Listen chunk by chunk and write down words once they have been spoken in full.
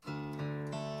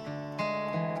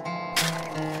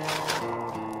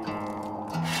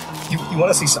You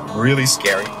want to see something really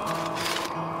scary?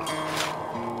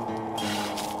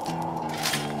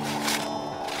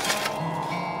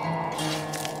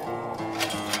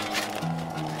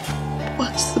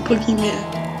 What's the boogeyman?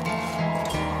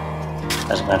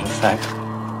 As a matter of fact,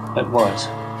 it was.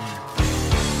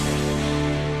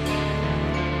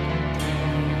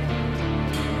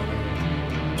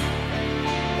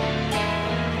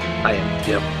 I am the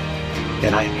devil,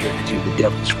 and I am here to do the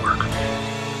devil's work.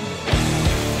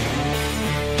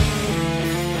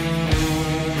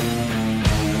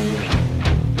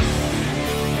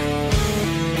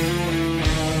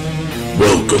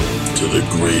 Welcome to the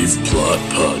Grave Plot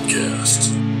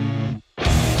Podcast.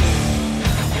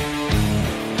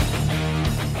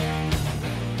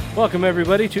 Welcome,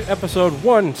 everybody, to episode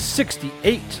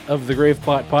 168 of the Grave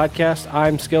Plot Podcast.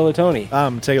 I'm Skeletoni.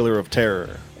 I'm Taylor of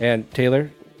Terror. And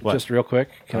Taylor, what? Just real quick,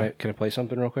 can I play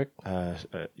something real quick?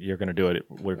 You're going to do it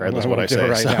regardless of what I say.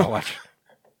 Right now, watch.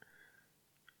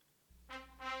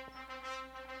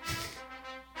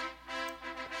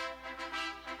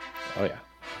 Oh yeah,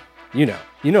 you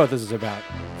know what this is about.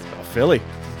 It's about Philly.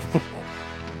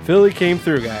 Philly came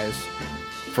through, guys.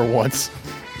 For once.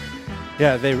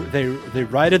 Yeah, they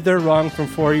righted their wrong from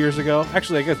 4 years ago.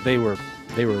 Actually, I guess they were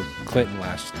Clinton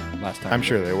last time. I'm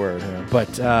sure they were. Yeah. But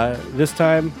this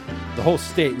time, the whole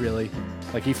state really,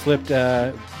 like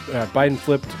Biden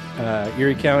flipped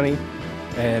Erie County,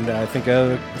 and I think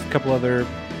a couple other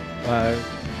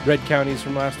red counties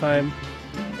from last time,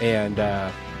 and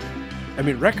I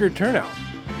mean record turnout,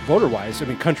 voter-wise. I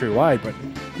mean countrywide, but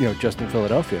just in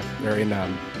Philadelphia or in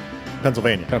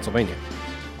Pennsylvania.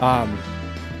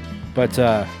 But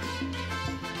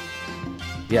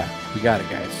yeah, we got it,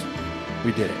 guys.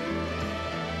 We did it.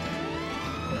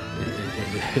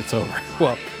 It's over.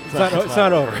 Well, it's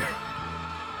not over.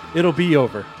 It'll be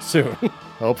over soon.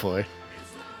 Hopefully.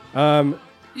 I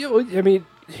mean,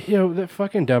 the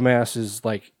fucking dumbass is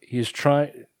like, he's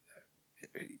trying.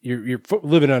 You're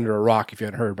living under a rock if you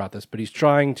haven't heard about this, but he's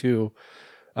trying to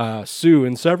sue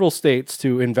in several states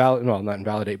to not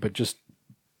invalidate, but just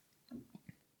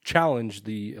challenge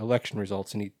the election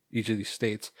results in each of these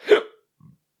states.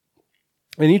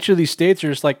 And each of these states are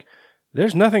just like,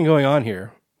 there's nothing going on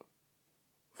here.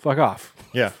 Fuck off.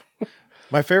 Yeah.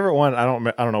 My favorite one, I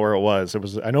don't know where it was.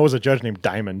 I know it was a judge named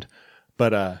Diamond,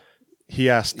 but he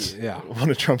asked one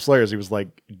of Trump's lawyers, he was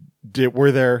like,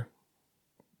 were there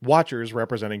watchers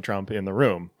representing Trump in the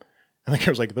room? And the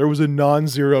guy was like, there was a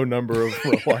non-zero number of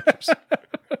watchers.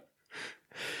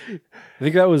 I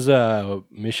think that was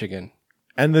Michigan.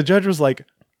 And the judge was like,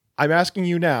 I'm asking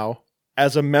you now,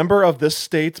 as a member of this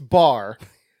state's bar,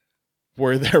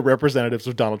 were there representatives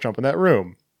of Donald Trump in that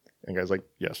room? And the guy's like,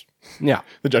 yes. Yeah.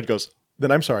 The judge goes,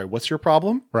 then I'm sorry, what's your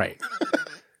problem? Right.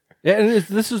 Yeah, and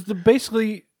this is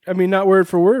basically, I mean, not word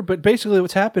for word, but basically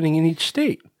what's happening in each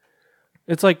state.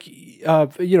 It's like,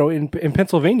 in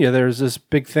Pennsylvania, there's this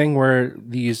big thing where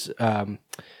these,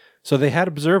 so they had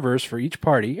observers for each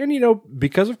party. And,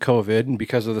 because of COVID and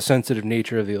because of the sensitive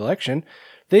nature of the election,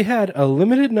 they had a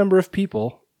limited number of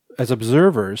people as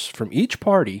observers from each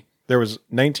party. There was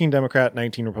 19 Democrat,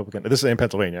 19 Republican. This is in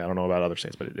Pennsylvania. I don't know about other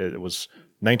states, but it was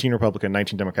 19 Republican,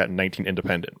 19 Democrat, and 19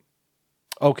 Independent.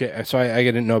 Okay, so I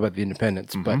didn't know about the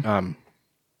independents, but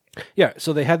yeah.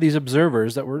 So they had these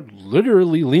observers that were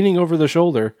literally leaning over the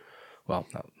shoulder. Well,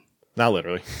 not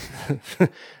literally.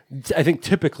 I think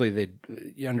typically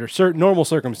under certain normal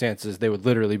circumstances, they would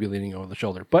literally be leaning over the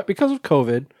shoulder. But because of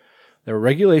COVID, there were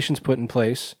regulations put in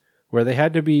place where they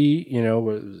had to be,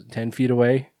 10 feet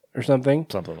away or something.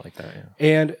 Something like that, yeah.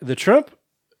 And the Trump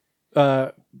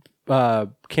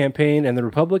campaign and the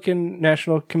Republican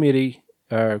National Committee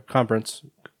Conference,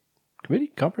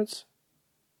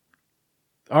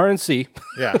 RNC,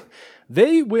 yeah,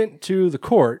 they went to the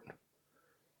court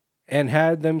and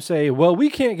had them say, well, we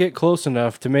can't get close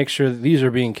enough to make sure that these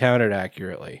are being counted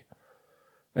accurately.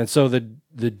 And so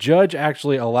the judge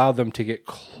actually allowed them to get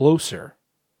closer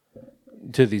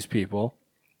to these people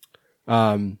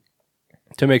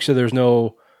to make sure there's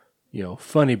no,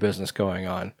 funny business going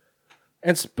on.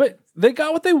 But they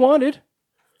got what they wanted,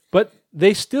 but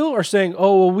they still are saying,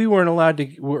 oh, well, we weren't allowed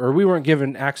to, or we weren't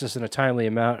given access in a timely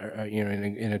amount,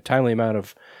 in a timely amount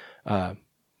of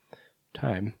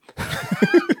time.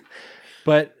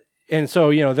 And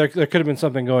so, there could have been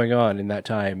something going on in that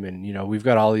time. And, we've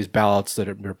got all these ballots that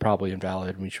are probably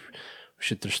invalid. We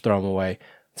should just throw them away.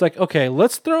 It's like, okay,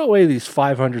 let's throw away these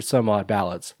 500 some odd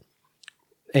ballots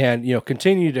and,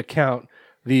 continue to count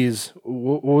these.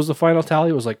 What was the final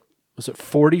tally? It was like, was it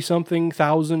 40 something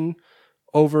thousand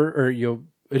over, or,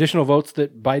 additional votes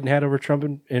that Biden had over Trump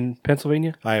in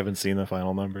Pennsylvania? I haven't seen the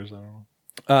final numbers. I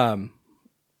don't know.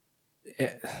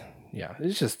 Yeah,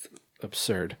 it's just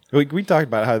absurd. We talked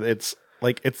about how it's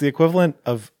the equivalent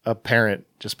of a parent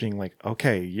just being like,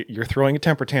 okay, you're throwing a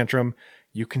temper tantrum.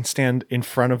 You can stand in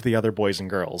front of the other boys and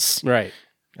girls. Right.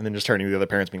 And then just turning to the other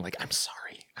parents being like, I'm sorry.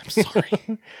 He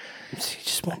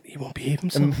won't behave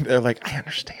himself. And they're like, I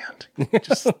understand.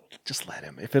 Just let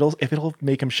him. If it'll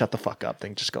make him shut the fuck up,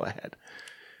 then just go ahead.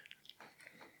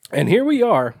 And here we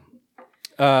are,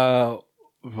 a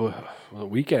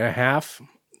week and a half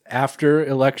after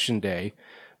Election Day.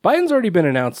 Biden's already been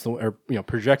announced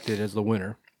projected as the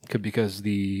winner because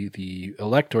the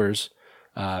electors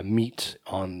meet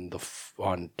on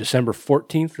December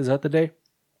 14th. Is that the day?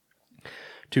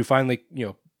 To finally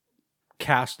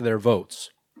cast their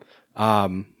votes,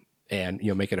 and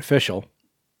make it official.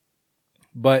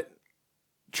 But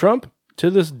Trump, to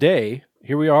this day,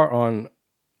 here we are on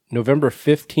November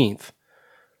 15th,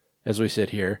 as we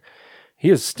sit here, he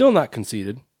is still not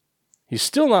conceded. He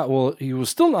will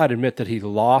still not admit that he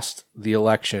lost the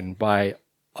election by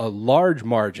a large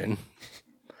margin.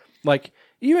 Like,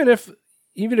 even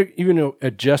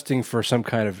adjusting for some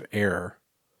kind of error,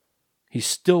 he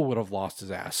still would have lost his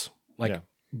ass.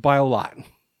 By a lot.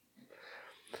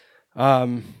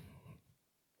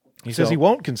 He says he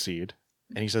won't concede.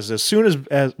 And he says as soon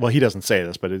as he doesn't say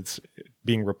this, but it's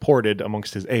being reported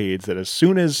amongst his aides that as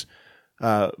soon as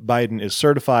Biden is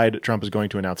certified, Trump is going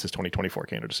to announce his 2024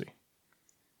 candidacy.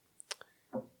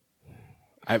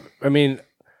 I mean,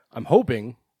 I'm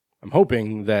hoping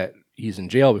that he's in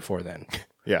jail before then.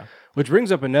 Yeah. Which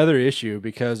brings up another issue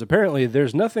because apparently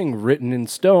there's nothing written in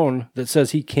stone that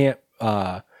says he can't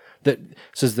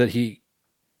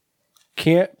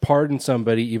pardon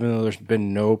somebody even though there's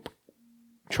been no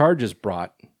charges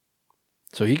brought.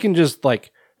 So he can just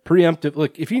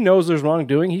preemptive, if he knows there's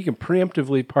wrongdoing, he can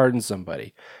preemptively pardon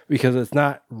somebody because it's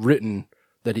not written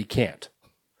that he can't.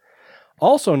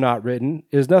 Also not written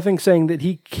is nothing saying that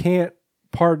he can't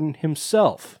pardon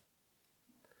himself.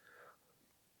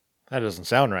 That doesn't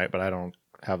sound right, but I don't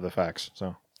have the facts.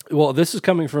 So, well, this is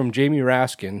coming from Jamie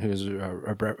Raskin, who's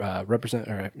a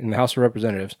representative in the House of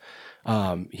Representatives.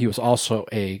 He was also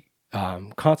a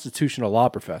constitutional law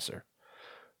professor.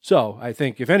 So I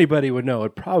think if anybody would know,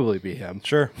 it'd probably be him.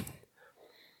 Sure.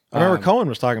 I remember Cohen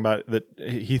was talking about that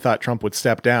he thought Trump would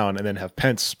step down and then have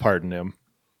Pence pardon him.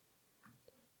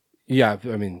 Yeah,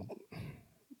 I mean,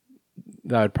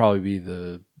 that would probably be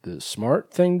the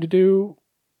smart thing to do.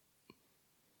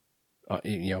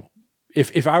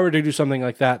 If I were to do something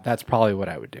like that, that's probably what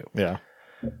I would do. Yeah.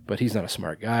 But he's not a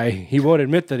smart guy. He won't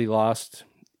admit that he lost.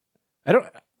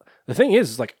 The thing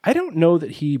is I don't know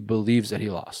that he believes that he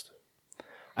lost.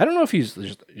 I don't know if he's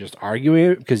just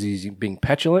arguing it because he's being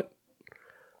petulant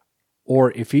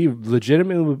or if he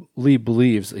legitimately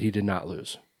believes that he did not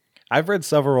lose. I've read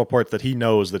several reports that he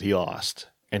knows that he lost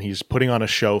and he's putting on a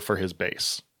show for his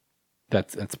base.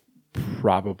 That's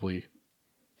probably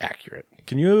accurate.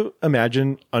 Can you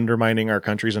imagine undermining our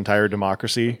country's entire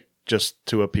democracy just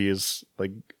to appease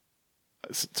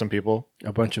some people?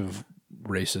 A bunch of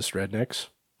racist rednecks.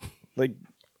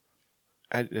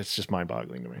 It's just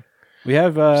mind-boggling to me. We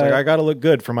have I got to look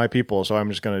good for my people, so I'm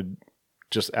just going to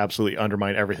just absolutely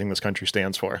undermine everything this country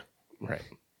stands for. Right.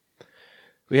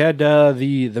 We had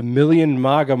the Million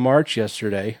MAGA March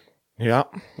yesterday. Yeah.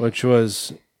 Which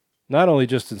was not only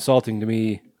just insulting to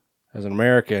me as an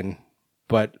American,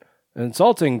 but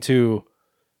insulting to,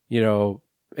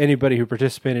 anybody who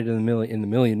participated in the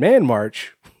Million Man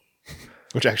March.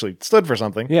 Which actually stood for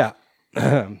something. Yeah.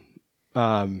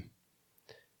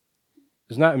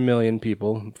 There's not a million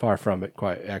people, far from it,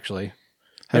 quite actually.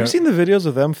 Have you seen the videos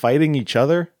of them fighting each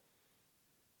other?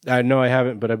 No, I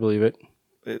haven't, but I believe it.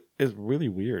 It is really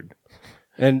weird.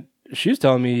 And she was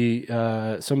telling me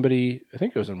somebody, I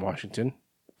think it was in Washington,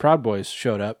 Proud Boys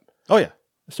showed up. Oh, yeah.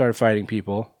 Started fighting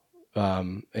people.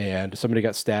 And somebody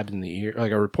got stabbed in the ear.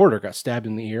 A reporter got stabbed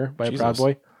in the ear by a Proud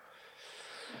Boy.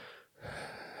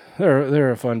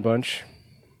 They're a fun bunch.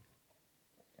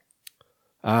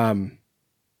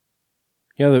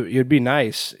 It'd be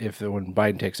nice if when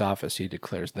Biden takes office, he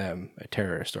declares them a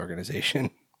terrorist organization.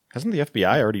 Hasn't the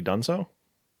FBI already done so?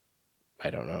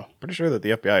 I don't know. Pretty sure that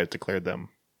the FBI has declared them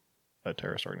a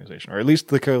terrorist organization, or at least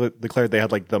declared they had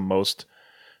the most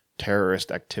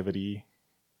terrorist activity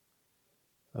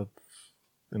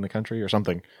in the country or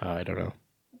something. I don't know.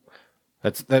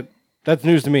 That's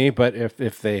news to me. But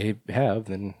if they have,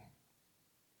 then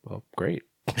well, great.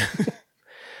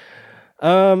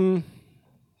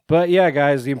 But yeah,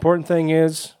 guys, the important thing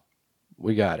is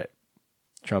we got it.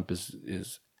 Trump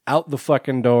is out the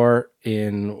fucking door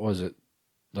in, was it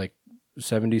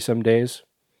 70 some days.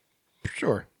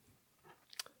 Sure.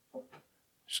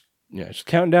 Just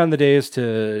counting down the days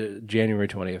to January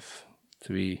 20th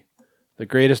to be the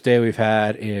greatest day we've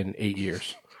had in 8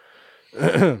 years.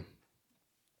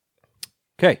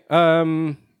 Okay.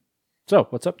 So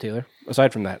what's up, Taylor?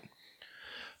 Aside from that,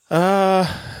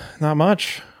 not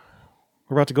much.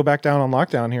 We're about to go back down on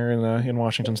lockdown here in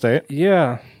Washington State.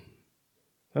 yeah,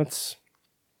 that's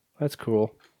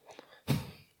cool.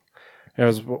 I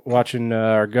was watching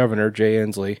our governor Jay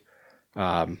Inslee.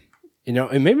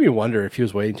 It made me wonder if he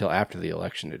was waiting until after the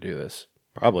election to do this.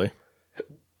 Probably.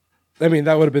 I mean,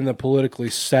 that would have been the politically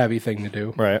savvy thing to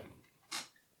do, Right.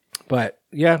 but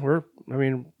yeah,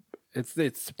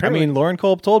 it's. Apparently, Lauren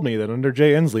Kolb told me that under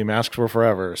Jay Inslee, masks were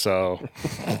forever. So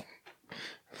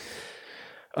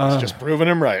it's just proving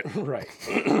him right. Right.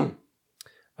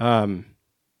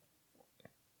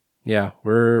 Yeah,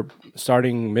 we're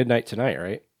starting midnight tonight,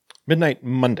 right? Midnight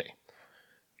Monday.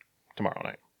 Tomorrow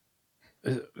night.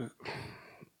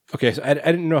 Okay, so I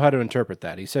didn't know how to interpret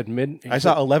that. He said I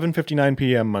saw 11:59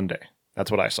 p.m. Monday. That's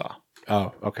what I saw.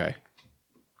 Oh, okay.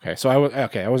 Okay, so I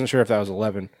wasn't sure if that was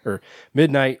 11 or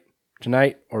midnight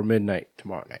tonight or midnight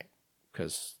tomorrow night,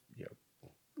 because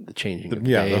the changing of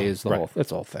days, that's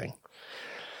the whole thing.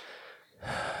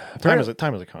 Time is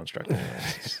a construct.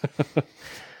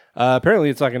 Apparently,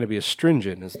 it's not going to be as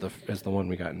stringent as the one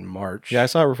we got in March. Yeah, I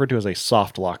saw it referred to as a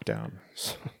soft lockdown.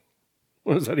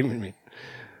 What does that even mean?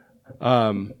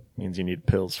 Means you need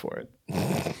pills for it.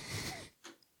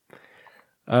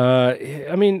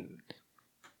 I mean,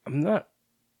 I'm not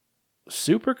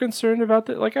super concerned about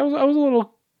that. Like I was a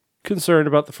little concerned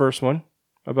about the first one,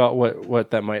 about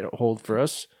what that might hold for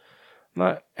us. I'm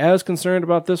not as concerned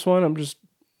about this one. I'm just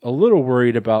a little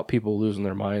worried about people losing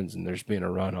their minds and there's being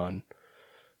a run on,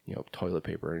 toilet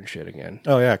paper and shit again.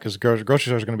 Oh yeah, because grocery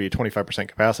stores are going to be 25%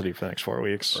 capacity for the next 4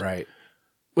 weeks. Right.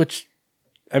 Which,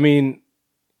 I mean,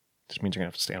 just means you're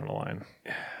going to have to stay on the line.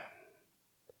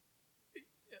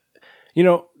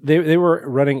 They were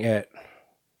running at,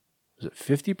 was it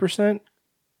 50%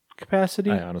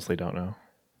 capacity? I honestly don't know.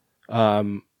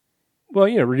 Well,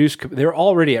 they were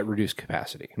already at reduced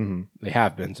capacity. Mm-hmm. They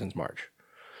have been since March.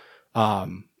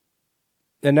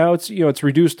 And now it's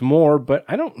reduced more, but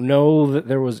I don't know that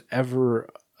there was ever,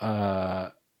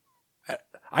 I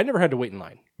never had to wait in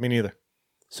line. Me neither.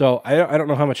 So I don't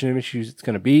know how much of an issue it's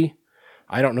going to be.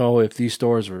 I don't know if these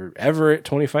stores were ever at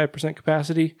 25%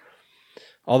 capacity,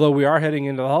 although we are heading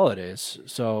into the holidays.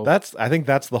 So I think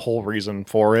that's the whole reason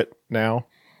for it now.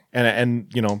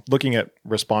 And looking at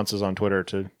responses on Twitter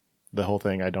to the whole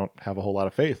thing, I don't have a whole lot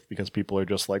of faith because people are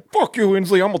just like, fuck you,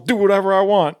 Inslee, I'm going to do whatever I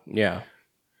want. Yeah.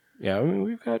 Yeah, I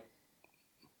mean,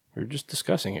 we're just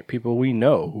discussing it. People we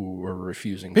know who are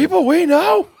refusing. People we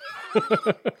know?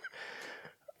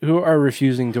 Who are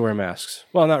refusing to wear masks.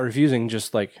 Well, not refusing,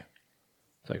 just like,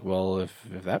 it's like, well, if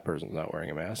that person's not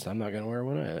wearing a mask, I'm not going to wear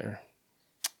one either.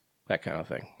 That kind of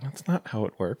thing. That's not how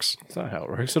it works. It's not how it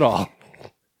works at all.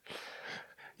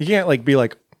 You can't be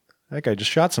like, that guy just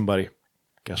shot somebody.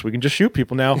 Guess we can just shoot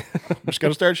people now. I'm just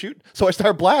going to start shooting. So I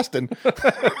start blasting.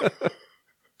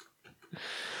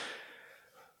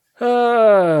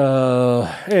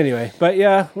 Anyway, but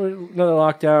yeah, another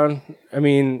lockdown. I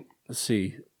mean, let's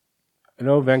see. I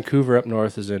know Vancouver up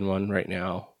north is in one right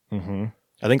now. Mm-hmm.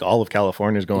 I think all of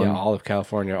California is going. Yeah, all of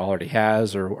California already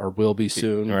has or will be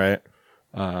soon. Right.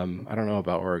 I don't know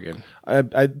about Oregon.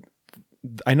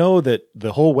 I know that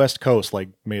the whole West Coast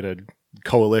made a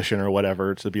coalition or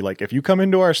whatever to be like, if you come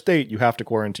into our state, you have to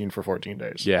quarantine for 14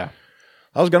 days. Yeah.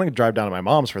 I was going to drive down to my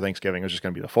mom's for Thanksgiving. It was just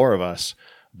going to be the four of us.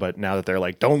 But now that they're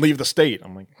like, don't leave the state,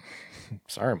 I'm like,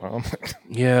 sorry, Mom.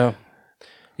 Yeah.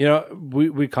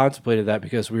 We contemplated that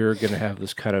because we were going to have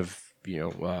this kind of,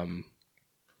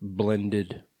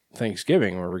 blended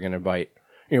Thanksgiving where we're going to invite,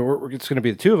 it's going to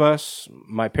be the two of us,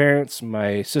 my parents,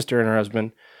 my sister and her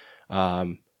husband,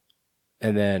 and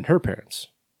then her parents.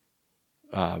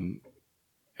 And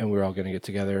we're all going to get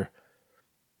together.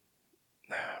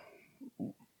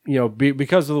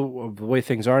 Because of the way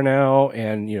things are now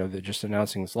and, they're just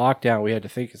announcing this lockdown, we had to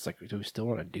think, it's like, do we still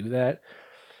want to do that?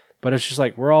 But it's just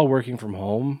like, we're all working from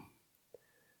home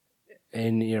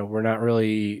and, we're not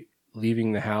really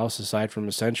leaving the house aside from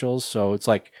essentials. So it's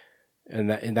like, in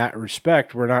that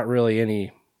respect, we're not really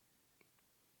it's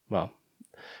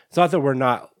not that we're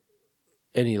not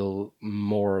any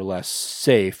more or less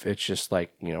safe. It's just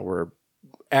like, we're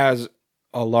as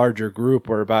a larger group,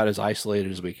 we're about as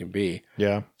isolated as we can be.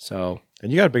 Yeah. So,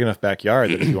 and you got a big enough backyard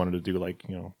that if you wanted to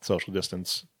do social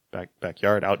distance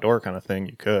backyard outdoor kind of thing,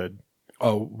 you could.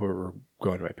 Oh, we're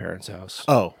going to my parents' house.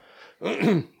 Oh,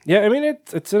 yeah. I mean,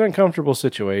 it's an uncomfortable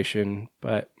situation,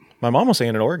 but My mom was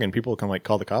saying in Oregon, people can like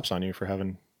call the cops on you for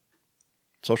having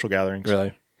social gatherings.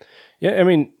 Really? Yeah, I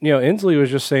mean, Inslee was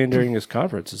just saying during his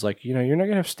conference, it's like, you're not going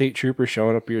to have state troopers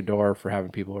showing up at your door for having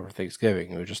people over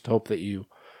Thanksgiving. We just hope that you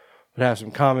would have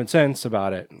some common sense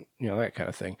about it, that kind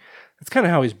of thing. That's kind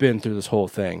of how he's been through this whole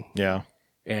thing. Yeah.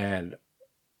 And,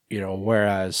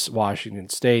 whereas Washington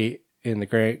State, in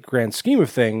the grand scheme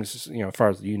of things, as far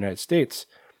as the United States,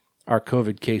 our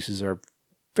COVID cases are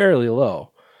fairly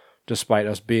low, despite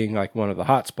us being like one of the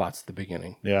hot spots at the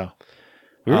beginning. Yeah.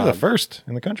 We were the first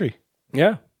in the country.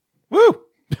 Yeah. Woo!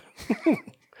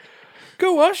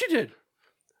 Go Washington!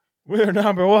 We're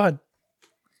number one.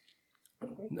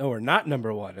 No, we're not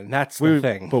number one, and that's the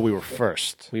thing. But we were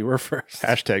first. We were first.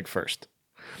 Hashtag first.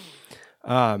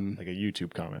 Like a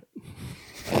YouTube comment.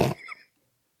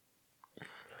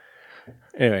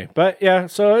 Anyway, but yeah,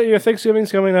 so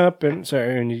Thanksgiving's coming up, and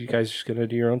you guys just gonna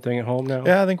do your own thing at home now?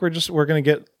 Yeah, I think we're gonna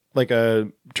get like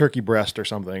a turkey breast or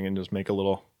something and just make a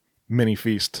little mini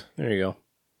feast. There you go.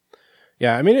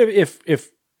 Yeah, I mean,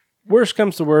 if worst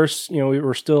comes to worst,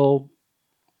 we're still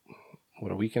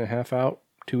a week and a half out,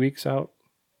 2 weeks out.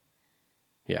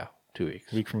 Yeah, 2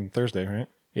 weeks. A week from Thursday, right?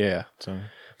 Yeah.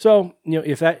 So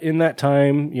if that in that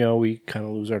time, we kind of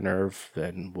lose our nerve,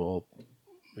 then we'll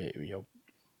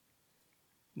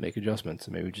make adjustments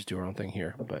and maybe just do our own thing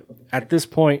here. But at this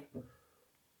point,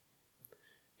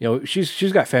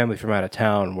 she's got family from out of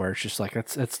town where it's just like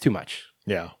that's too much.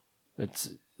 Yeah. It's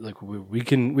like we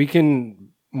can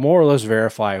more or less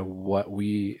verify what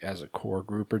we as a core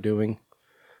group are doing.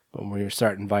 But when we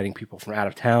start inviting people from out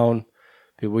of town,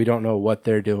 people we don't know what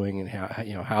they're doing and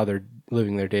how they're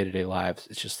living their day-to-day lives,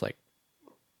 it's just like,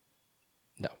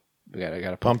 no, we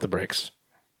gotta pump the brakes.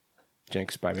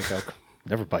 Jinx, buy me Coke.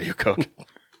 Never buy you Coke.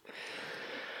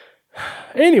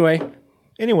 Anyway,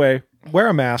 wear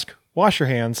a mask, wash your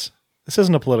hands. This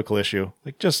isn't a political issue.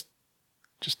 Like just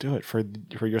do it for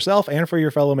yourself and for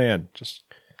your fellow man. Just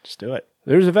do it.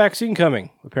 There's a vaccine coming,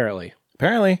 apparently.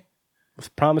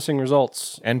 With promising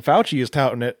results. And Fauci is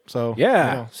touting it. So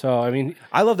yeah. So I mean,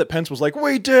 I love that Pence was like,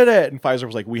 "We did it," and Pfizer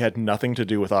was like, "We had nothing to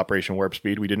do with Operation Warp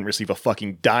Speed. We didn't receive a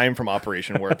fucking dime from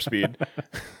Operation Warp Speed."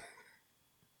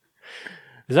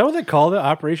 Is that what they call it?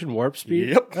 Operation Warp Speed?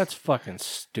 Yep. That's fucking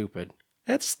stupid.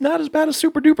 That's not as bad as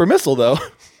Super Duper Missile, though.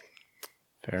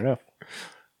 Fair enough.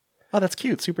 Oh, that's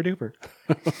cute. Super Duper.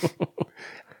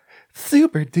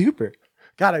 Super Duper.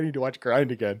 God, I need to watch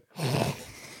Grind again.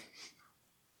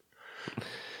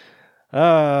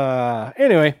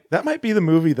 Anyway. That might be the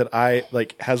movie that I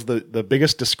like has the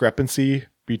biggest discrepancy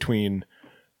between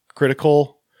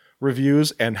critical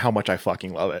reviews and how much I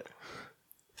fucking love it.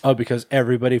 Oh, because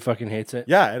everybody fucking hates it?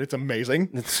 Yeah, and it's amazing.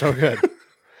 It's so good.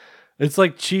 It's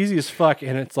like cheesy as fuck,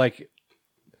 and it's like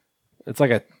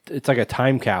a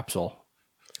time capsule.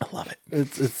 I love it.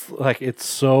 It's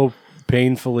so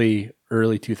painfully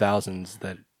early 2000s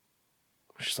that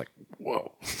it's just like,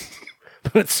 whoa.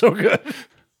 But it's so good.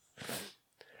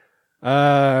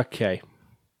 Okay.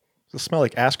 Does it smell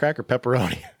like ass crack or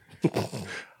pepperoni?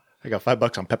 I got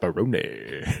 $5 on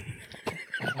pepperoni.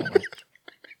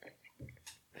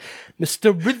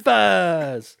 Mr.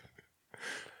 Rivers.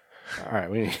 All right,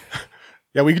 we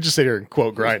could just sit here and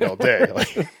quote Grind all day.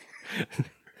 Like,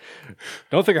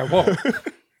 don't think I won't.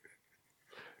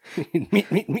 meet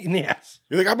in the ass.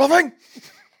 You think I'm bluffing?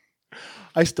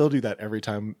 I still do that every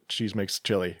time cheese makes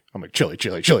chili. I'm like, chili.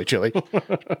 Chili.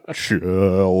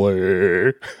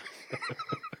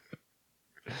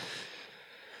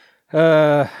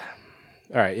 All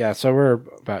right, yeah, so we're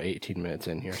about 18 minutes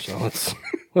in here, so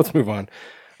let's move on.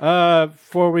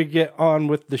 Before we get on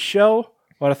with the show,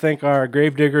 I want to thank our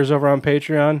gravediggers over on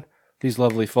Patreon. These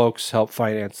lovely folks help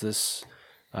finance this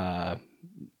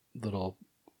little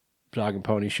dog and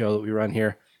pony show that we run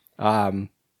here. We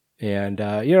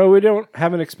don't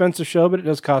have an expensive show, but it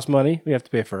does cost money. We have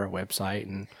to pay for our website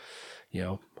and,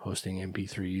 hosting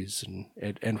MP3s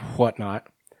and whatnot.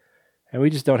 And we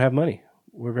just don't have money.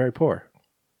 We're very poor.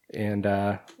 And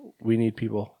we need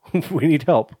people. We need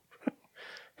help.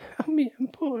 Help me, I'm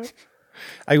poor.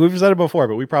 We've said it before,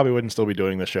 but we probably wouldn't still be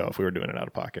doing the show if we were doing it out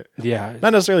of pocket. Yeah.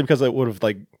 Not necessarily because it would have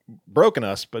broken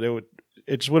us, but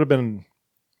it just would have been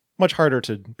much harder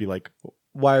to be like,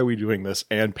 why are we doing this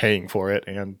and paying for it?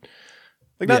 And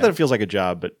not that it feels like a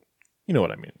job, but you know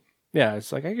what I mean. Yeah,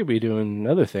 it's like I could be doing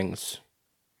other things.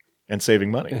 And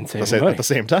saving money. At the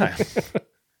same time.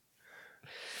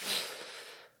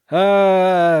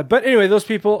 But anyway, those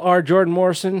people are Jordan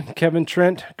Morrison, Kevin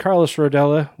Trent, Carlos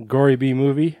Rodella, Gory B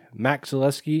Movie, Max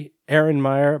Zaleski, Aaron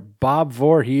Meyer, Bob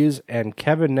Voorhees, and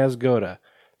Kevin Nesgoda.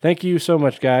 Thank you so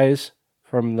much, guys,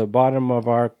 from the bottom of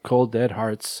our cold, dead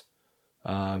hearts.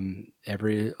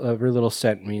 Every little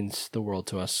cent means the world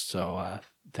to us. So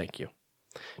thank you.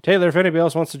 Taylor, if anybody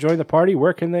else wants to join the party,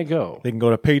 where can they go? They can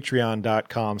go to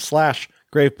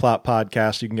patreon.com/Graveplot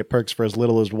Podcast. You can get perks for as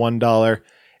little as $1,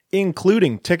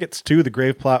 including tickets to the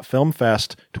Graveplot Film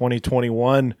Fest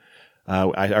 2021.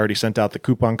 I already sent out the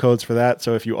coupon codes for that.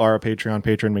 So if you are a Patreon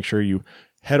patron, make sure you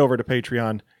head over to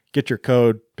Patreon, get your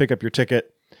code, pick up your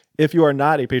ticket. If you are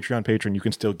not a Patreon patron, you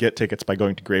can still get tickets by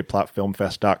going to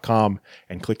graveplotfilmfest.com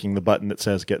and clicking the button that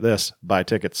says, get this, buy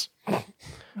tickets.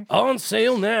 On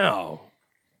sale now.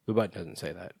 The button doesn't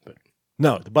say that, but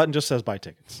no, the button just says buy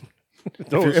tickets.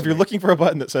 If you're looking for a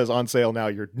button that says on sale now,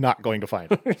 you're not going to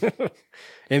find it.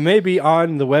 It may be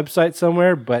on the website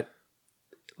somewhere, but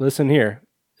listen here,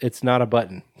 it's not a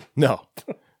button. No,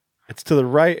 it's to the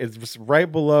right. It's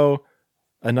right below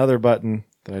another button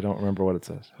that I don't remember what it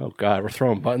says. Oh God, we're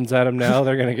throwing buttons at them now.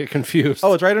 They're going to get confused.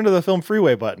 Oh, it's right under the Film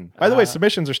Freeway button. By the way,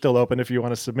 submissions are still open if you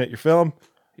want to submit your film.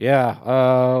 Yeah,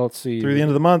 let's see. Through the end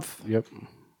of the month. Yep.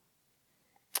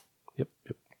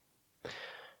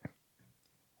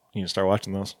 You can start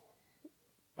watching those.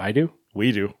 I do?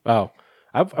 We do. Oh,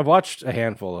 I've watched a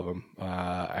handful of them.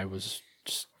 I was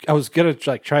gonna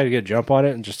try to get a jump on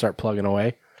it and just start plugging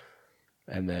away,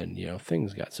 and then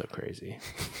things got so crazy.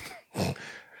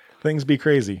 Things be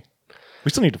crazy.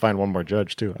 We still need to find one more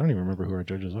judge too. I don't even remember who our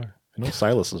judges are. I know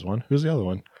Silas is one. Who's the other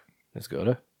one? Let's go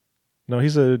to. No,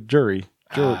 he's a juror.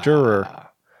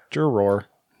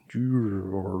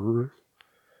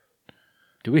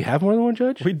 Do we have more than one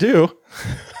judge? We do.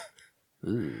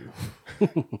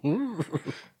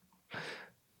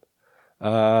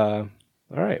 All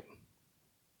right.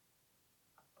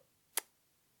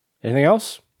 Anything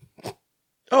else?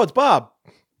 Oh, it's Bob.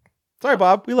 Sorry,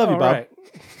 Bob. We love you, Bob. Right.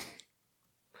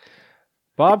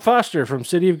 Bob Foster from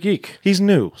City of Geek. He's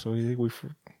new, so He's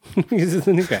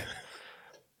the new guy.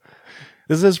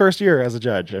 This is his first year as a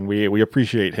judge, and we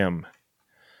appreciate him.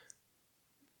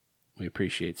 We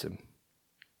appreciate him.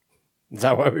 Is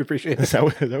that why we appreciate it? Is that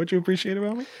what you appreciate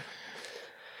about me?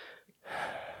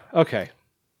 Okay.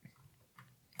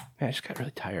 Man, I just got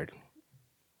really tired.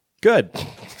 Good.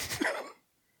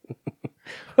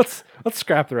 Let's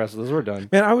scrap the rest of this. We're done.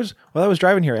 Man, while I was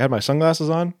driving here, I had my sunglasses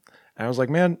on, and I was like,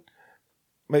 man,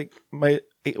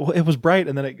 it was bright,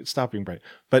 and then it stopped being bright.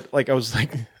 But I was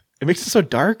like, it makes it so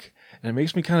dark, and it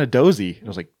makes me kind of dozy. And I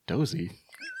was like, dozy?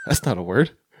 That's not a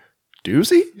word.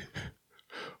 Doozy?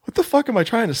 What the fuck am I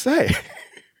trying to say?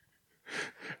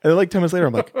 And then 10 minutes later,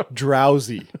 I'm like,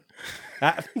 drowsy.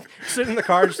 Sitting in the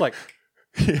car, just like,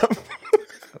 Yep.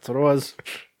 That's what it was.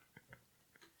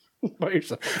 By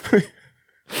yourself.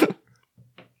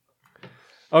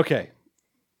 Okay.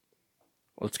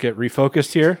 Let's get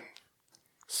refocused here.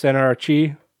 Center our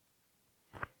chi.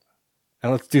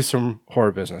 And let's do some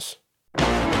horror business.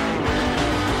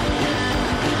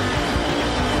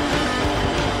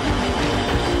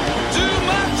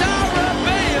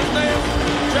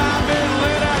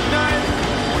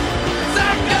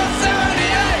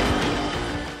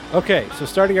 Okay, so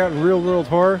starting out in real world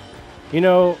horror,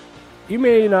 you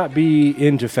may not be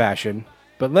into fashion,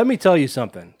 but let me tell you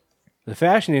something. The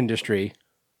fashion industry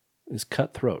is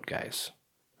cutthroat, guys.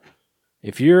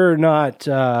 If you're not,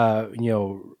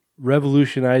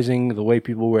 revolutionizing the way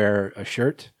people wear a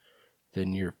shirt,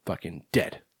 then you're fucking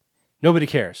dead. Nobody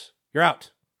cares. You're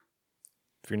out.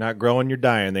 If you're not growing, you're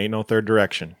dying. There ain't no third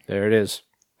direction. There it is.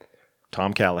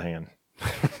 Tom Callahan.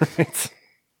 Right.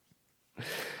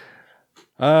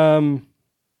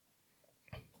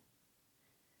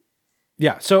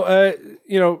 Yeah. So,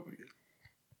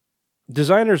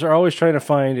 designers are always trying to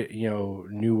find,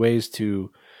 new ways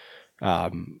to,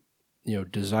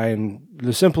 design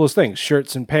the simplest things,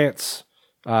 shirts and pants,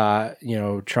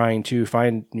 trying to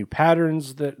find new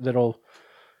patterns that'll,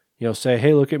 say,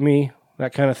 hey, look at me,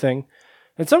 that kind of thing.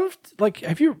 And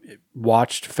have you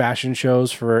watched fashion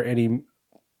shows for any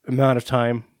amount of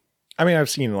time? I mean,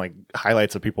 I've seen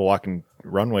highlights of people walking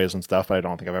runways and stuff, but I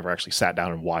don't think I've ever actually sat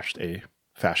down and watched a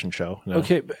fashion show. No.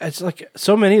 Okay, but it's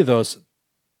so many of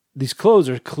these clothes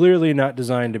are clearly not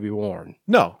designed to be worn.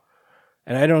 No.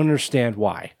 And I don't understand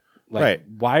why. Right.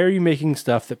 Why are you making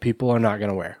stuff that people are not going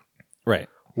to wear? Right.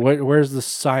 Where's the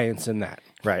science in that?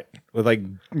 Right. With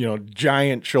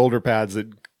giant shoulder pads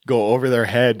that go over their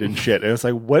head and shit. And it's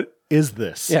like, what is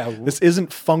this? Yeah. This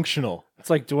isn't functional. It's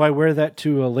like, do I wear that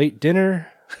to a late dinner?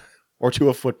 Or to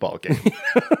a football game.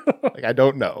 I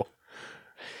don't know.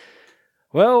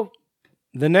 Well,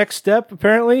 the next step,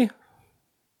 apparently,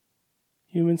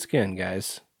 human skin,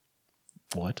 guys.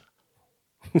 What?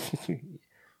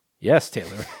 Yes,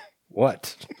 Taylor.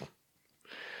 What?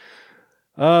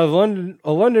 A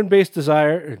London-based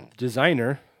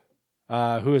designer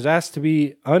who is asked to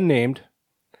be unnamed,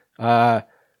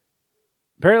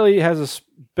 apparently has a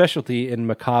specialty in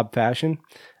macabre fashion,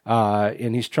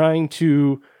 and he's trying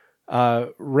to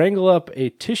wrangle up a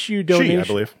tissue donation. I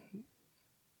believe.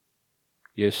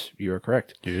 Yes, you are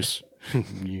correct. Yes.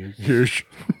 Yes.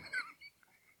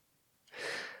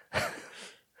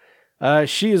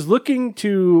 She is looking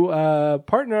to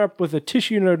partner up with a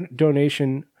tissue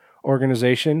donation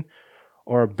organization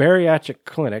or a bariatric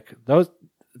clinic.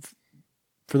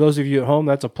 For those of you at home,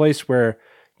 that's a place where,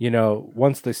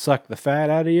 once they suck the fat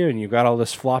out of you and you've got all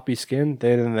this floppy skin,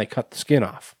 then they cut the skin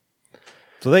off.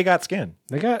 So they got skin.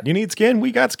 You need skin?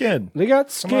 We got skin. They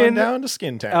got skin. Come on down to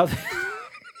Skin Town.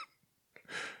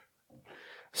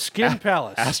 Skin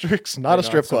Palace. Asterisk, not a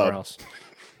strip club. Else.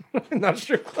 Not a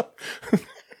strip club.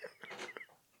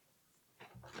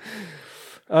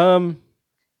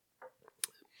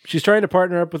 She's trying to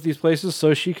partner up with these places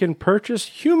so she can purchase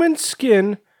human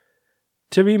skin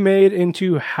to be made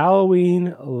into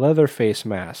Halloween leather face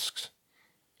masks.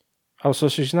 Oh, so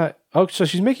she's not. Oh, so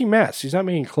she's making masks. She's not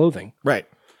making clothing. Right.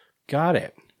 Got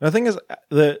it. The thing is,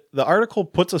 the article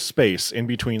puts a space in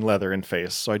between leather and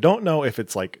face, so I don't know if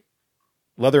it's like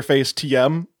leather face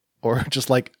TM or just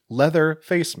like leather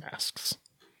face masks.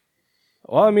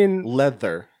 Well, I mean,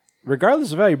 leather.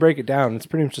 Regardless of how you break it down, it's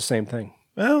pretty much the same thing.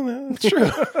 Well, that's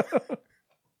true.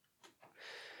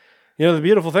 The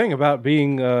beautiful thing about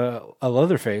being a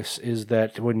Leatherface is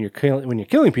that when you're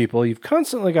killing people, you've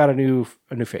constantly got a new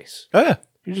face. Oh, yeah.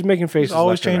 You're just making faces.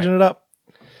 Always changing it up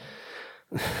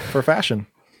for fashion.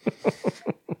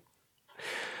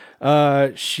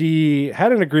 She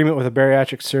had an agreement with a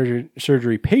bariatric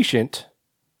surgery patient.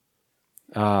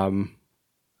 Okay,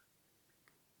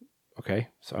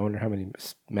 so I wonder how many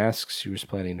masks she was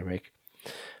planning to make.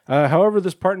 However,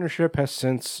 this partnership has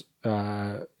since,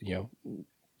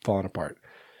 fallen apart.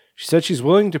 She said she's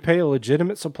willing to pay a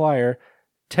legitimate supplier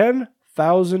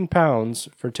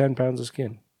 £10,000 for 10 pounds of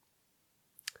skin.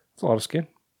 That's a lot of skin.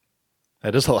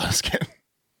 That is a lot of skin.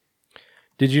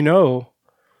 Did you know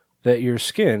that your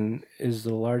skin is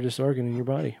the largest organ in your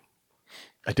body?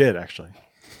 I did, actually.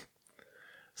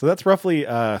 So that's roughly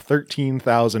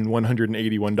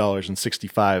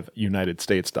 $13,181.65 United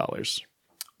States dollars.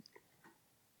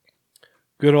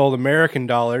 Good old American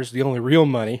dollars, the only real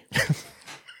money.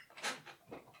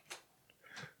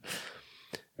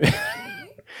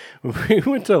 We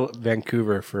went to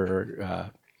Vancouver for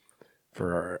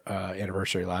our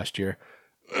anniversary last year.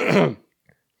 We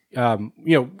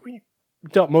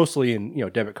dealt mostly in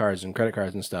debit cards and credit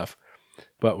cards and stuff,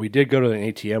 but we did go to an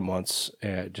ATM once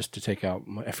just to take out.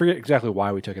 I forget exactly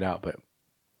why we took it out, but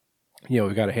we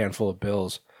got a handful of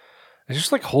bills. It's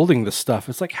just like holding the stuff.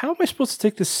 It's like, how am I supposed to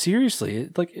take this seriously?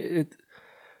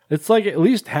 It's like at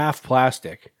least half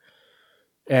plastic,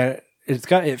 and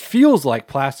it feels like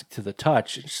plastic to the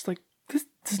touch. It's just like, this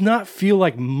does not feel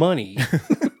like money.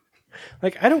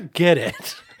 Like, I don't get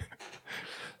it.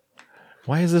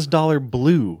 Why is this dollar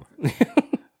blue?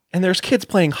 And there's kids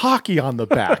playing hockey on the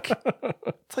back.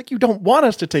 It's like, you don't want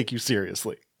us to take you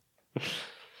seriously.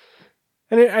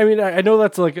 And I know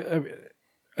that's like,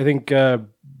 I think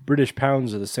British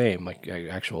pounds are the same, like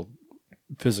actual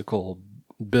physical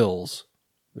bills.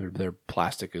 They're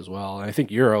plastic as well. And I think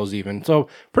euros even. So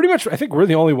pretty much, I think we're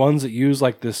the only ones that use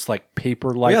like this like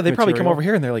paper-like they probably material. come over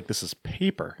here and they're like, this is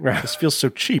paper. This feels so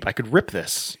cheap. I could rip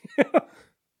this. I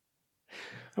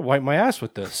wipe my ass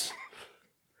with this.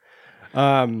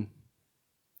 But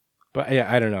yeah,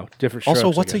 I don't know. Different strokes,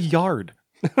 also, what's a yard?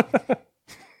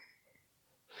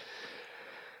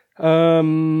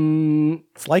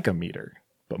 It's like a meter,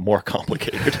 but more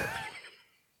complicated.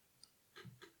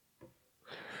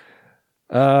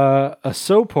 A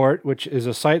Soport, which is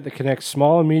a site that connects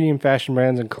small and medium fashion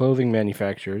brands and clothing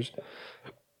manufacturers.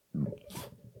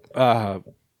 A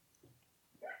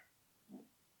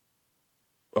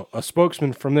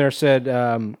spokesman from there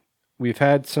said, we've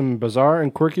had some bizarre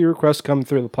and quirky requests come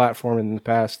through the platform in the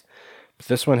past, but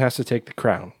this one has to take the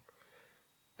crown.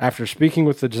 After speaking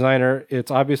with the designer,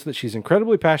 it's obvious that she's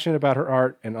incredibly passionate about her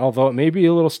art, and although it may be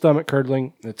a little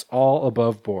stomach-curdling, it's all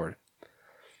above board.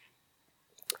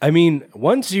 I mean,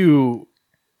 once you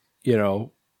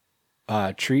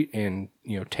treat and,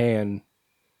 tan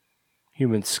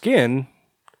human skin...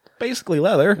 Basically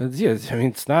leather. Yeah, I mean,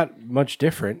 it's not much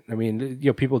different. I mean,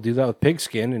 people do that with pig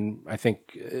skin, and I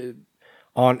think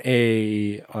on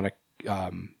a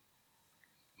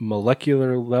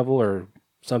molecular level or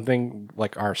something,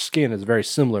 like our skin is very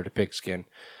similar to pig skin,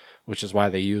 which is why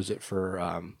they use it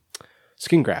for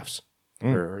skin grafts,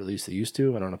 or at least they used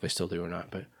to. I don't know if they still do or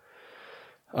not, but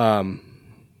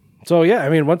so yeah, I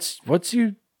mean, once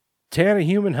you tan a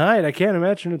human hide. I can't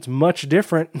imagine it's much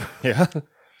different. Yeah.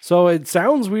 So it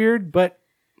sounds weird, but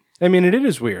I mean, it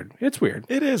is weird. It's weird.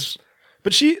 It is.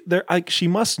 But she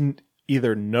must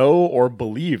either know or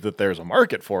believe that there's a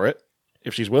market for it.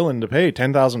 If she's willing to pay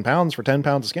 10,000 pounds for 10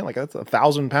 pounds of skin, like that's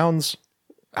 1,000 pounds.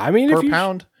 I mean, per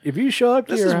pound. If you show up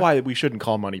to this is why we shouldn't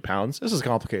call money pounds. This is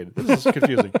complicated. This is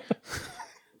confusing.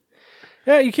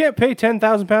 Yeah, you can't pay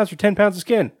 10,000 pounds for 10 pounds of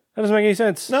skin. That doesn't make any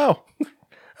sense. No. Doesn't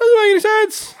make any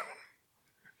sense.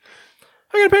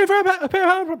 I'm going to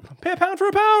pay a pound for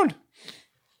a pound.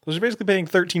 So she's basically paying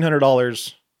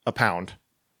 $1,300 a pound.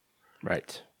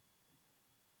 Right.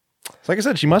 So like I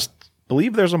said, she must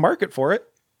believe there's a market for it.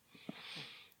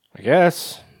 I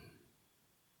guess.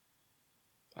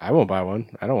 I won't buy one.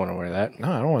 I don't want to wear that. No,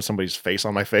 I don't want somebody's face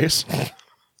on my face.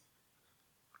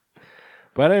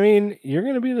 But I mean, you're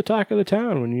going to be the talk of the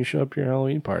town when you show up to your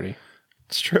Halloween party.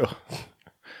 It's true.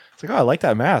 It's like, oh, I like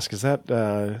that mask. Is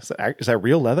that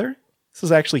real leather? This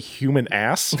is actually human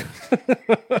ass.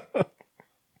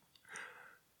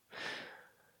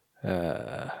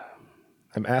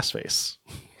 I'm ass face.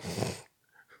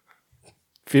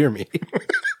 Fear me.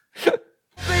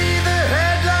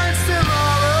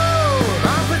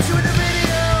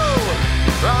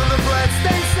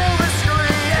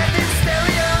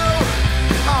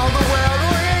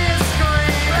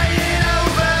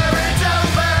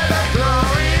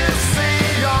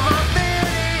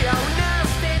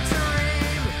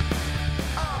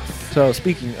 So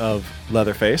speaking of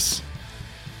Leatherface,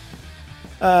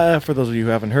 for those of you who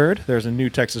haven't heard, there's a new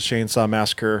Texas Chainsaw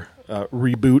Massacre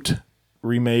reboot,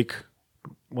 remake,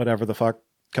 whatever the fuck,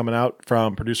 coming out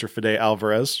from producer Fede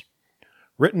Alvarez,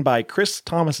 written by Chris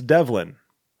Thomas Devlin.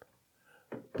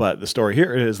 But the story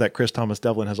here is that Chris Thomas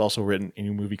Devlin has also written a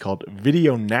new movie called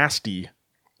Video Nasty.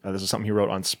 This is something he wrote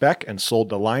on spec and sold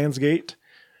to Lionsgate.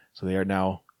 So they are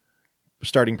now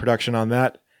starting production on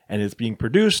that, and it's being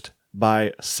produced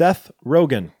by Seth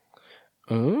Rogen.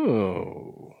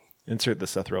 Oh. Insert the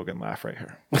Seth Rogen laugh right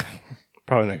here.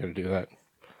 Probably not going to do that.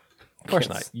 Of course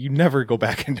not. You never go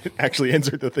back and actually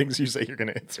insert the things you say you're going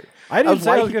to insert. I didn't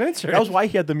say I was going to insert. That was why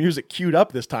he had the music queued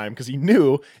up this time, because he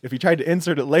knew if he tried to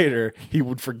insert it later, he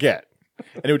would forget.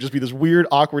 And it would just be this weird,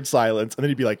 awkward silence. And then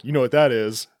he'd be like, you know what that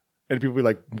is? And people would be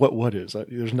like, what is that?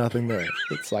 There's nothing there.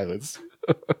 It's silence.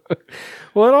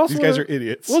 Well, it also, these guys are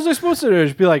idiots. What was I supposed to do?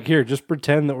 Just be like, here, just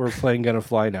pretend that we're playing Gonna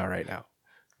Fly Now right now.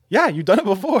 Yeah, you've done it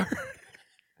before.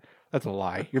 That's a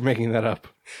lie. You're making that up.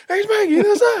 He's making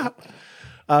this up.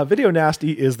 Video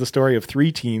Nasty is the story of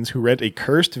three teens who rent a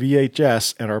cursed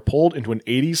VHS and are pulled into an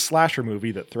 80s slasher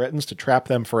movie that threatens to trap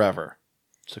them forever.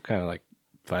 So kind of like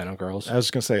Final Girls. I was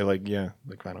going to say, like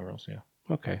Final Girls, yeah.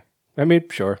 Okay. I mean,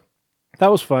 sure.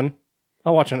 That was fun.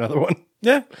 I'll watch another one.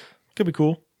 Yeah, could be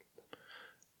cool.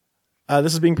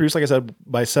 This is being produced, like I said,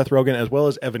 by Seth Rogen as well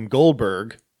as Evan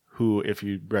Goldberg, who, if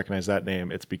you recognize that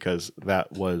name, it's because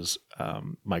that was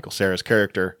Michael Cera's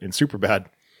character in Superbad.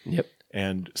 Yep.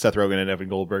 And Seth Rogen and Evan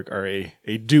Goldberg are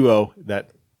a duo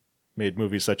that made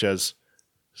movies such as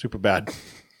Superbad.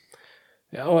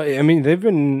 Yeah, well, I mean, they've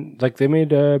been, like, they made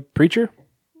Preacher.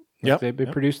 Yep. They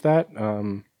produced that.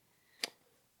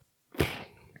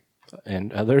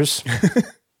 And others.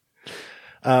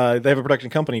 They have a production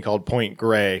company called Point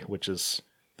Grey, which is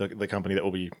the company that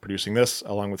will be producing this,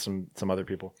 along with some other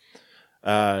people.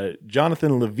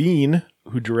 Jonathan Levine,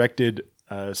 who directed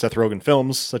Seth Rogen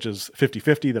films such as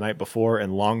 50-50, The Night Before,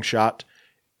 and Long Shot,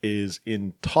 is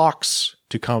in talks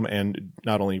to come and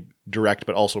not only direct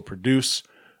but also produce.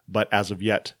 But as of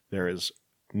yet, there is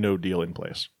no deal in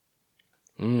place.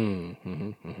 So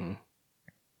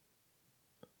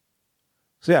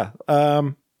yeah,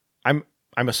 I'm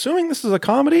assuming this is a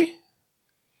comedy.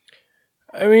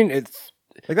 I mean, it's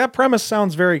like that premise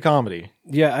sounds very comedy.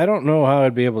 Yeah, I don't know how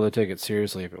I'd be able to take it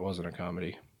seriously if it wasn't a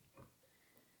comedy.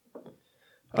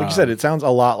 Like you said, it sounds a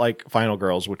lot like Final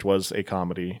Girls, which was a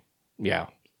comedy. Yeah.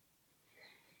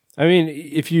 I mean,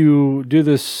 if you do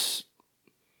this,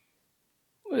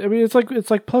 I mean, it's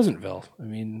like Pleasantville. I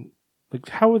mean, like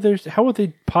how would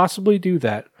they possibly do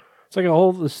that? It's like a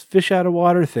whole this fish out of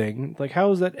water thing. Like,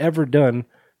 how is that ever done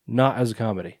not as a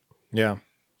comedy? Yeah.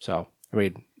 So, I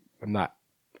mean, I'm not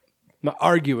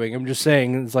arguing. I'm just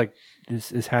saying it's like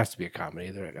this has to be a comedy.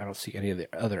 I don't see any of the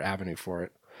other avenue for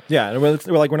it. Yeah, and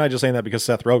we're not just saying that because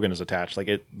Seth Rogen is attached. Like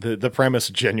the premise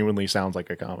genuinely sounds like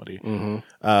a comedy.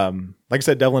 Mm-hmm. Like I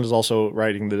said, Devlin is also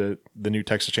writing the new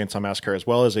Texas Chainsaw Massacre, as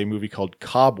well as a movie called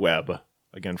Cobweb,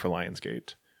 again for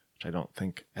Lionsgate, which I don't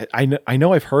think I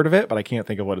know I've heard of it, but I can't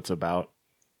think of what it's about.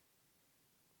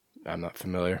 I'm not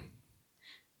familiar.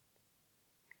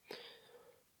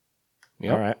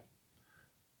 Yep. All right.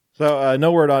 So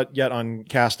no word yet on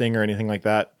casting or anything like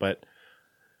that, but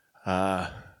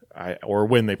or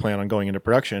when they plan on going into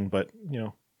production, but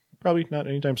probably not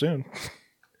anytime soon.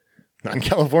 Not in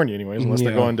California, anyways, unless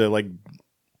they're going to like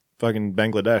fucking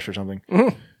Bangladesh or something.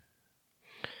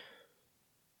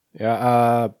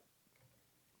 Yeah.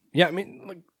 Yeah. I mean,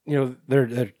 like,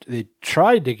 they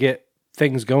tried to get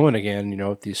things going again.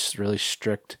 With these really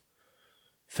strict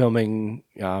filming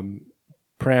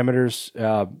parameters,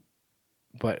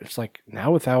 but it's like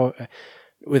now with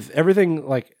everything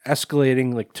like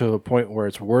escalating like to a point where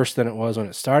it's worse than it was when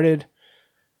it started.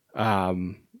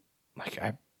 Like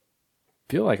I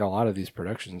feel like a lot of these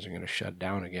productions are going to shut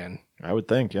down again. I would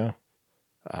think, yeah.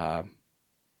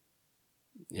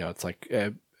 It's like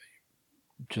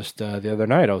just the other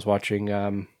night I was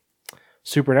watching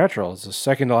Supernatural. It's the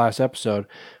second to last episode,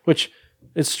 which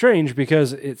is strange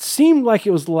because it seemed like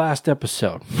it was the last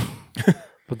episode.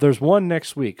 But there's one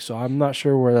next week, so I'm not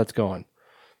sure where that's going.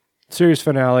 Series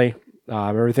finale.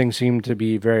 Everything seemed to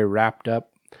be very wrapped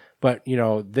up. But,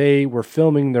 they were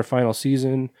filming their final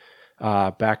season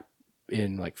back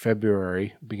in like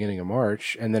February, beginning of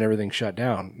March, and then everything shut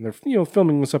down. And they're,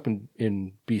 filming this up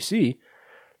in BC.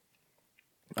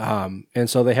 And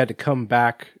so they had to come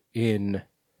back in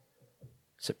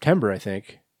September, I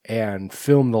think, and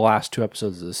film the last 2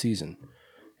 episodes of the season.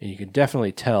 And you can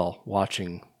definitely tell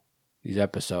watching these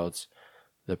episodes,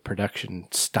 the production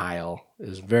style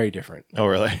is very different. Oh,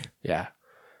 really? Yeah.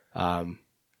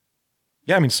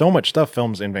 Yeah, I mean, so much stuff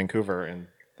films in Vancouver, and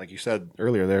like you said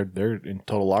earlier, they're in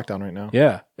total lockdown right now.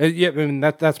 Yeah. Yeah, I mean,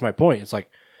 that's my point. It's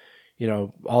like,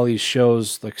 all these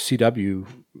shows like CW,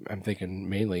 I'm thinking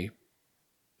mainly,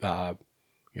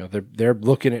 they're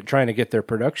looking at trying to get their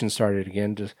production started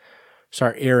again to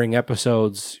start airing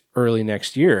episodes early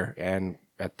next year. And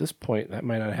at this point, that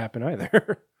might not happen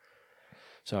either.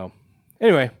 So,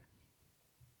 anyway,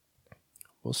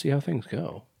 we'll see how things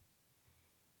go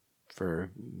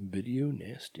for Video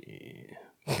Nasty.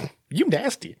 You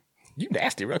nasty. You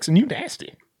nasty, Ruxin. You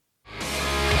nasty.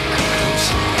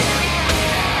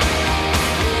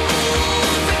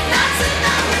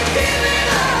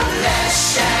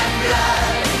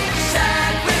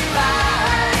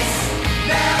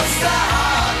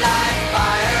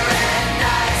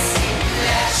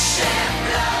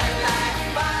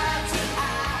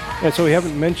 Yeah, so we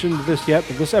haven't mentioned this yet,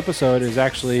 but this episode is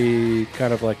actually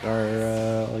kind of like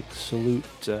our salute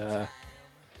to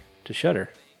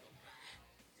Shudder.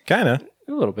 Kind of.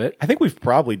 A little bit. I think we've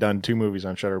probably done 2 movies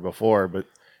on Shudder before, but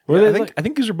I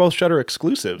think these are both Shudder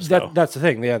exclusives. That's the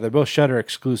thing. Yeah, they're both Shudder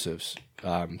exclusives.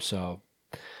 Shudder,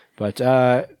 pay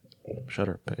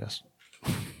us.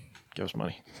 Give us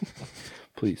money.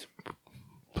 Please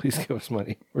give us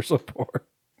money. We're so poor.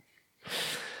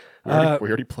 We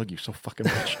already plug you so fucking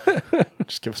much.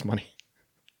 Just give us money.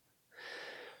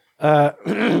 Yeah.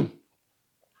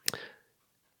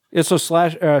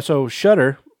 So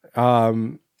Shudder,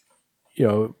 when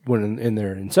in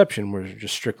their inception were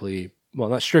just strictly, well,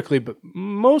 not strictly, but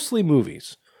mostly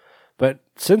movies. But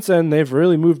since then, they've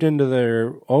really moved into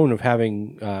their own of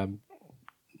having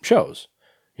shows.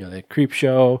 They had Creep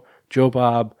Show, Joe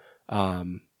Bob,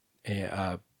 that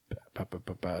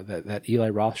Eli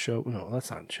Roth show. No,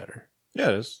 that's not Shudder. Yeah,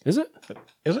 it is. Is it?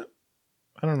 Is it?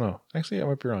 I don't know. Actually, I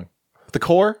might be wrong. The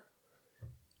Core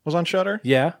was on Shudder.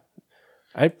 Yeah.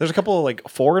 There's a couple of like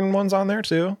foreign ones on there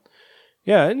too.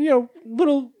 Yeah, and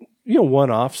little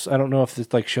one-offs. I don't know if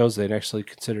it's like shows they'd actually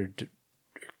considered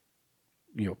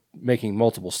making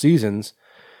multiple seasons.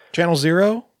 Channel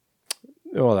Zero.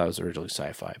 Well, that was originally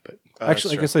Sci-Fi, but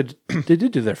actually, I guess they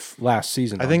did do their last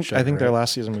season. I think their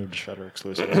last season moved to Shudder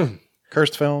exclusive.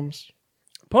 Cursed Films.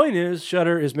 Point is,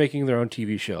 Shudder is making their own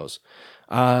TV shows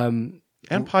and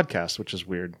podcasts, which is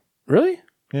weird. Really?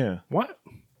 Yeah. What?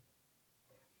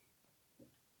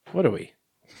 What are we?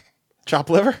 Chop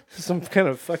liver? Some kind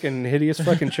of fucking hideous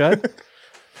fucking chud?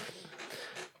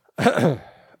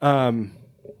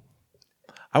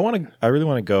 I really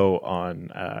want to go on,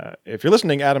 if you're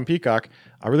listening, Adam Peacock,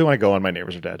 I really want to go on My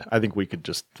Neighbors Are Dead. I think we could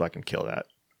just fucking kill that.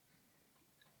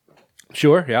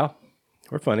 Sure, yeah.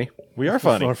 We're funny. We are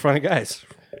funny. We're funny guys.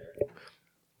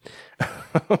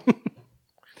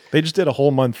 They just did a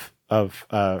whole month of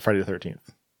Friday the 13th.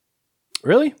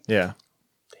 Really? Yeah.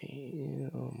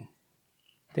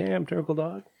 Damn, turtle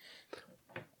dog.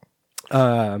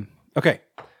 Okay.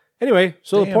 Anyway,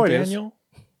 so the point Daniel.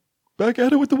 Back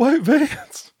at it with the white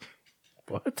vans.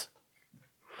 What?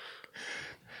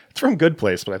 It's from Good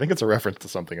Place, but I think it's a reference to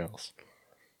something else.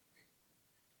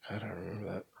 I don't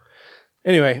remember that.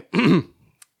 Anyway,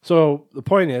 so the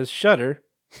point is, Shudder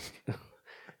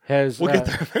has we'll get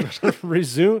there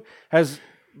has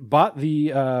bought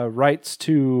the rights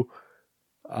to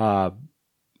the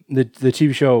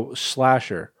TV show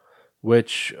Slasher,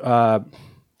 which that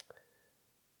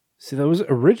was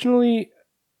originally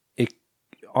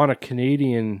on a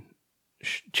Canadian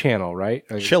channel, right?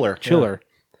 Chiller. Yeah.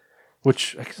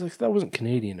 Which I guess that wasn't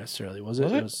Canadian necessarily, was it?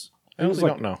 I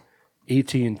don't know.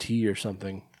 AT&T or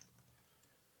something.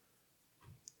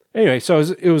 Anyway, so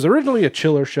it was originally a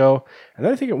Chiller show, and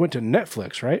then I think it went to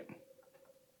Netflix, right?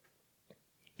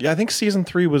 Yeah, I think season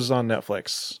 3 was on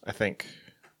Netflix, I think.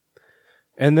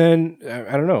 And then,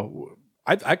 I don't know,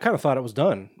 I kind of thought it was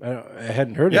done. I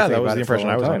hadn't heard anything about it. Yeah, that was the impression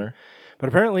I was under. But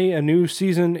apparently a new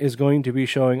season is going to be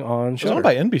showing on Shudder. It's owned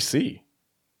by NBC.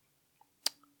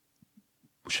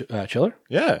 Chiller?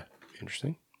 Yeah.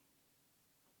 Interesting.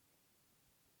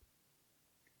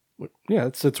 Yeah,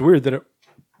 it's weird that it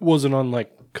wasn't on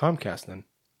like Comcast then.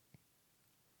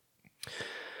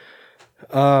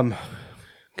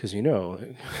 Because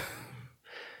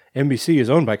NBC is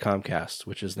owned by Comcast,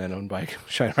 which is then owned by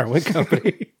Shinar Wind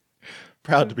Company.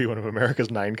 Proud to be one of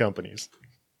America's 9 companies.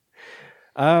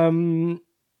 I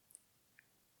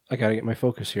gotta get my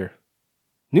focus here.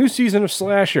 New season of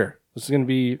Slasher. This is going to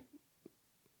be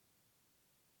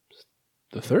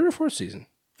the 3rd or 4th season?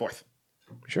 4th.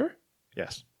 Sure?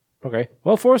 Yes. Okay.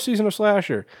 Well, 4th season of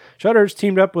Slasher. Shudder's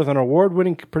teamed up with an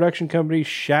award-winning production company,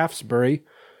 Shaftesbury.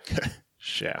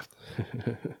 Shaft.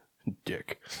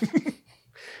 Dick.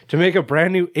 To make a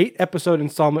brand new 8-episode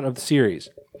installment of the series.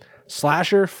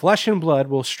 Slasher Flesh and Blood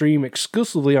will stream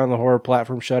exclusively on the horror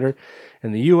platform Shudder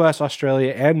in the US,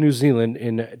 Australia, and New Zealand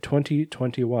in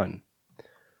 2021.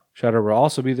 Shudder will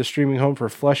also be the streaming home for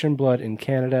Flesh and Blood in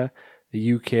Canada,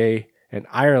 the UK, and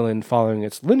Ireland following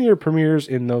its linear premieres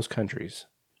in those countries.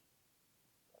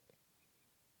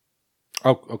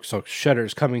 Oh, so Shudder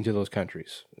is coming to those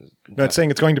countries. No, it's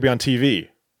saying it's going to be on TV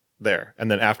there.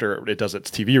 And then after it does its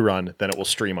TV run, then it will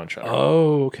stream on Shudder.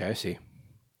 Oh, okay, I see.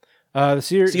 The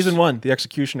series... Season 1, The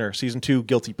Executioner. Season 2,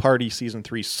 Guilty Party. Season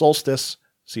 3, Solstice.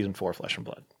 Season 4, Flesh and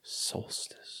Blood.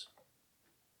 Solstice.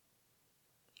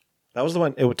 That was the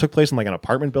one. It took place in like an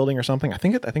apartment building or something. I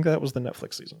think that was the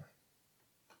Netflix season.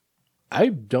 I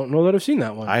don't know that I've seen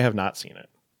that one. I have not seen it.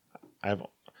 I've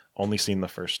only seen the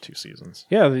first 2 seasons.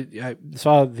 Yeah, I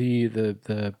saw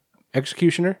the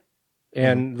Executioner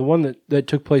and the one that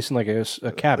took place in like a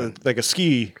cabin, like a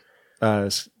ski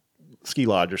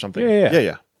lodge or something.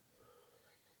 Yeah.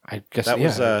 I guess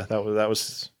that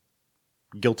was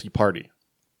Guilty Party.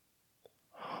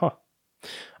 Huh.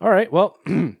 All right. Well,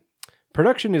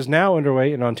 production is now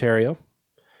underway in Ontario.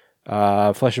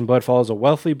 Flesh and Blood follows a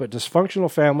wealthy but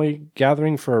dysfunctional family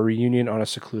gathering for a reunion on a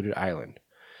secluded island.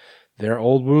 Their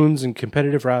old wounds and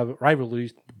competitive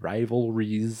rivalries,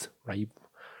 Rudes.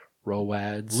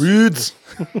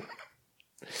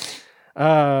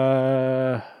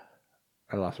 I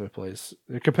lost my place.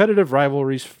 Their competitive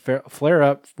rivalries flare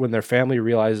up when their family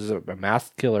realizes a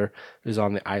masked killer is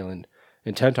on the island,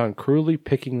 intent on cruelly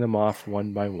picking them off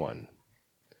one by one.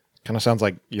 Kind of sounds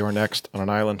like You're Next on an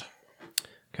Island.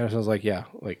 Kind of sounds like, yeah,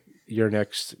 like You're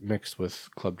Next mixed with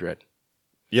Club Dread.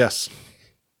 Yes.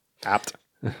 Apt.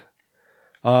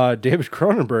 David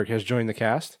Cronenberg has joined the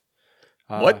cast.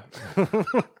 What?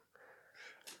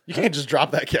 You can't just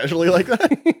drop that casually like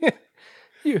that.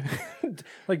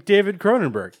 Like David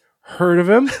Cronenberg. Heard of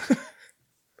him?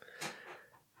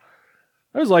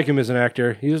 I always like him as an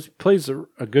actor. He just plays a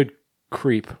good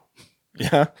creep.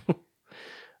 Yeah.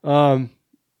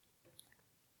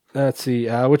 Let's see.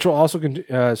 Which will also David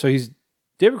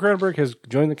Cronenberg has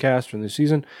joined the cast for the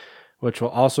season, which will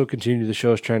also continue the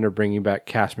show's trend of bringing back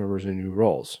cast members in new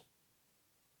roles.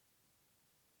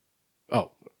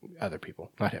 Oh, other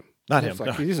people, not him. Not him. Like,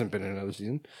 no. He hasn't been in another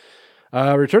season.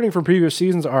 Returning from previous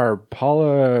seasons are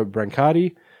Paula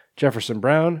Brancati, Jefferson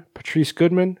Brown, Patrice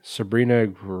Goodman, Sabrina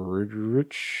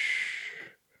Gridovich.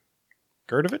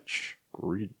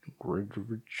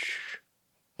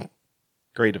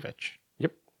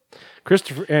 Yep.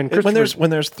 Christopher. When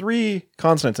there's 3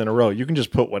 consonants in a row, you can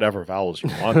just put whatever vowels you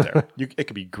want there. It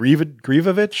could be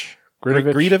Grivovich,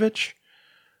 Grudovich,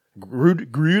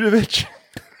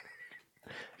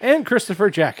 and Christopher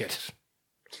Jacket.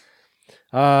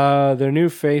 The new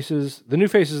faces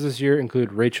this year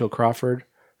include Rachel Crawford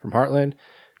from Heartland,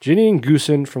 Janine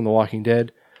Goosen from The Walking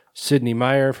Dead, Sidney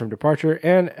Meyer from Departure,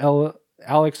 and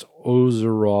Alex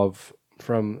Ozerov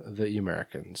from The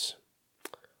Americans.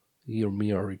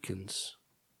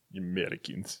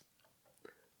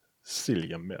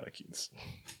 Silly Americans.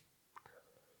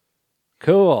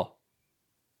 Cool.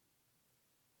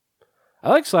 I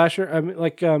like Slasher. I mean,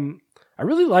 I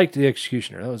really liked The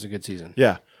Executioner. That was a good season.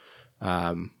 Yeah.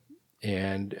 And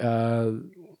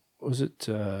was it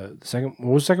the second?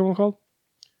 What was the second one called?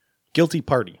 Guilty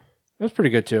Party. That was pretty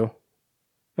good too.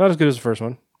 Not as good as the first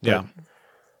one. Yeah.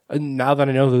 Now that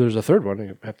I know that there's a third one,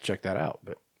 I have to check that out.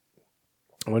 But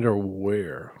I wonder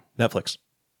where. Netflix.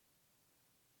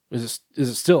 Is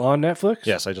it still on Netflix?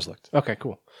 Yes, I just looked. Okay,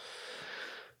 cool.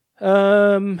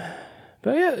 But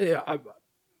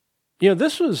yeah,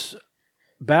 this was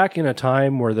back in a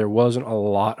time where there wasn't a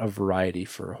lot of variety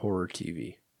for horror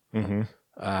TV. Mm-hmm.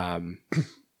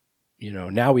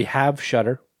 Now we have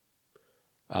Shudder.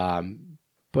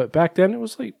 But back then it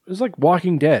was like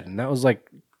Walking Dead, and that was like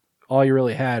all you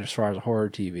really had as far as horror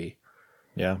TV.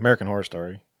 Yeah, American Horror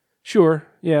Story. Sure,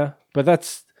 yeah, but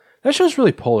that show's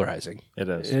really polarizing. It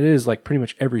is. It is like pretty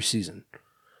much every season.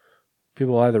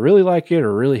 People either really like it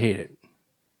or really hate it.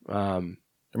 I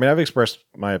mean, I've expressed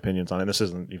my opinions on it. This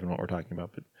isn't even what we're talking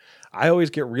about, but I always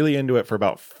get really into it for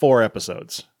about 4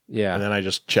 episodes. Yeah. And then I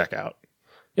just check out.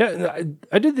 Yeah,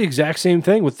 I did the exact same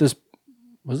thing with this.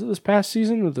 Was it this past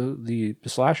season with the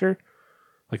slasher?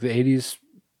 Like the 80s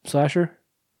slasher?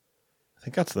 I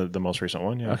think that's the most recent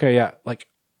one, yeah. Okay, yeah. Like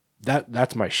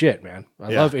that's my shit, man. I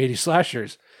love 80s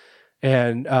slashers.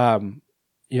 And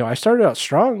I started out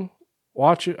strong.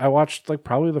 I watched like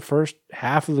probably the first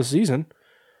half of the season.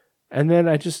 And then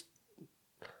I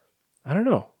don't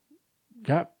know,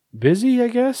 got busy, I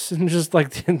guess, and just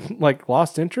like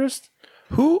lost interest.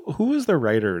 Who is the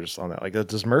writers on that? Like,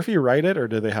 does Murphy write it, or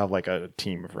do they have like a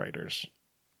team of writers?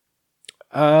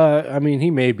 I mean,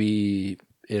 he may be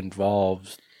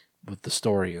involved with the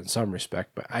story in some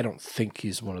respect, but I don't think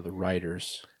he's one of the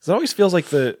writers. It always feels like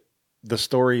the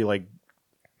story like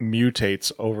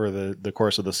mutates over the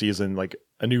course of the season. Like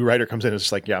a new writer comes in and it's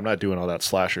just like, yeah, I'm not doing all that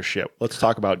slasher shit. Let's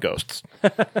talk about ghosts.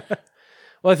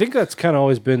 Well, I think that's kind of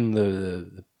always been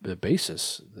the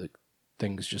basis. The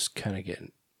things just kind of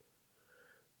getting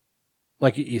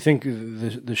like you think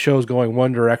the show's going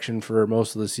one direction for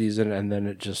most of the season, and then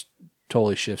it just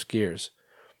totally shifts gears.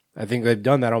 I think they've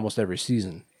done that almost every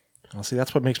season. Well, see,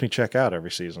 that's what makes me check out every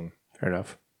season. Fair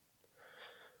enough.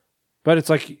 But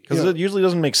it's like, because it usually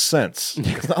doesn't make sense.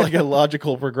 It's not like a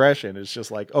logical progression. It's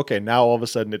just like, okay, now all of a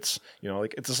sudden it's,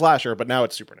 like it's a slasher, but now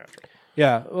it's supernatural.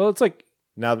 Yeah. Well, it's like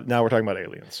now we're talking about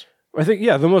aliens. I think,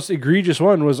 the most egregious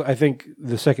one was, I think,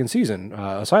 the second season,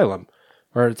 Asylum,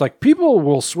 where it's like people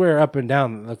will swear up and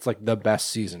down that's like the best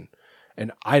season.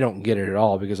 And I don't get it at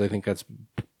all because I think it's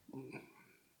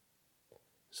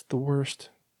the worst.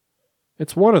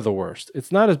 It's one of the worst.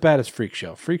 It's not as bad as Freak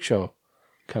Show. Freak Show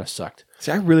kind of sucked.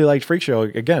 See, I really liked Freak Show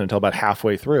again until about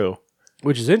halfway through.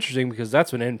 Which is interesting because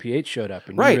that's when NPH showed up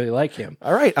and you really like him.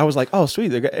 All right. I was like, oh,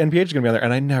 sweet. NPH is going to be on there.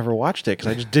 And I never watched it because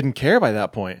I just didn't care by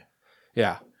that point.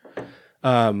 Yeah.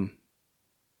 But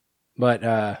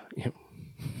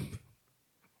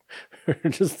we're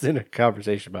just in a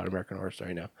conversation about American Horror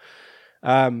Story now.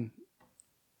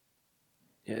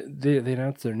 They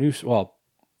announced their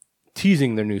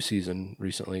teasing their new season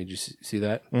recently. Did you see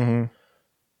that? Mm-hmm.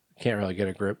 Can't really get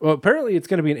a grip. Well, apparently it's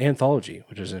going to be an anthology,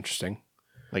 which is interesting.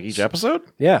 Like each episode?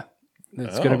 Yeah.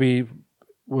 It's going to be,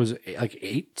 was it like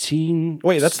 18?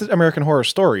 Wait, that's the American Horror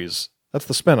Stories. That's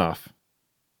the spinoff.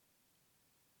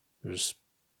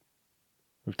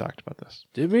 We've talked about this.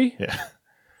 Did we? Yeah.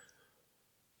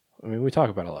 I mean, we talk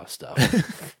about a lot of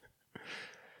stuff.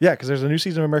 Yeah, because there's a new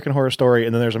season of American Horror Story,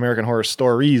 and then there's American Horror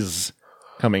Stories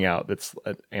coming out. That's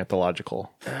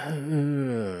anthological.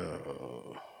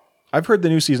 I've heard the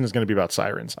new season is going to be about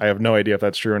sirens. I have no idea if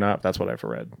that's true or not. That's what I've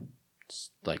read. It's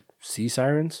like sea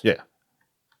sirens? Yeah.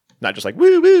 Not just like,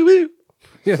 woo, woo, woo.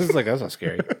 Yeah, it's like, that's not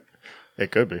scary.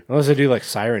 It could be. Unless they do like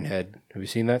Siren Head. Have you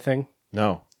seen that thing?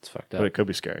 No. It's fucked up. But it could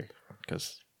be scary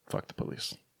because fuck the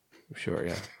police. Sure,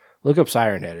 yeah. Look up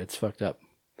Siren Head. It's fucked up.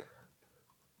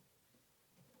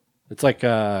 It's like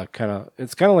kind of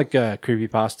like a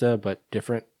creepypasta, but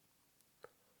different.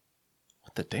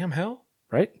 What the damn hell?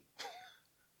 Right?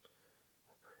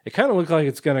 It kind of looks like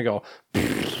it's going to go,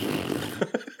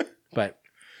 but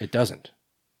it doesn't.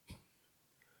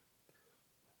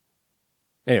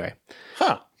 Anyway.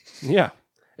 Huh. Yeah.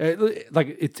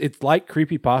 It's like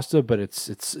creepypasta, but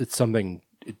it's something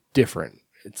different.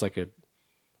 It's like the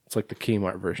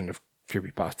Kmart version of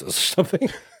creepypastas or something.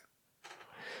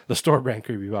 The store brand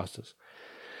creepypastas.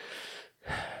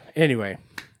 Anyway,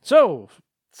 so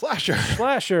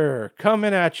Slasher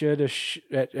coming at you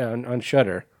on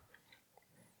Shudder.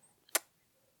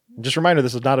 Just a reminder,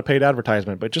 this is not a paid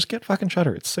advertisement, but just get fucking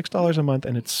Shudder. It's $6 a month,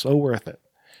 and it's so worth it.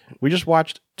 We just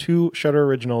watched 2 Shudder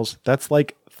originals. That's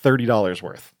like $30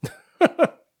 worth.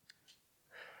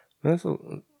 That's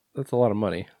a lot of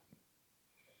money.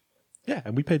 Yeah,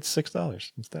 and we paid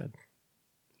 $6 instead.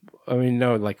 I mean,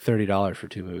 no, like $30 for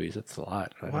 2 movies. That's a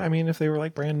lot. Well, I mean, if they were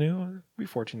like brand new, it'd be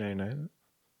 $14.99.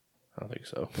 I don't think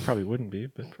so. They probably wouldn't be,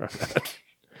 but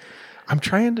I'm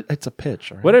trying to. It's a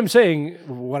pitch. Right? What I'm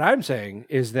saying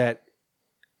is that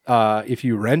if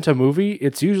you rent a movie,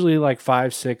 it's usually like $5,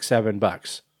 $6,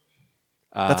 $7.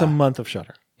 That's a month of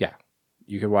Shudder. Yeah,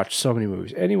 you can watch so many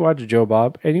movies, and you watch Joe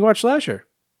Bob, and you watch Slasher.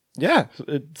 Yeah,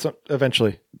 it's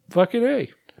eventually. Fucking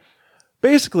A.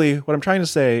 Basically, what I'm trying to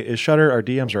say is Shudder, our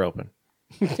DMs are open.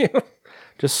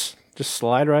 Just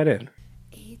slide right in.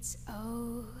 It's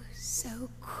oh so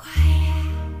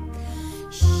quiet.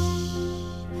 Shh,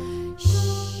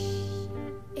 shh.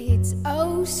 It's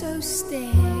oh so still.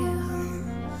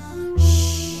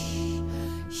 Shh,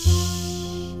 shh.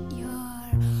 You're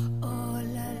all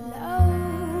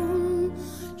alone.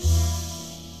 Shh.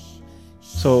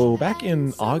 So back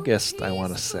in August, I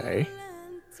want to say,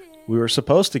 we were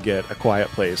supposed to get A Quiet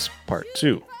Place Part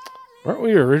 2. Weren't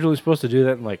we originally supposed to do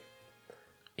that in like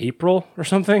April or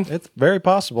something? It's very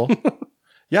possible.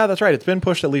 Yeah, that's right. It's been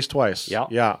pushed at least twice. Yeah.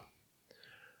 Yeah.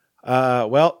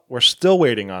 Well, we're still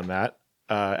waiting on that.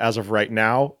 As of right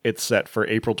now, it's set for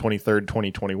April 23rd,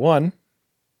 2021.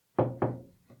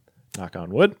 Knock on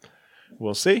wood.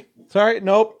 We'll see. Sorry.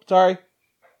 Nope. Sorry.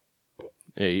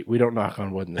 Hey, we don't knock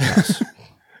on wood in the house.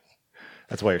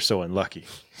 That's why you're so unlucky.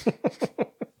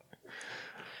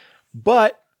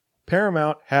 But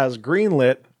Paramount has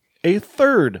greenlit a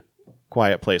third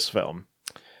Quiet Place film.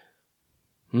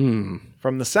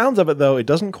 From the sounds of it, though, it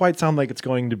doesn't quite sound like it's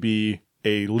going to be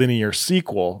a linear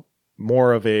sequel,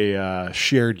 more of a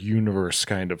shared universe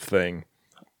kind of thing.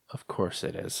 Of course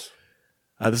it is.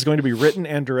 This is going to be written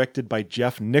and directed by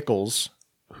Jeff Nichols,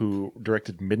 who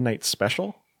directed Midnight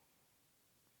Special.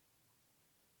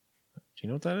 Do you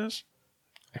know what that is?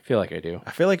 I feel like I do.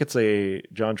 I feel like it's a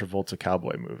John Travolta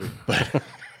cowboy movie, but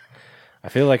I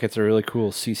feel like it's a really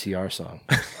cool CCR song.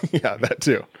 yeah, that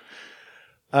too.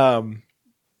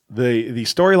 The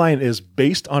storyline is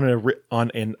based on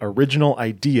an original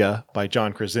idea by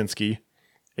John Krasinski,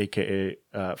 aka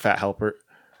Fat Helper.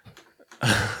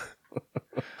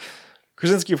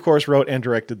 Krasinski, of course, wrote and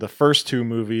directed the first 2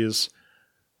 movies,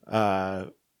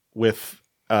 with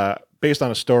based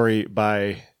on a story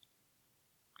by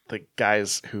the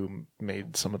guys who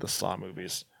made some of the Saw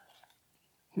movies.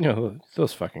 You know,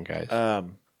 those fucking guys.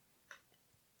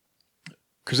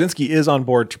 Krasinski is on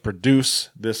board to produce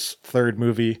this third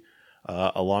movie,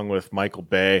 along with Michael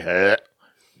Bay,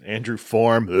 Andrew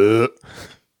Form,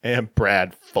 and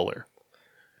Brad Fuller.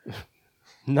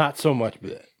 Not so much,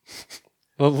 but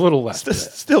a little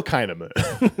less. Still kind of.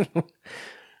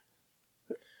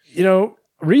 You know,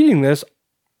 reading this,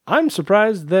 I'm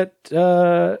surprised that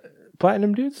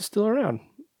Platinum Dudes is still around.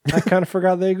 I kind of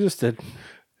forgot they existed.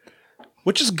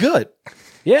 Which is good.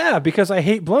 Yeah, because I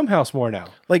hate Blumhouse more now.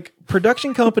 Like,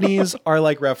 production companies are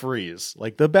like referees.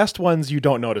 Like, the best ones, you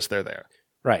don't notice they're there.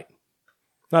 Right.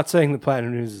 Not saying that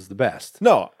Platinum Dudes is the best.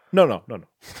 No.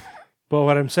 But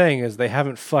what I'm saying is they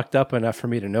haven't fucked up enough for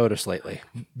me to notice lately.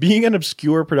 Being an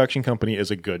obscure production company is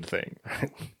a good thing.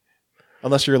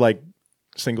 Unless you're like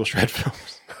Single Shred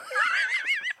Films.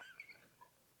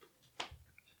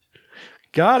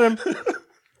 Got him.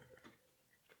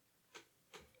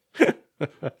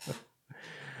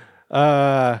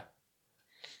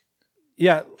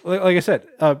 Yeah, like I said,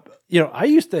 I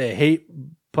used to hate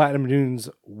Platinum Dunes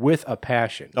with a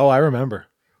passion. Oh, I remember.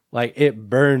 Like, it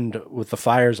burned with the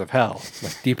fires of hell,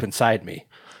 like deep inside me.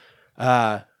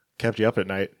 Kept you up at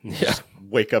night. Yeah. Just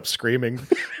wake up screaming,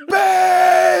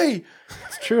 Bay!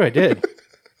 It's true, I did.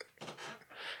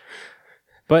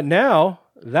 But now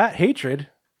that hatred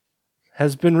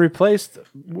has been replaced,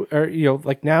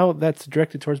 like now that's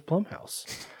directed towards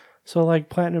Blumhouse. So like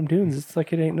Platinum Dunes, it's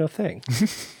like it ain't no thing.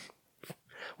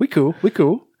 We cool.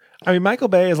 I mean, Michael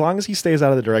Bay, as long as he stays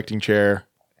out of the directing chair,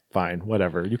 fine,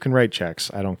 whatever. You can write checks.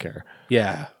 I don't care.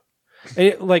 Yeah.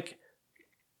 And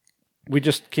we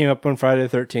just came up on Friday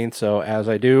the 13th, so as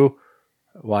I do,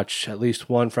 watch at least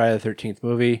one Friday the 13th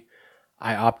movie.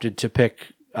 I opted to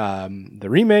pick the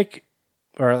remake,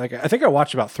 or I think I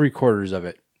watched about 3/4 of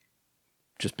it,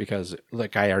 just because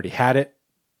I already had it.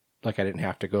 I didn't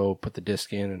have to go put the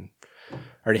disc in, and I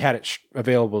already had it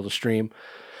available to stream.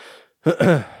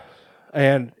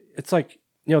 And it's that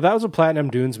was a Platinum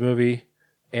Dunes movie,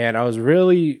 and I was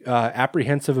really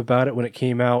apprehensive about it when it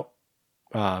came out.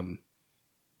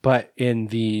 But in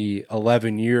the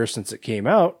 11 years since it came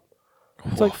out,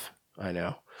 it's I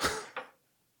know.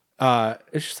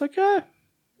 It's just I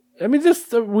mean,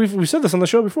 this we've said this on the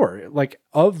show before. Like,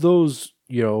 of those,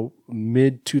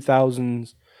 mid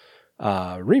 2000s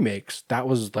remakes, that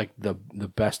was like the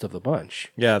best of the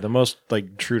bunch. Yeah, the most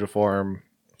true to form.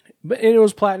 But it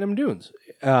was Platinum Dunes.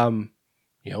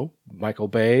 Michael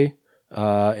Bay,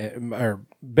 or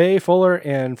Bay, Fuller,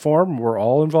 and Form were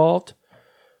all involved.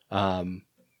 And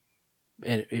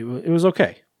it was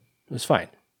okay. It was fine.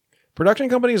 Production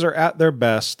companies are at their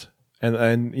best,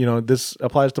 and this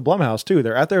applies to Blumhouse too.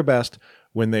 They're at their best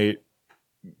when they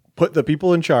put the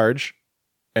people in charge,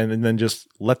 and then just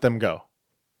let them go.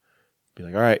 Be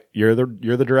like, all right, you're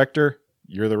the director,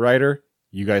 you're the writer,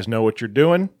 you guys know what you're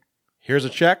doing. Here's a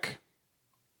check.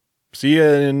 See you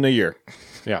in a year.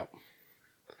 Yeah.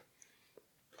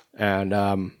 And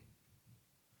God,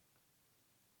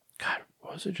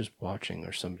 what was I just watching,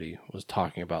 or somebody was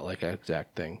talking about like that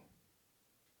exact thing?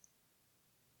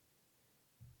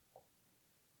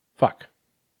 Fuck.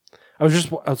 I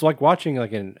was like watching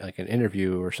like an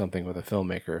interview or something with a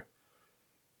filmmaker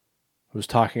who was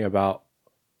talking about,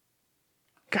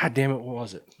 God damn it, what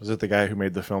was it? Was it the guy who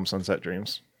made the film Sunset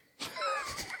Dreams?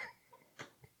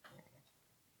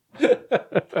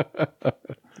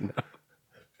 No.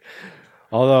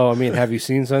 Although, I mean, have you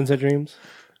seen Sunset Dreams?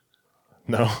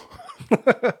 No.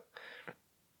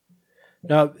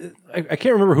 Now, I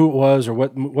can't remember who it was or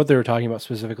what they were talking about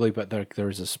specifically, but there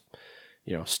was this,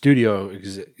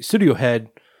 studio head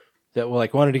that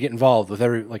wanted to get involved with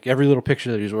every little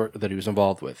picture that he was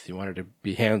involved with. He wanted to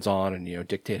be hands on and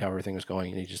dictate how everything was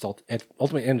going, and he just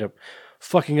ultimately ended up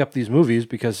fucking up these movies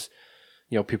because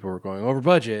people were going over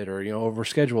budget or over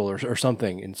schedule or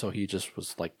something, and so he just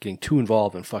was like getting too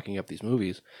involved and fucking up these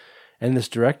movies. And this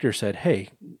director said, "Hey,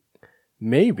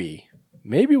 maybe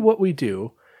what we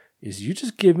do is you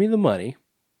just give me the money,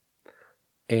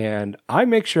 and I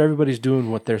make sure everybody's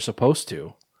doing what they're supposed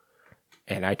to,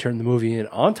 and I turn the movie in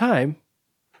on time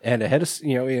and ahead of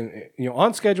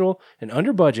on schedule and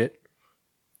under budget,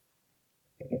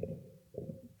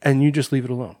 and you just leave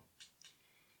it alone."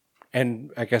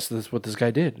 And I guess that's what this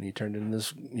guy did. And he turned in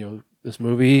this, this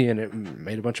movie, and it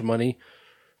made a bunch of money.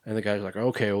 And the guy's like,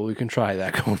 "Okay, well, we can try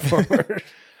that going forward." I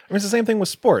mean, it's the same thing with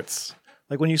sports.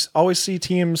 Like when you always see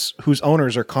teams whose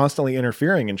owners are constantly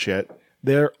interfering in shit,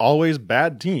 they're always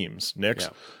bad teams, Knicks.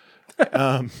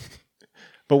 Yeah.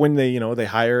 But when they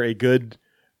hire a good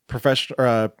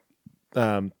professional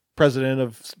president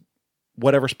of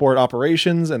whatever sport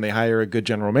operations, and they hire a good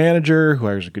general manager who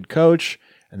hires a good coach,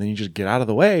 and then you just get out of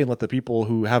the way and let the people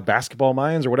who have basketball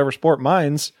minds or whatever sport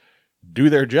minds do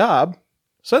their job,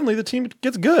 suddenly the team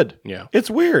gets good. Yeah. It's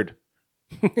weird.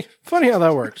 Funny how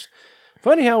that works.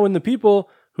 Funny how when the people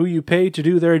who you pay to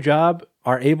do their job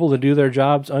are able to do their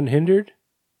jobs unhindered,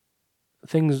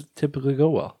 things typically go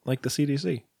well. Like the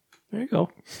CDC. There you go.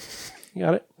 You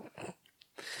got it.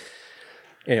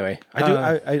 Anyway.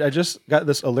 I just got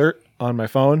this alert on my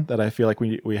phone that I feel like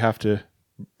we have to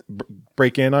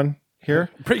break in on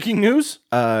here. Breaking news?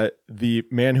 The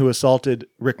man who assaulted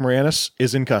Rick Moranis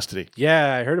is in custody.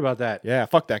 Yeah, I heard about that. Yeah,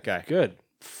 fuck that guy. Good.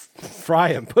 Fry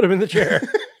him. Put him in the chair.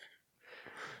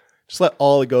 Just let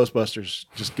all the Ghostbusters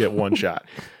just get one shot.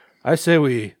 I say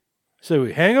we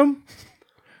hang him,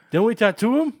 then we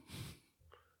tattoo him,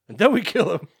 and then we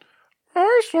kill him.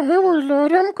 I say we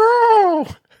let him go.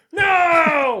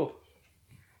 No!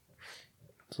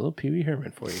 It's a little Pee Wee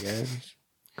Herman for you guys.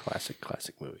 Classic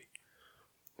movie.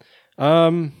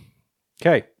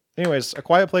 Okay. Anyways, A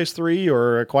Quiet Place 3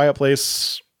 or A Quiet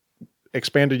Place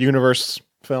expanded universe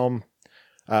film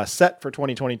set for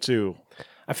 2022.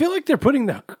 I feel like they're putting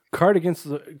the cart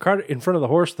in front of the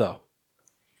horse, though.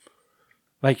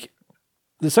 Like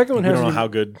the second one I has. don't know how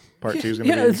good part 2 is going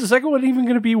to be. Yeah, is the second one even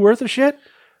going to be worth a shit?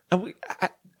 I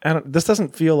don't. This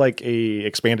doesn't feel like a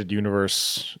expanded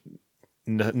universe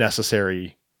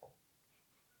necessary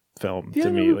film to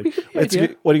me. Like,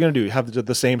 what are you going to do? Have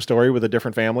the same story with a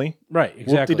different family? Right.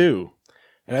 Exactly. Whoop-de-doo.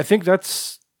 And I think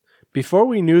that's before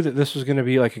we knew that this was going to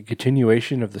be like a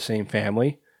continuation of the same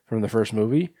family from the first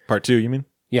movie. Part 2, you mean?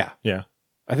 Yeah. Yeah.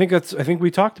 I think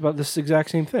we talked about this exact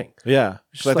same thing. Yeah.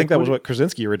 So I think like, that was what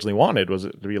Krasinski originally wanted, was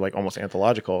it to be like almost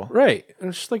anthological. Right. And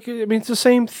it's just like, I mean, it's the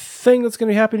same thing that's going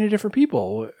to happen to different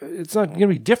people. It's not going to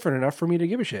be different enough for me to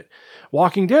give a shit.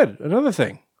 Walking Dead, another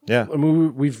thing. Yeah. I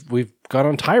mean, we've gone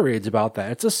on tirades about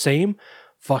that. It's the same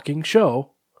fucking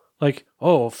show. Like,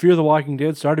 oh, Fear the Walking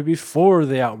Dead started before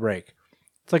the outbreak.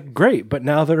 It's like, great, but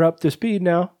now they're up to speed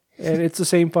now, and it's the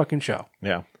same fucking show.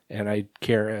 Yeah. And I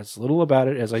care as little about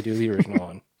it as I do the original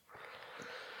one.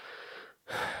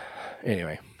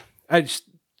 Anyway, I just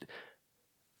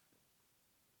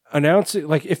announce it.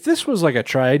 Like, if this was like a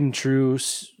tried and true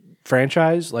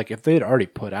franchise, like if they had already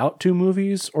put out 2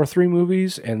 movies or 3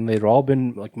 movies and they'd all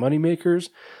been like money makers,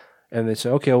 and they say,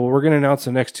 okay, well, we're going to announce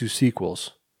the next 2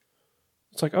 sequels.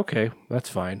 It's like, okay, that's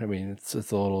fine. I mean, it's a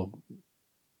little,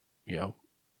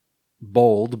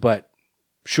 bold, but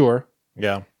sure.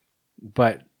 Yeah.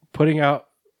 But putting out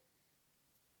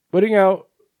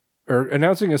or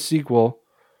announcing a sequel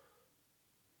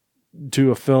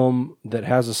to a film that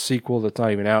has a sequel that's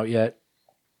not even out yet,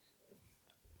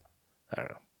 I don't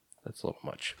know. That's a little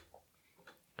much.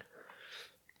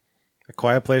 A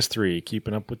Quiet Place 3,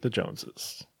 keeping up with the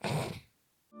Joneses.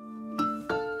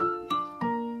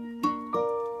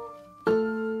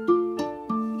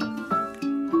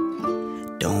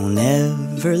 Don't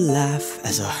ever laugh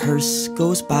as a hearse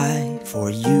goes by,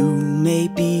 for you may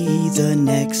be the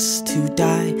next to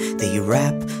die. They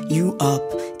wrap you up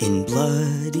in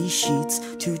bloody sheets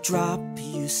to drop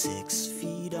you 6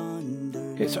 feet under.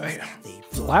 Okay, so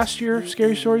last year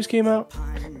Scary Stories came out?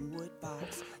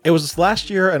 It was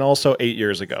last year and also 8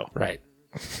 years ago. Right.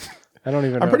 I don't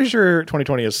even know. I'm pretty sure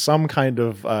 2020 is some kind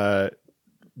of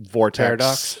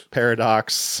vortex.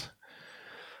 Paradox.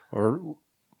 Or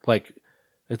like,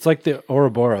 it's like the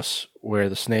Ouroboros where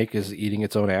the snake is eating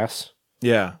its own ass.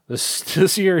 Yeah.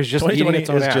 This year is just eating its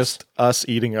own ass. 2020 is just us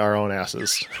eating our own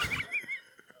asses.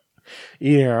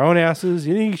 Eating our own asses,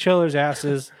 eating each other's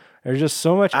asses. There's just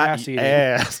so much ass eating.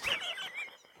 Ass.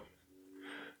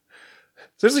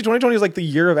 Seriously, 2020 is like the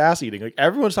year of ass eating. Like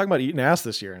everyone's talking about eating ass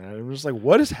this year, and I'm just like,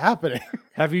 what is happening?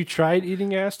 Have you tried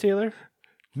eating ass, Taylor?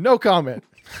 No comment.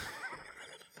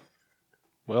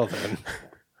 Well then,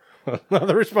 not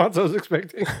the response I was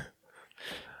expecting.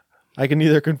 I can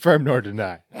neither confirm nor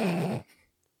deny.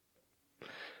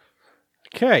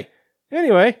 Okay.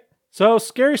 Anyway, so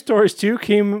Scary Stories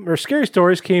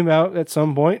came out at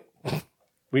some point.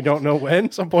 We don't know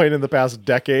when. Some point in the past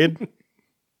decade.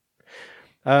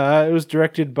 It was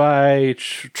directed by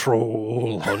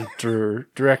Troll Hunter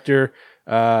director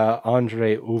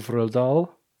Andre Øvredal,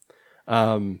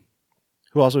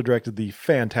 who also directed the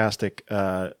fantastic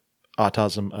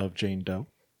Autism of Jane Doe.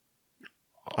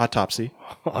 Autopsy.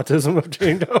 Autism of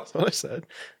Jane Doe. That's what I said.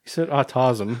 You said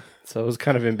autism, so it was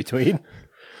kind of in between.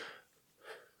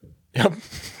 Yep.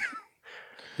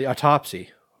 The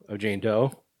Autopsy of Jane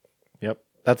Doe. Yep,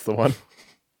 that's the one.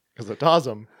 Because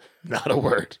autism, not a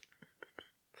word.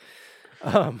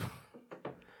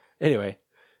 Anyway,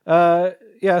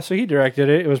 yeah, so he directed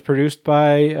it. It was produced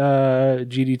by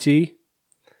GDT.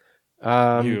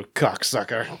 You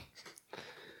cocksucker.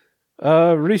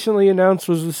 Recently announced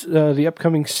was the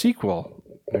upcoming sequel.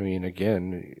 I mean,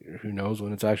 again, who knows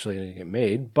when it's actually going to get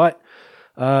made, but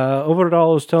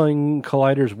Overall was telling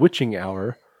Collider's Witching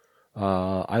Hour,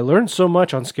 I learned so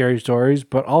much on Scary Stories,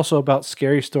 but also about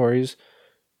Scary Stories.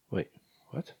 Wait,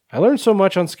 what? I learned so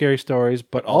much on Scary Stories,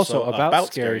 but also about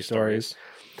Scary Stories.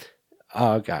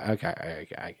 Okay, I get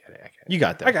it. You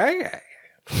got that. Okay.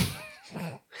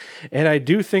 And I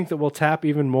do think that we'll tap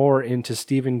even more into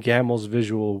Stephen Gammell's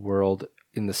visual world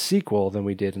in the sequel than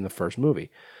we did in the first movie.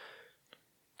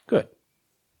 Good.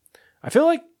 I feel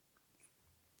like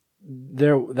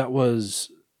that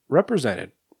was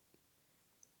represented,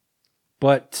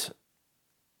 but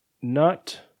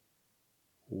not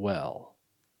well.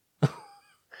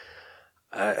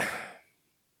 I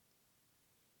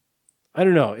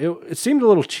don't know. It seemed a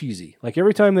little cheesy. Like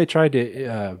every time they tried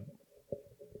to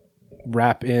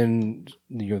wrap in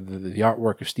the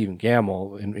artwork of Stephen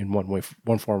Gammell in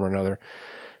one form or another,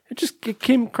 it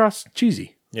came across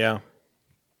cheesy. Yeah.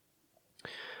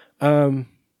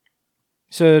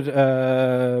 Said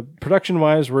production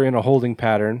wise, we're in a holding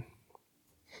pattern,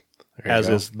 as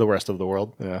is the rest of the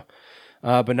world. Yeah.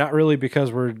 But not really,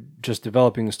 because we're just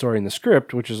developing the story in the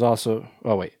script, which is also...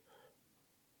 Oh, wait.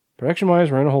 Production-wise,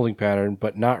 we're in a holding pattern,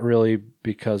 but not really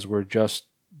because we're just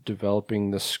developing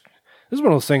the... This is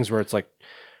one of those things where it's like...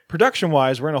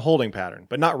 Production-wise, we're in a holding pattern,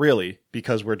 but not really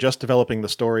because we're just developing the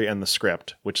story and the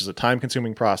script, which is a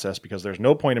time-consuming process because there's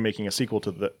no point in making a sequel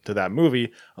to that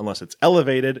movie unless it's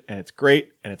elevated and it's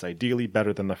great and it's ideally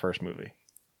better than the first movie.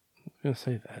 I'm going to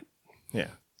say that.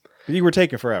 Yeah. You were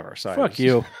taking forever. So Fuck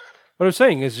you. What I'm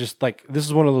saying is just like, this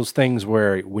is one of those things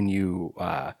where when you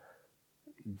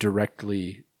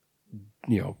directly,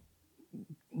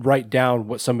 write down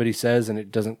what somebody says and it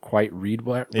doesn't quite read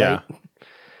right. Yeah.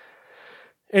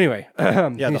 Anyway.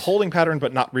 The holding pattern,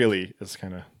 but not really, is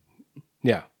kind of...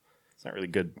 Yeah. It's not really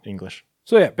good English.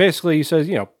 So yeah, basically he says,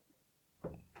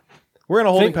 we're in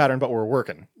a holding pattern, but we're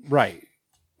working. Right.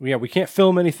 Yeah, we can't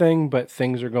film anything, but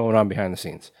things are going on behind the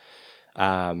scenes.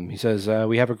 He says,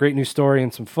 we have a great new story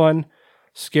and some fun.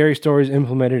 Scary Stories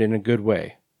implemented in a good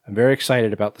way. I'm very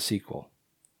excited about the sequel.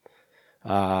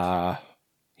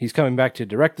 He's coming back to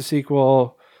direct the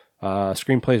sequel.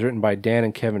 Screenplays written by Dan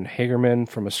and Kevin Hagerman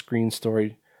from a screen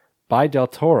story by Del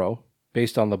Toro,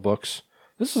 based on the books.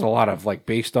 This is a lot of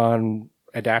based on,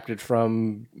 adapted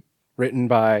from, written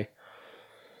by.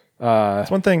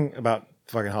 That's one thing about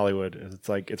fucking Hollywood. It's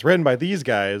like it's written by these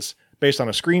guys, based on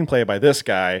a screenplay by this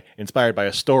guy, inspired by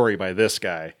a story by this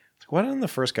guy. It's like, why didn't the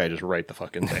first guy just write the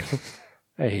fucking thing?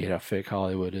 I hate how fake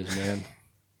Hollywood is, man.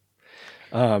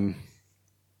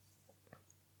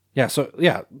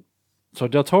 So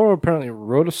Del Toro apparently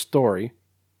wrote a story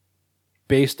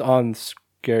based on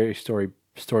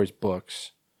Stories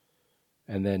books,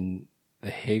 and then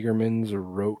the Hagermans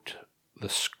wrote the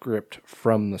script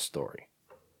from the story.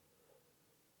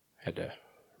 Had to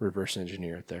reverse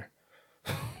engineer it there.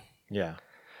 Yeah.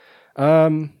 I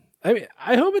mean,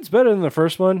 I hope it's better than the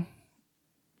first one.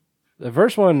 The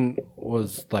first one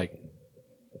was like,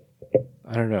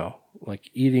 I don't know, like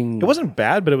eating. It wasn't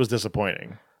bad, but it was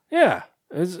disappointing. Yeah,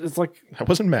 it's like I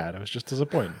wasn't mad. I was just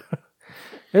disappointed.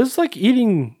 It's like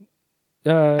eating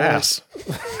ass.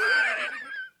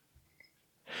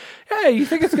 Yeah, you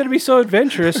think it's going to be so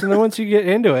adventurous, and then once you get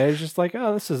into it, it's just like,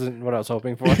 oh, this isn't what I was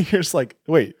hoping for. You're just like,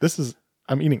 wait,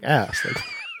 I'm eating ass. Like,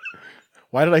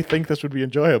 why did I think this would be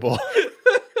enjoyable?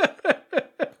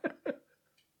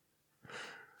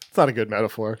 It's not a good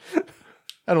metaphor.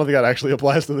 I don't think that actually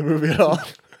applies to the movie at all.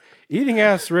 Eating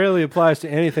ass rarely applies to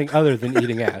anything other than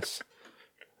eating ass.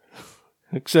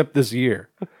 Except this year.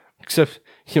 Except,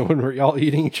 when we're all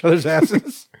eating each other's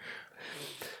asses.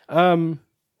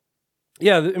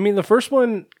 Yeah, I mean, the first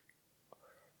one,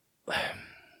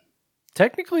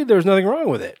 technically there's nothing wrong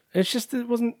with it. It's just, it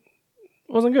wasn't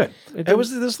good. It was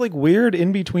this like weird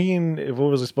in between if it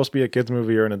was supposed to be a kid's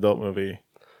movie or an adult movie.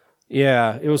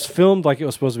 Yeah, it was filmed like it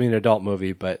was supposed to be an adult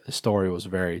movie, but the story was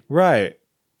very right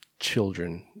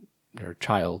children or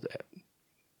child.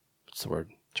 What's the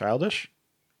word? Childish?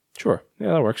 Sure.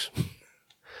 Yeah, that works.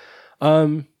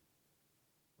 So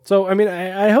I mean,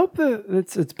 I hope that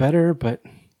it's better, but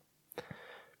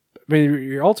I mean,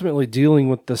 you're ultimately dealing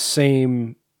with the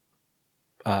same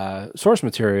source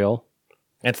material.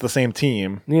 It's the same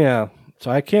team. Yeah, so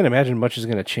I can't imagine much is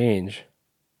going to change.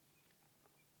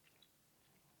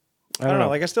 I don't know.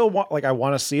 Like, I still want, I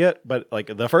want to see it, but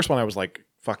like the first one, I was like,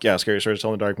 "Fuck yeah, Scary Stories to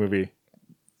Tell in the Dark" movie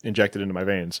injected into my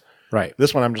veins. Right.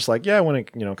 This one, I'm just like, yeah, when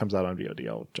it comes out on VOD,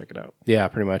 I'll check it out. Yeah,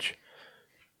 pretty much.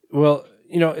 Well,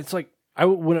 it's like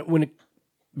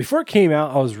before it came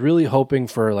out, I was really hoping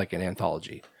for like an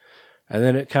anthology, and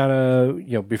then it kind of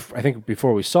I think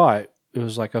before we saw it, it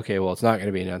was like, okay, well, it's not going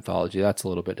to be an anthology. That's a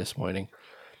little bit disappointing.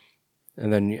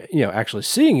 And then actually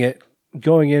seeing it,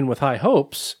 going in with high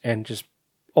hopes, and just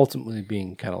ultimately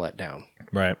being kind of let down.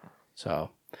 Right. So,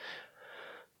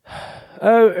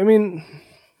 I mean,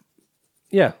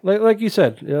 yeah, like you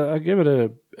said, I give it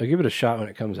a shot when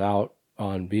it comes out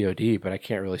on VOD, but I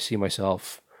can't really see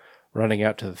myself running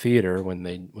out to the theater when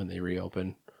they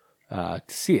reopen to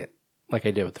see it like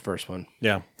I did with the first one.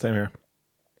 Yeah, same here.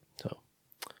 So,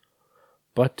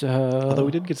 but although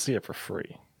we did get to see it for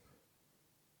free.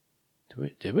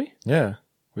 Did we? Yeah,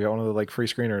 we got one of the free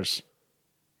screeners.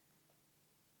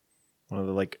 One of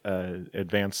the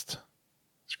advanced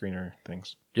screener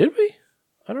things. Did we?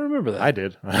 I don't remember that. I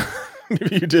did.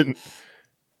 Maybe you didn't.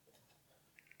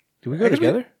 Did we go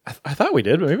together? I thought we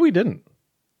did, but maybe we didn't.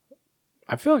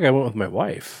 I feel like I went with my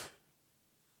wife.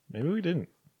 Maybe we didn't.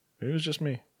 Maybe it was just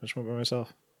me. I just went by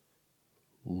myself.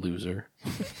 Loser.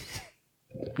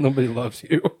 Nobody loves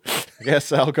you. I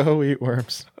guess I'll go eat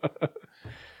worms.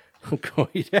 Go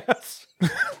eat ass.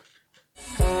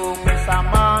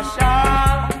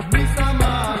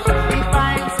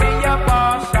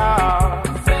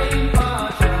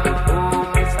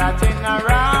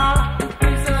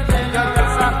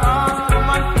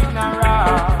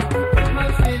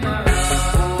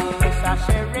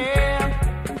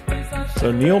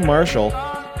 So Neil Marshall,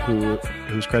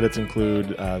 whose credits include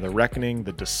The Reckoning,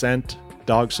 The Descent,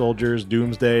 Dog Soldiers,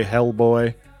 Doomsday,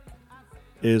 Hellboy,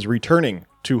 is returning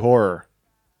to horror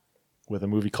with a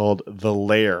movie called The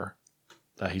Lair.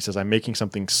 He says, "I'm making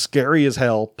something scary as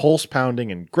hell,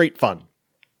 pulse-pounding, and great fun."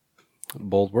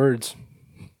 Bold words.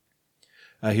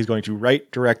 He's going to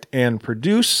write, direct, and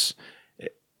produce.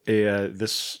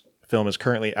 This film is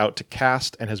currently out to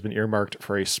cast and has been earmarked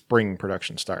for a spring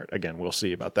production start. Again, we'll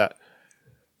see about that.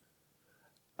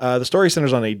 The story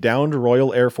centers on a downed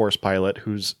Royal Air Force pilot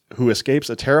who escapes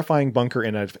a terrifying bunker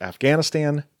in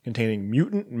Afghanistan containing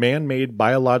mutant man-made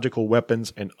biological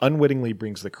weapons and unwittingly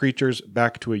brings the creatures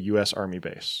back to a U.S. Army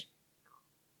base.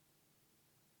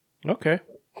 Okay.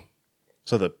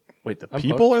 So the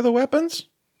people are the weapons?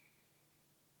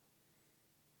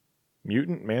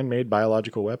 Mutant man-made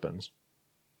biological weapons.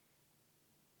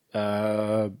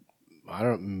 I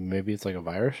don't. Maybe it's like a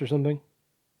virus or something.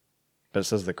 But it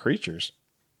says the creatures.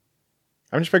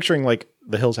 I'm just picturing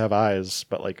The Hills Have Eyes,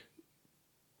 but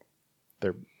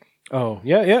they're. Oh,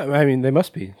 yeah. I mean, they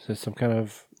must be. So some kind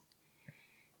of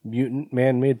mutant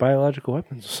man-made biological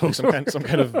weapons. Some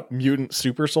kind of mutant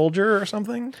super soldier or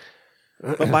something.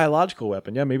 A biological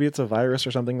weapon. Yeah, maybe it's a virus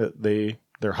or something that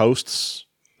they're hosts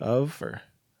of. Or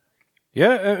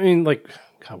yeah, I mean, like,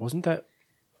 God, wasn't that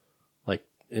like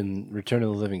in Return of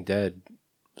the Living Dead?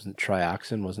 Wasn't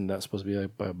trioxin? Wasn't that supposed to be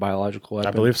like a biological weapon?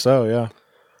 I believe so. Yeah.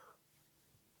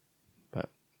 But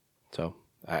so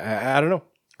I don't know.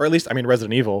 Or at least, I mean,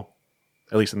 Resident Evil.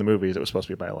 At least in the movies, it was supposed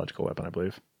to be a biological weapon. I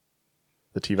believe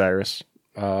the T virus.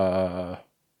 God,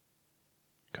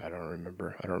 I don't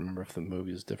remember. I don't remember if the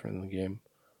movie is different than the game.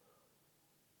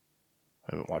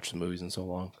 I haven't watched the movies in so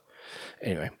long.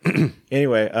 Anyway.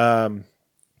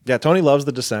 Yeah, Tony loves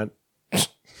The Descent. I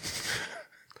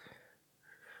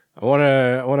want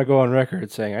to go on record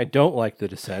saying I don't like The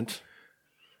Descent.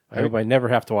 I hope I never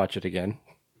have to watch it again.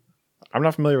 I'm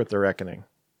not familiar with The Reckoning.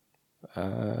 I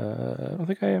don't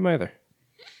think I am either.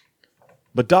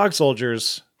 But Dog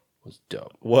Soldiers Was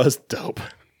dope.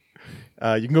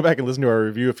 You can go back and listen to our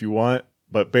review if you want,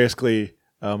 but basically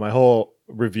my whole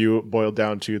review boiled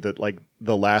down to that, like,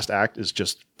 the last act is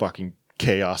just fucking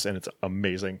chaos and it's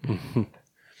amazing.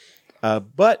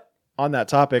 But on that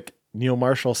topic, Neil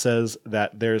Marshall says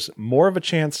that there's more of a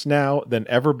chance now than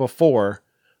ever before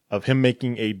of him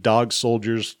making a Dog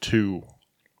Soldiers 2.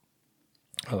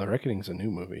 Oh, The Reckoning's a new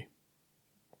movie.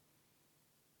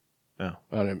 Oh.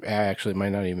 It actually might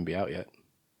not even be out yet.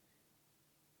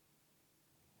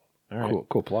 All right.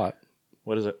 Cool plot.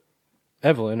 What is it?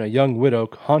 Evelyn, a young widow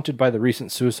haunted by the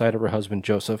recent suicide of her husband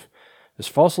Joseph, is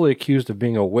falsely accused of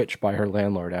being a witch by her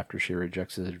landlord after she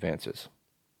rejects his advances.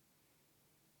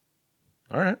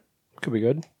 All right. Could be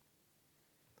good.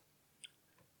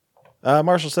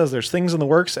 Marshall says there's things in the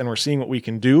works and we're seeing what we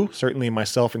can do. Certainly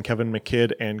myself and Kevin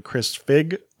McKidd and Chris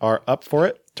Figg are up for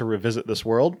it to revisit this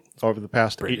world. Over the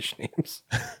past British names.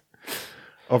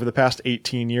 Over the past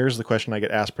 18 years, the question I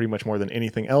get asked pretty much more than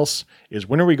anything else is,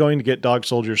 when are we going to get Dog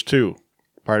Soldiers 2?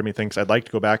 Part of me thinks I'd like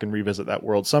to go back and revisit that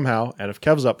world somehow, and if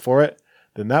Kev's up for it,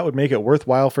 then that would make it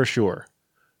worthwhile for sure.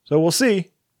 So we'll see.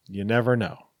 You never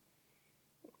know.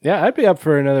 Yeah, I'd be up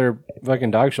for another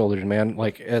fucking Dog Soldiers, man.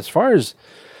 Like, as far as,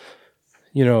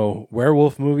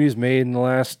 werewolf movies made in the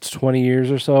last 20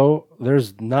 years or so,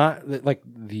 there's not, like,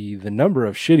 the number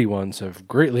of shitty ones have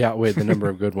greatly outweighed the number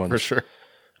of good ones. For sure.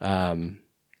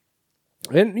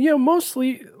 And,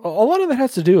 mostly, a lot of that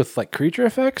has to do with, like, creature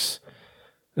effects.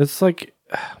 It's like,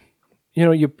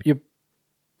 you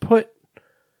put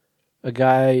a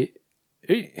guy...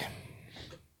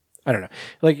 I don't know.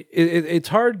 Like, it's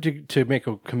hard to make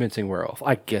a convincing werewolf.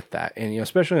 I get that. And,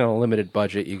 especially on a limited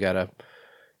budget, you gotta,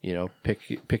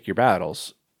 pick your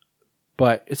battles.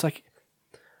 But it's like,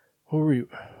 we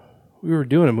were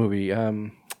doing a movie.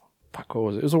 What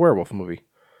was it? It was a werewolf movie.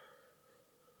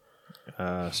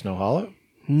 Snow Hollow?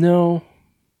 No.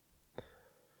 It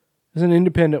was an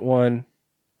independent one.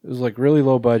 It was like really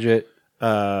low budget.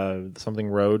 Something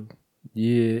Road?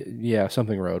 Yeah,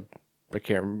 something Road. I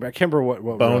can't remember what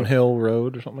Bone Hill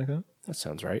Road or something like that? That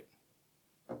sounds right.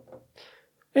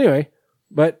 Anyway,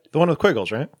 but... The one with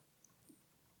Quiggles, right?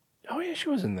 Oh, yeah, she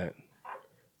was in that.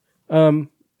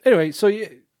 Anyway, so, I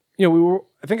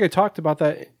think I talked about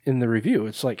that in the review.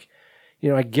 It's like,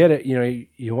 I get it.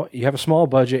 You have a small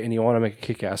budget and you want to make a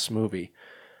kick-ass movie.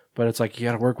 But it's like, you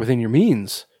got to work within your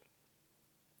means.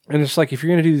 And it's like, if you're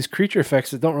going to do these creature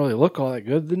effects that don't really look all that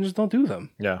good, then just don't do them.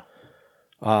 Yeah.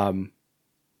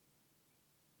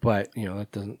 But,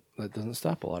 that doesn't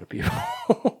stop a lot of people.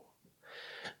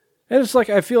 And it's like,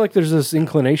 I feel like there's this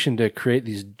inclination to create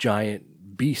these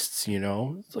giant beasts,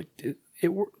 It's like,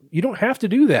 you don't have to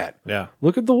do that. Yeah.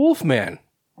 Look at the Wolfman.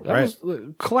 That was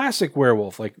the classic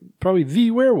werewolf, like probably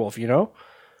the werewolf,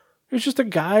 It's just a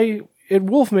guy in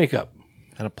wolf makeup.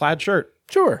 And a plaid shirt.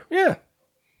 Sure, yeah.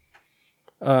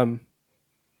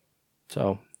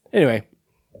 So, anyway.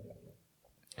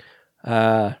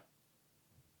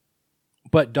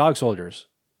 But Dog Soldiers,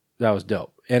 that was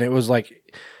dope. And it was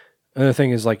like, another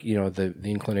thing is like, the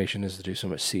inclination is to do so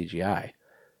much CGI.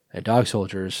 And Dog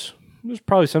Soldiers, there's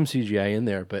probably some CGI in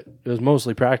there, but it was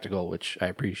mostly practical, which I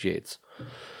appreciate.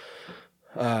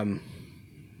 So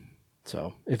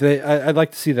I'd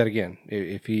like to see that again.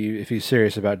 If he's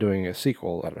serious about doing a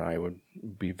sequel, I would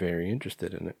be very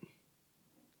interested in it.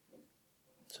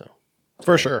 So,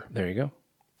 for sure. There you go.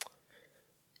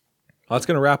 Well, that's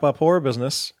going to wrap up horror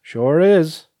business. Sure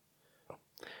is.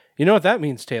 You know what that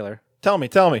means, Taylor? Tell me.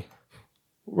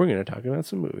 We're going to talk about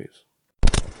some movies.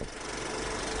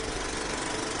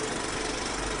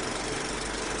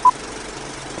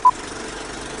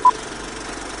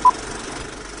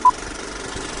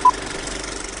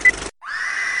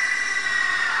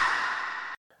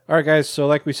 All right, guys. So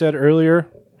like we said earlier,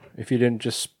 if you didn't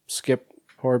just skip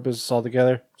horror business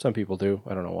altogether, some people do.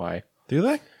 I don't know why. Do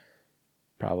they?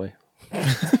 Probably.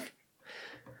 I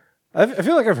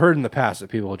feel like I've heard in the past that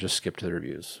people will just skip to the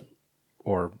reviews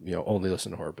or, only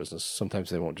listen to horror business. Sometimes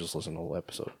they won't just listen to the whole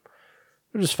episode,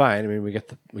 which is fine. I mean, we get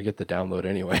the download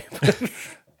anyway.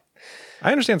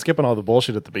 I understand skipping all the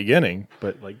bullshit at the beginning,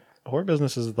 but like horror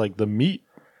business is like the meat.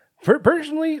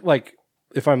 Personally, like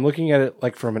if I'm looking at it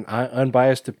like from an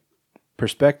unbiased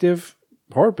perspective,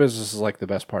 horror business is like the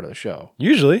best part of the show.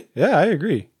 Usually. Yeah, I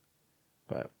agree.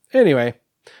 But anyway,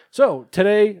 so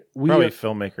today we probably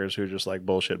filmmakers who are just like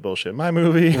bullshit, my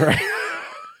movie. Right.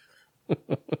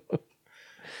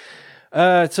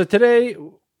 So today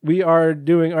we are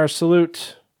doing our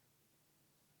salute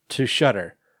to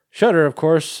Shudder. Shudder, of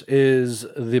course, is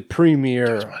the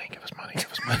premier. Give us money.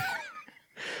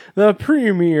 The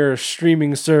premier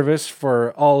streaming service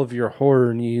for all of your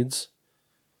horror needs.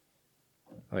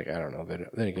 Like, I don't know. They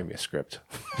didn't give me a script.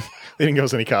 They didn't give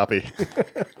us any copy. I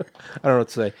don't know what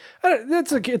to say.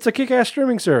 It's a kick-ass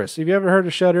streaming service. If you haven't heard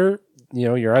of Shudder,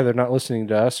 you're either not listening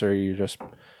to us or you just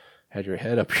had your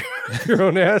head up your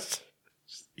own ass.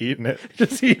 Just eating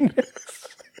it.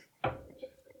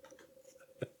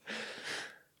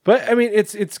 But I mean,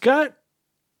 it's got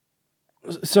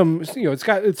some,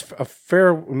 it's a fair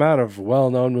amount of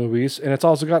well-known movies, and it's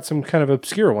also got some kind of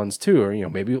obscure ones too, or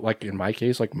maybe like in my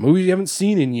case, like movies you haven't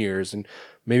seen in years and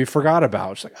maybe forgot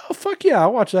about. It's like, oh fuck yeah,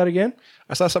 I'll watch that again.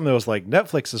 I saw something that was like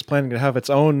Netflix is planning to have its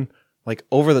own like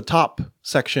over-the-top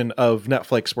section of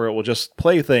Netflix where it will just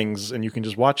play things and you can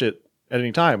just watch it at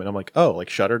any time. And I'm like, oh, like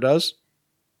Shudder does?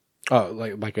 Oh,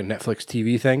 like a Netflix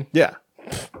TV thing? Yeah.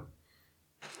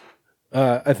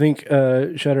 I think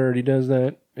Shudder already does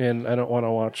that, and I don't want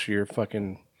to watch your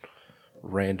fucking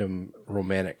random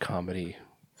romantic comedy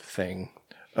thing.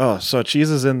 Oh, so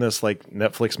Cheese is in this like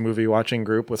Netflix movie watching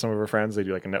group with some of her friends. They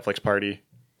do like a Netflix party.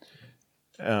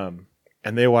 And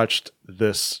they watched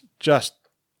this just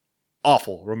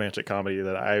awful romantic comedy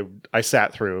that I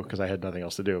sat through because I had nothing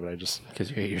else to do, but I just... Because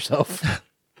you hate yourself.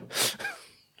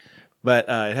 But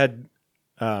it had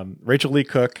Rachel Lee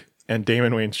Cook and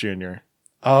Damon Wayans Jr.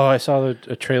 Oh, I saw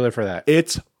a trailer for that.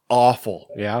 It's awful.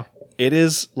 Yeah? It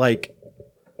is like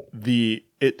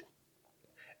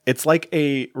it's like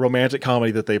a romantic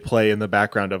comedy that they play in the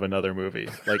background of another movie.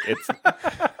 Like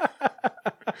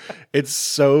it's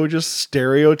so just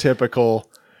stereotypical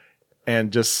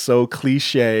and just so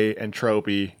cliche and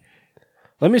tropey.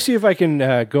 Let me see if I can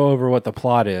go over what the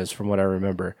plot is from what I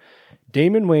remember.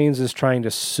 Damon Wayans is trying to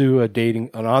sue an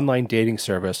online dating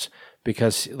service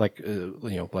because like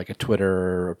a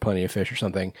Twitter or Plenty of Fish or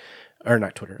something, or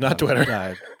not Twitter,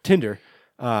 Tinder,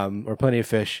 or Plenty of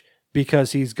Fish,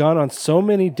 because he's gone on so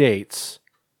many dates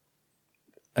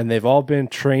and they've all been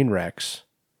train wrecks.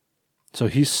 So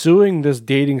he's suing this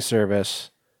dating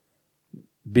service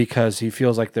because he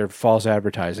feels like they're false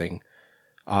advertising.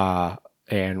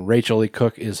 And Rachel Lee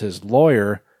Cook is his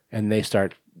lawyer, and they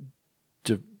start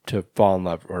to fall in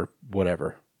love or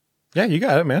whatever. Yeah, you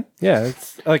got it, man. Yeah,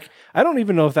 it's like, I don't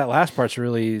even know if that last part's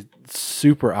really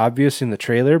super obvious in the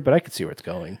trailer, but I could see where it's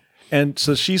going. And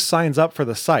so she signs up for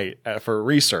the site for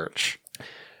research.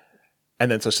 And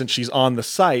then so since she's on the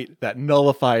site, that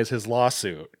nullifies his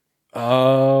lawsuit.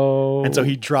 Oh. And so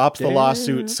he drops the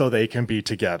lawsuit so they can be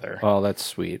together. Oh, that's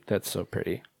sweet. That's so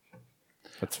pretty.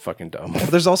 That's fucking dumb. But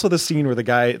there's also the scene where the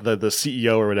guy, the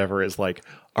CEO or whatever, is like,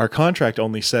 our contract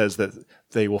only says that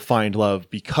they will find love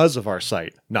because of our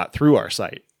site, not through our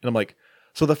site. And I'm like,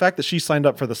 so the fact that she signed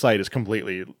up for the site is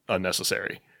completely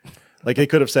unnecessary. Like they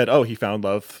could have said, oh, he found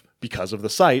love because of the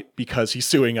site because he's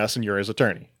suing us and you're his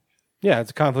attorney. Yeah,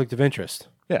 it's a conflict of interest.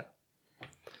 Yeah.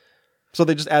 So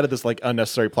they just added this like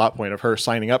unnecessary plot point of her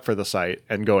signing up for the site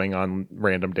and going on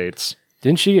random dates.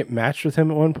 Didn't she get matched with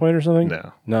him at one point or something?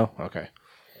 No. No? Okay.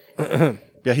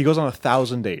 Yeah, he goes on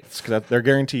 1,000 dates because their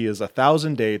guarantee is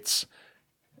 1,000 dates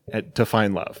to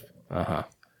find love. Uh-huh.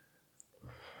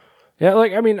 Yeah,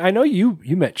 like, I mean, I know you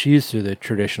met Cheese through the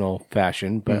traditional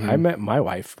fashion, but I met my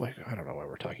wife, like, I don't know why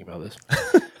we're talking about this.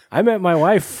 I met my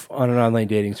wife on an online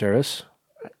dating service.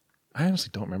 I honestly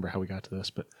don't remember how we got to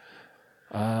this, but...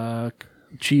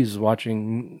 Cheese is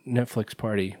watching Netflix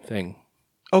party thing.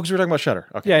 Oh, because we were talking about Shudder.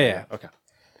 Okay. Yeah. Okay.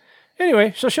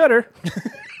 Anyway, so Shudder.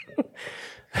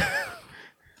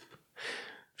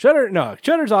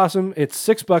 Shudder's awesome. It's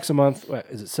 $6 a month. What,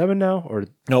 is it 7 now? Or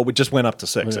no, we just went up to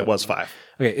 6. It was 5.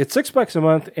 Okay, it's $6 a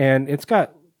month, and it's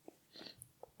got,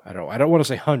 I don't want to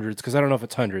say hundreds because I don't know if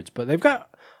it's hundreds, but they've got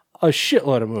a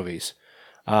shitload of movies.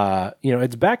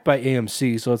 It's backed by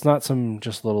AMC, so it's not some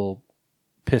just little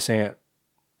pissant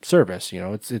service.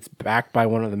 It's backed by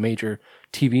one of the major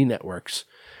TV networks.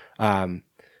 And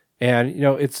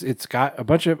it's got a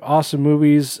bunch of awesome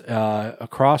movies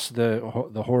across the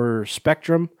horror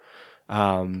spectrum.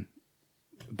 A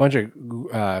bunch of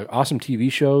awesome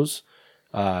TV shows.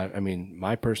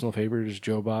 My personal favorite is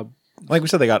Joe Bob. Like we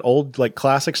said, they got old, like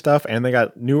classic stuff, and they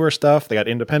got newer stuff. They got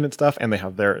independent stuff, and they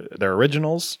have their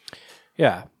originals.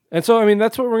 Yeah, and so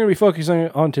that's what we're going to be focusing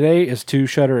on today is 2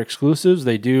 Shudder exclusives.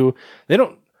 They do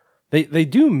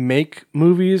make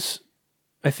movies,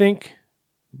 I think,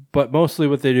 but mostly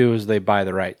what they do is they buy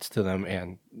the rights to them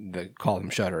and they call them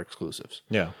Shudder exclusives.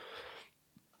 Yeah,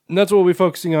 and that's what we'll be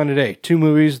focusing on today. 2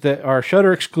 movies that are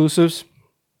Shudder exclusives,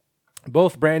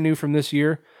 both brand new from this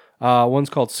year. One's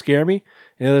called Scare Me,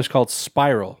 and the other's called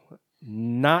Spiral.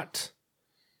 Not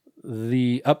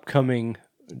the upcoming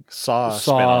Saw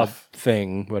spin-off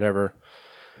thing, whatever.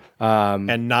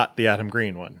 And not the Adam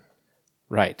Green one.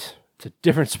 Right. It's a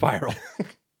different Spiral.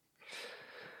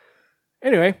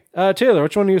 Anyway, Taylor,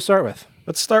 which one do you start with?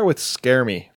 Let's start with Scare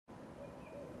Me.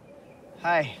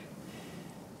 Hi.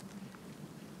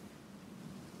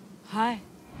 Hi.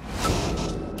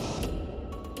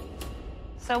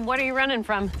 So what are you running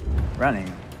from?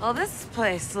 Running. Well, this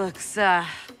place looks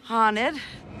haunted.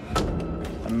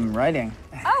 I'm writing.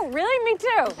 Oh, really? Me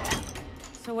too.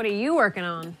 So what are you working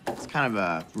on? It's kind of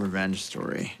a revenge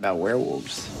story about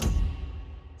werewolves.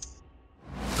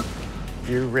 Have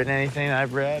you written anything that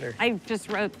I've read? Or? I just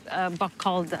wrote a book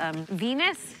called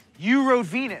Venus. You wrote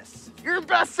Venus. You're a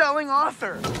best-selling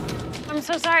author. I'm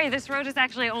so sorry. This road is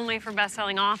actually only for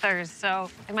best-selling authors, so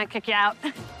I might kick you out.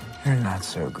 You're not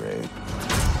so great.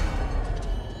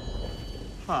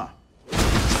 Huh.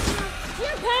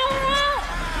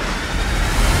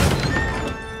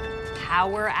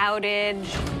 Power outage.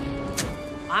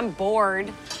 I'm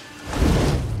bored.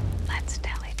 Let's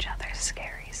tell each other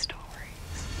scary stories.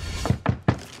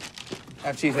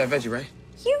 Chief, I bet you, right?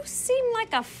 You seem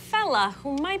like a fella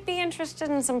who might be interested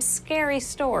in some scary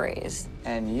stories.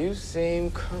 And you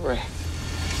seem correct.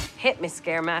 Hit me,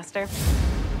 Scare Master.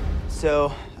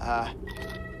 So,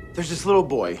 there's this little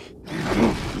boy.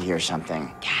 You hear something.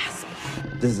 Gasp.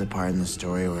 This is the part in the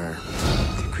story where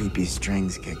the creepy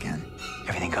strings kick in.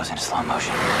 Everything goes into slow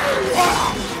motion.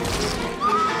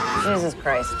 Jesus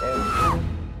Christ, dude.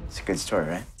 It's a good story,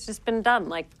 right? It's just been done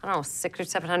like, 600 or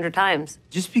 700 times.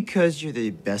 Just because you're the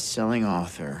best-selling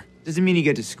author doesn't mean you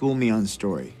get to school me on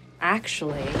story.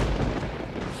 Actually,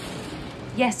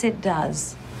 yes, it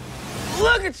does.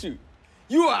 Look at you!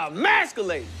 You are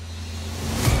emasculated!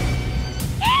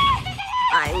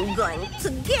 I'm going to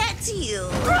get you!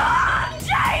 Run,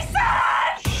 Jason!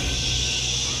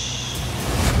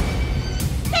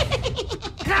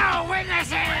 No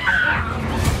witnesses!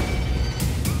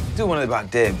 Do one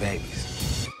about dead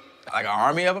babies. Like an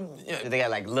army of them? You know, they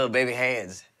got like little baby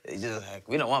hands. They just like,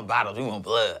 we don't want bottles, we want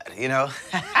blood, you know?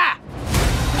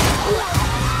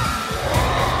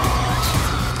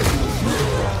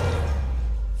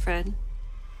 Fred,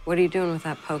 what are you doing with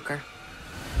that poker?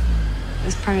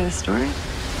 Is this part of the story?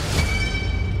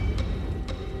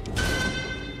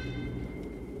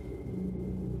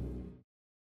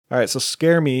 All right, so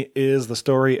Scare Me is the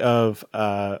story of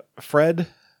Fred,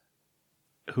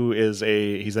 who is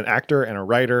he's an actor and a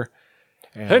writer.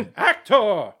 And An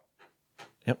actor!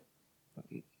 Yep.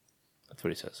 That's what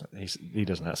he says. He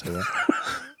does not say that.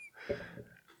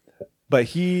 But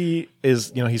he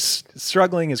is, he's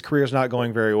struggling. His career's not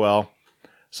going very well.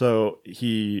 So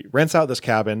he rents out this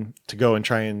cabin to go and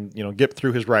try and, get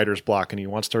through his writer's block, and he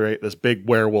wants to write this big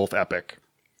werewolf epic.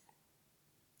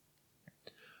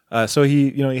 So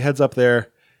he heads up there,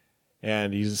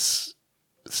 and he's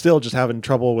still just having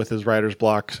trouble with his writer's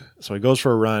block. So he goes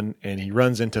for a run, and he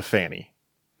runs into Fanny.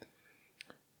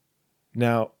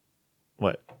 Now,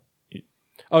 what?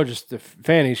 Oh, just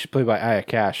Fanny. She's played by Aya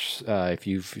Cash. If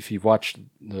you've watched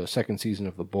the second season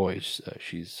of The Boys,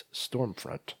 she's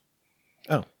Stormfront.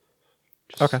 Oh,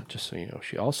 okay. Just so you know,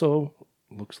 she also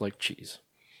looks like cheese.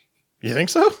 You think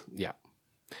so? Yeah.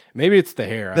 Maybe it's the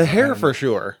hair. The hair for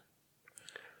sure.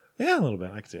 Yeah, a little bit.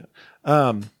 I can see it.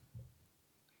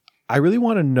 I really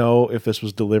want to know if this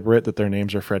was deliberate that their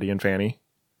names are Freddie and Fanny.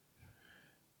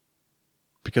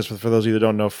 Because for those of you that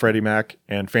don't know, Freddie Mac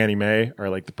and Fannie Mae are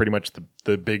like pretty much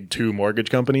the big two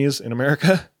mortgage companies in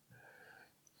America.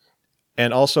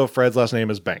 And also Fred's last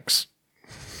name is Banks.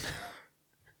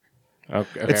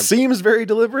 Okay. It seems very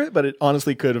deliberate, but it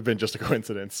honestly could have been just a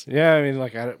coincidence. Yeah, I mean,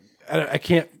 like I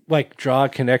can't like draw a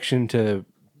connection to,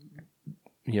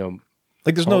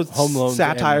 like there's no home loans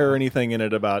satire or anything in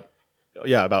it about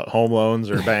home loans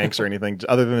or banks or anything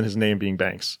other than his name being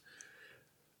Banks.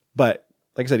 But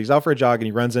like I said, he's out for a jog and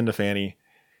he runs into Fanny,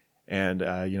 And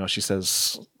she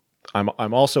says,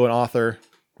 I'm also an author.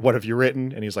 What have you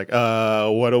written? And he's like,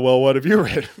 what have you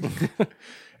written?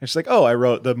 And she's like, oh, I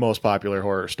wrote the most popular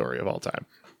horror story of all time.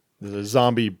 There's a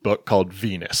zombie book called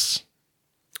Venus.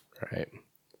 Right.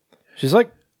 She's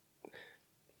like,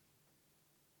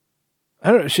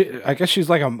 I don't know. I guess she's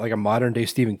like a modern day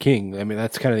Stephen King. I mean,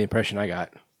 that's kind of the impression I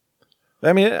got.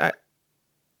 I mean, I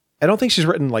don't think she's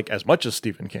written like as much as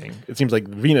Stephen King. It seems like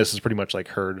Venus is pretty much like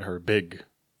her big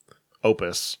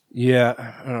opus. Yeah,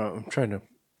 I don't know. I'm trying to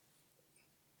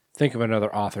think of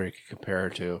another author you could compare her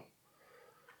to.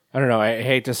 I don't know. I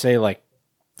hate to say like,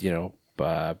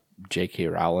 J.K.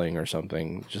 Rowling or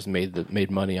something just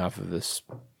made money off of this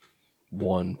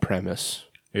one premise.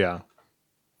 Yeah.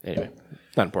 Anyway,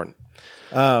 not important.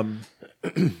 But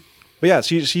yeah,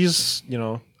 she's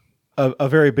a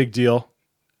very big deal,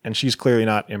 and she's clearly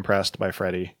not impressed by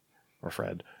Freddy or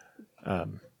Fred.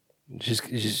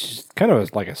 She's kind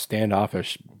of like a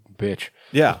standoffish bitch.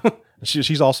 Yeah.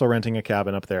 She's also renting a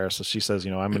cabin up there, so she says,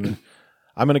 I'm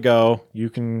gonna go. You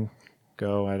can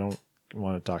go. I don't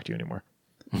want to talk to you anymore.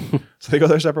 So they go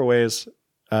their separate ways.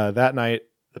 That night,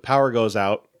 the power goes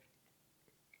out,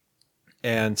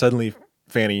 and suddenly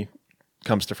Fanny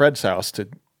comes to Fred's house to,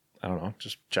 I don't know,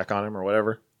 just check on him or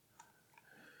whatever.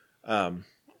 I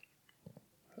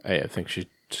think she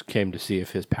just came to see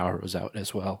if his power was out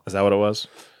as well. Is that what it was?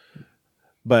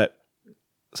 But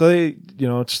so they,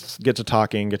 just get to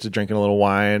talking, get to drinking a little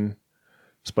wine,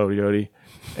 spody-dody,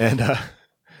 and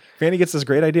Fanny gets this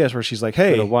great idea where she's like,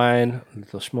 "Hey, the wine, a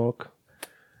little smoke."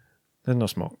 There's no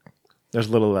smoke. There's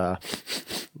a little.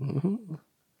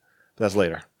 That's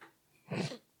later.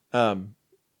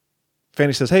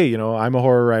 Fanny says, "Hey, I'm a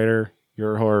horror writer.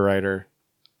 You're a horror writer.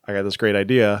 I got this great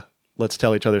idea. Let's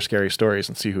tell each other scary stories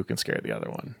and see who can scare the other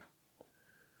one."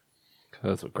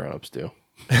 That's what grown-ups do.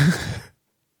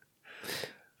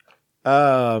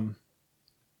 And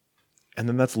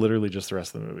then that's literally just the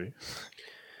rest of the movie.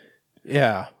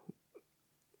 Yeah.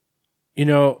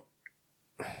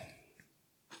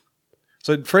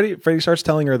 So Freddy starts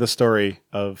telling her the story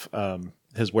of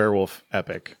his werewolf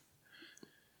epic.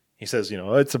 He says,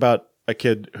 it's about a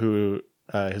kid who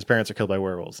his parents are killed by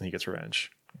werewolves and he gets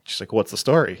revenge. She's like, what's the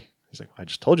story? He's like, I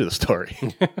just told you the story.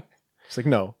 She's like,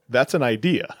 no, that's an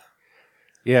idea.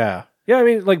 Yeah. Yeah, I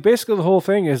mean, like, basically the whole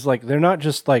thing is, like, they're not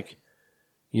just, like,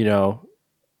 it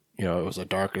was a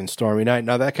dark and stormy night,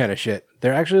 now that kind of shit.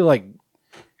 They're actually, like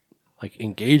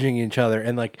engaging each other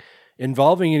and, like,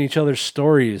 involving in each other's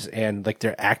stories and, like,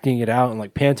 they're acting it out and,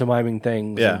 like, pantomiming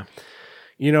things. Yeah.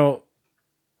 And,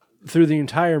 through the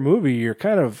entire movie, you're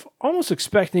kind of almost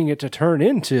expecting it to turn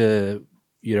into,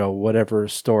 whatever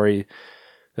story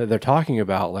that they're talking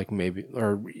about, like maybe,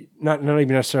 or not even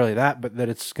necessarily that, but that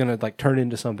it's going to like turn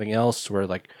into something else where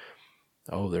like,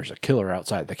 oh, there's a killer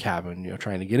outside the cabin,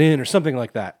 trying to get in or something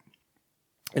like that.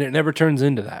 And it never turns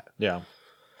into that. Yeah.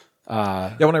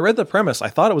 When I read the premise, I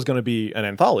thought it was going to be an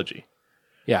anthology.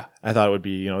 Yeah. I thought it would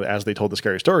be, as they told the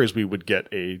scary stories, we would get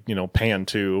a, pan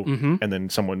to, and then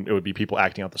it would be people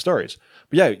acting out the stories.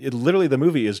 But yeah, literally the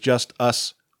movie is just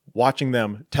us watching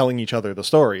them telling each other the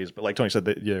stories. But like Tony said,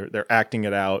 they're acting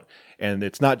it out, and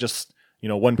it's not just,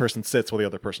 one person sits while the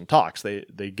other person talks.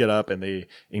 They get up and they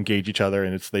engage each other,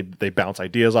 and they bounce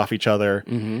ideas off each other.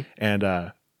 Mm-hmm.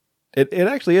 And it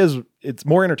actually is, it's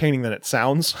more entertaining than it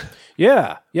sounds.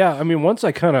 Yeah. Yeah. I mean, once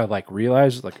I kind of like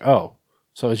realized like, oh,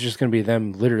 so it's just going to be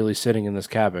them literally sitting in this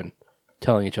cabin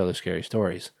telling each other scary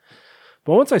stories.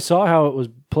 But once I saw how it was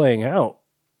playing out,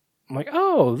 I'm like,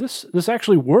 oh, this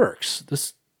actually works.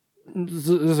 This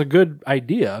is a good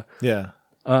idea. Yeah.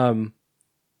 And,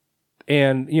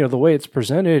 the way it's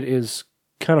presented is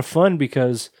kind of fun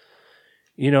because,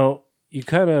 you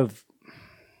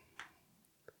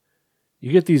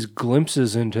get these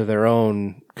glimpses into their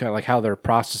own kind of like how they're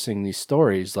processing these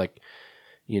stories. Like,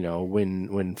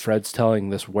 when Fred's telling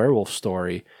this werewolf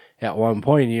story, at one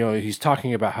point, he's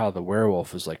talking about how the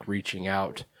werewolf is like reaching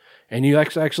out, and you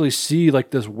actually see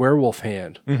like this werewolf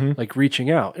hand like reaching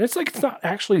out, and it's like it's not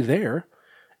actually there;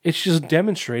 it's just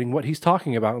demonstrating what he's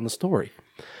talking about in the story.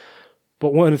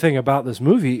 But one thing about this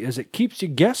movie is it keeps you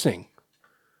guessing.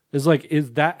 Is like,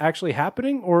 is that actually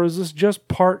happening, or is this just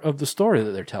part of the story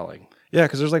that they're telling? Yeah,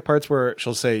 because there's like parts where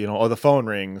she'll say, oh, the phone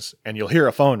rings, and you'll hear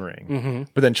a phone ring,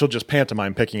 but then she'll just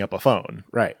pantomime picking up a phone.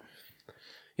 Right.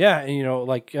 Yeah, and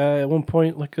like at one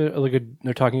point,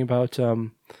 they're talking about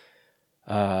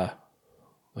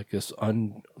like this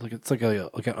it's like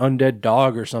an undead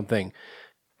dog or something,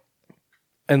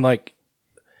 and like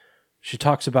she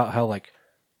talks about how like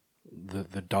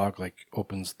the dog like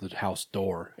opens the house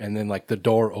door, and then like the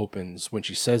door opens when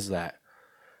she says that.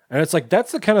 And it's like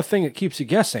that's the kind of thing that keeps you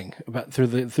guessing about through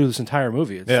this entire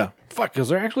movie. It's like, fuck, is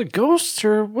there actually ghosts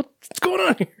or what's going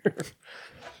on here?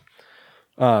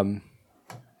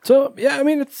 So yeah, I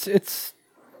mean it's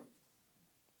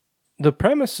the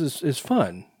premise is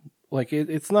fun. Like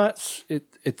it's got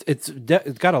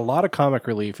a lot of comic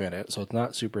relief in it, so it's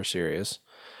not super serious.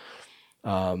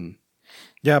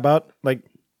 Yeah, about like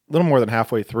a little more than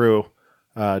halfway through,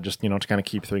 just to kind of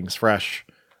keep things fresh,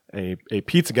 a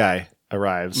pizza guy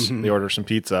arrives. They order some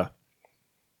pizza,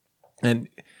 and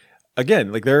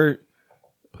again, like they're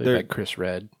by Chris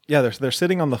Redd. Yeah, they're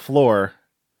sitting on the floor.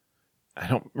 I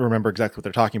don't remember exactly what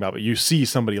they're talking about, but you see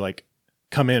somebody like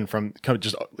come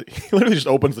just he literally just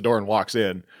opens the door and walks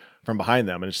in from behind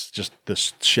them, and it's just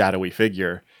this shadowy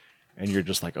figure, and you're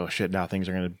just like, oh shit, now things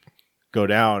are gonna go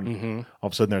down. Mm-hmm. All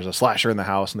of a sudden, there's a slasher in the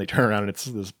house, and they turn around, and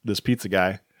it's this pizza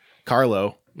guy,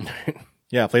 Carlo.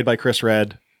 Yeah, played by Chris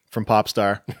Redd from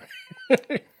Popstar.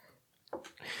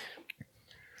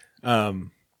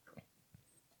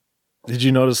 Did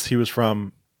you notice he was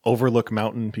from Overlook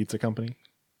Mountain Pizza Company?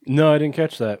 No, I didn't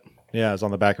catch that. Yeah, it's on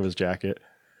the back of his jacket.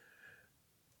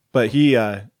 But he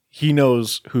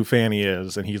knows who Fanny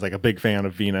is, and he's like a big fan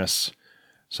of Venus.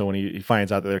 So when he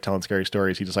finds out that they're telling scary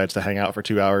stories, he decides to hang out for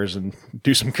 2 hours and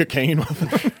do some cocaine with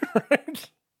them.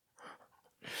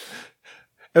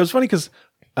 It was funny because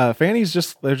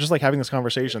they're just like having this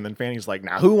conversation. Then Fanny's like,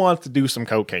 now who wants to do some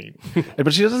cocaine?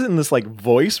 But she does it in this like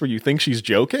voice where you think she's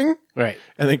joking. Right.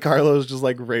 And then Carlos just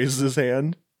like raises his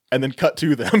hand and then cut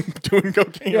to them doing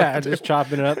cocaine. Yeah, just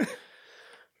chopping it up.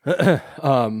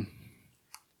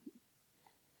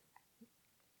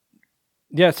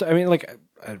 Yes, I mean, like,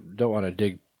 I don't want to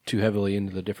dig too heavily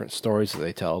into the different stories that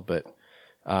they tell, but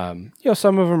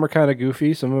some of them are kind of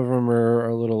goofy, some of them are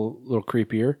a little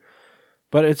creepier.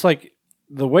 But it's like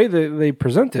the way that they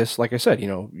present this, like I said,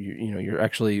 you're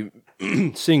actually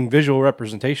seeing visual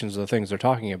representations of the things they're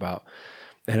talking about,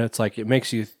 and it's like it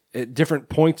makes you at different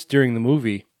points during the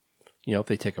movie. If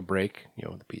they take a break,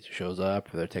 the pizza shows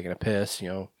up, or they're taking a piss,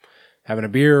 having a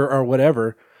beer or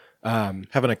whatever,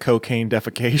 having a cocaine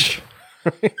defecation. I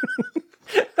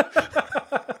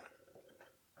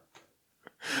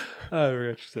forgot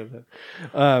you said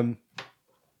that.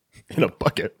 In a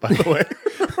bucket, by the way.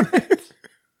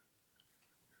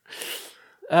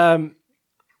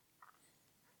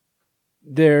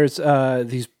 There's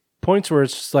these points where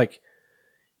it's just like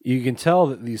you can tell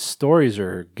that these stories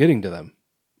are getting to them.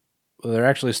 They're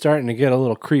actually starting to get a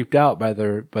little creeped out by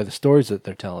the stories that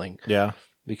they're telling. Yeah,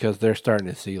 because they're starting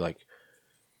to see like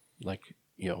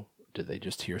did they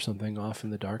just hear something off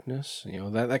in the darkness?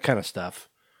 That kind of stuff.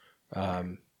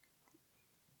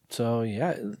 So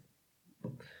yeah,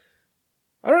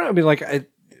 I don't know. I mean, like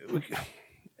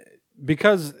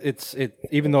because it's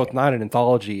even though it's not an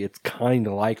anthology, it's kind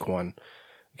of like one.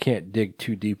 You can't dig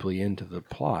too deeply into the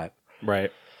plot,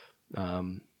 right?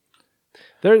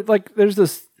 There's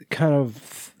this kind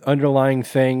of underlying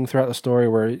thing throughout the story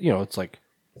where it's like,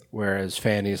 whereas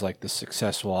Fanny's like the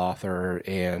successful author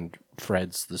and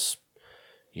Fred's this,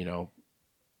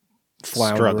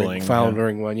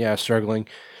 floundering one, struggling,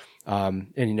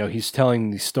 and he's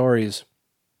telling these stories,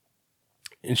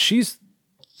 and she's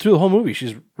through the whole movie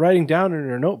she's writing down in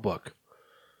her notebook,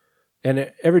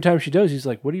 and every time she does, he's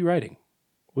like, "What are you writing?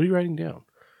 What are you writing down?"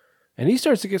 And he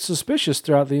starts to get suspicious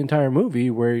throughout the entire movie,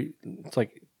 where it's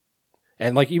like,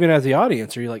 and like even as the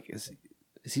audience, are you like, is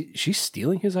she's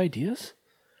stealing his ideas?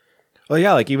 Well,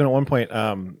 yeah, like even at one point,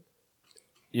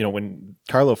 when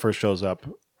Carlo first shows up,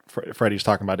 Freddie's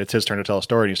talking about it's his turn to tell a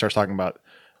story, and he starts talking about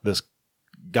this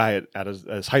guy at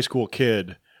his high school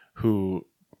kid who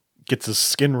gets his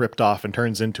skin ripped off and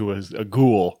turns into a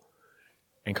ghoul,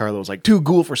 and Carlo's like, "Too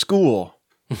ghoul for school."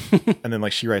 And then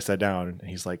like she writes that down, and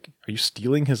he's like, "Are you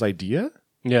stealing his idea?"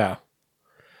 Yeah.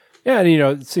 Yeah,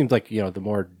 and it seems like, the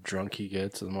more drunk he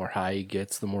gets, the more high he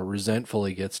gets, the more resentful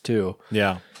he gets too.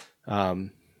 Yeah.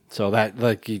 So that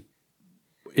like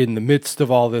in the midst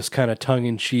of all this kind of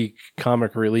tongue-in-cheek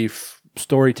comic relief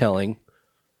storytelling,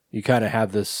 you kind of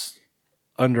have this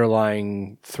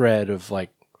underlying thread of like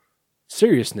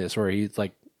seriousness where he's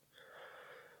like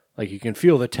you can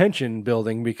feel the tension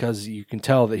building because you can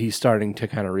tell that he's starting to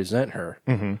kind of resent her,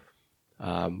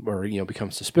 or become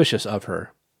suspicious of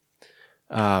her.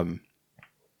 So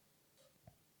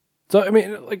I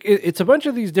mean, like it's a bunch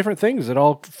of these different things that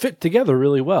all fit together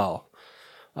really well,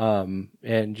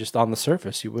 and just on the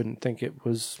surface, you wouldn't think it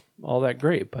was all that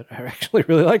great, but I actually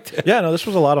really liked it. Yeah, no, this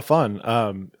was a lot of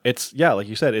fun. It's like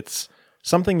you said, it's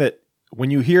something that when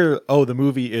you hear, oh, the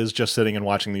movie is just sitting and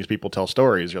watching these people tell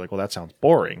stories, you're like, well, that sounds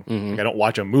boring. Like, I don't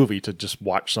watch a movie to just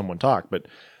watch someone talk, but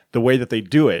the way that they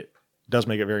do it does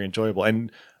make it very enjoyable. And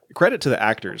credit to the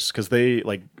actors because they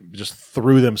like just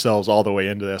threw themselves all the way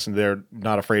into this, and they're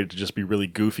not afraid to just be really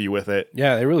goofy with it.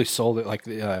 Yeah, they really sold it. Like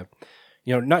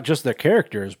not just their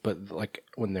characters, but like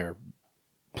when they're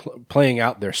playing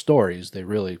out their stories, they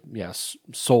really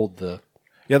sold the.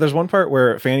 Yeah, there's one part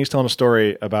where Fanny's telling a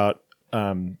story about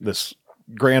this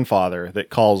grandfather that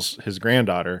calls his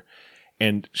granddaughter,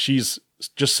 and she's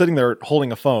just sitting there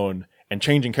holding a phone and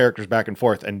changing characters back and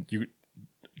forth, and you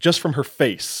just from her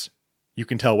face you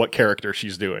can tell what character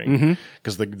she's doing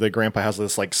because the grandpa has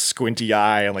this like squinty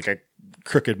eye and like a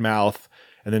crooked mouth,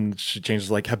 and then she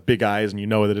changes like have big eyes, and you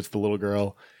know that it's the little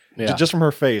girl. Yeah. Just from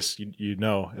her face, you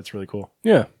know it's really cool.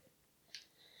 Yeah.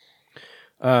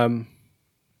 And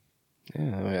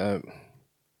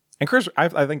Chris,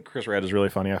 I think Chris Redd is really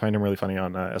funny. I find him really funny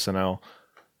on SNL.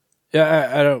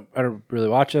 Yeah, I don't really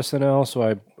watch SNL,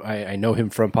 so I know him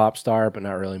from Popstar, but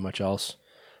not really much else.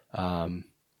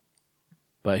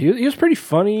 But he was pretty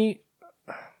funny.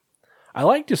 I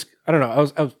liked his. I don't know. I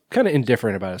was kind of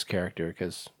indifferent about his character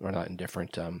or not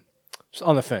indifferent. Just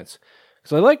on the fence.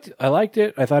 So I liked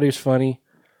it. I thought he was funny,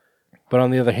 but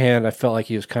on the other hand, I felt like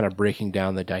he was kind of breaking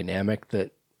down the dynamic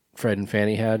that Fred and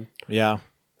Fanny had. Yeah.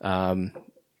 Kind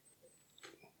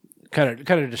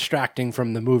of distracting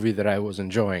from the movie that I was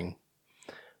enjoying.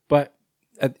 But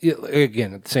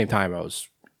again, at the same time, I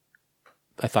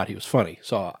thought he was funny.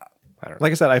 So I don't know.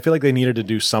 Like I said, I feel like they needed to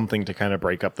do something to kind of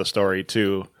break up the story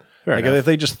too. Fair like enough. if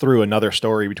they just threw another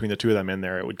story between the two of them in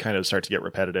there, it would kind of start to get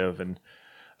repetitive and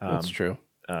that's true.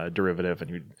 Derivative,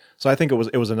 and so I think it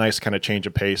was a nice kind of change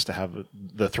of pace to have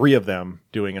the three of them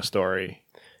doing a story.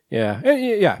 Yeah.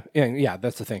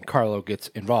 That's the thing. Carlo gets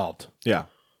involved. Yeah,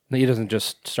 he doesn't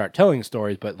just start telling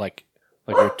stories, but like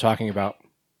we we're talking about,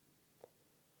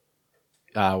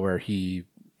 where he,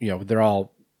 they're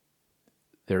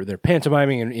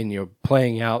pantomiming and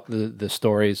playing out the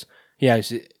stories. Yeah,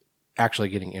 he's actually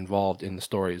getting involved in the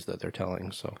stories that they're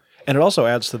telling. So, and it also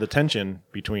adds to the tension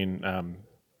between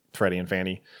Freddie and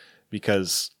Fanny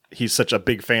because he's such a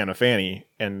big fan of Fanny,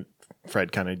 and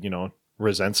Fred kind of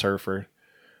resents her for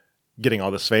getting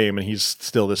all this fame, and he's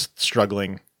still this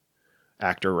struggling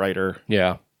actor writer.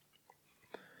 Yeah.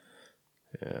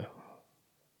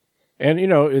 And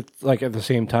it's like at the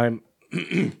same time,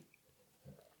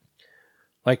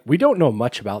 like we don't know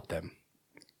much about them.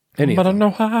 But I know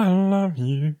how I love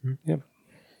you. Yeah,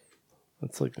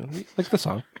 that's like the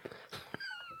song.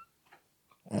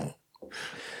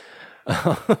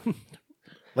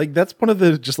 Like that's one of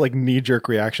the just like knee-jerk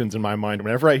reactions in my mind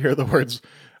whenever I hear the words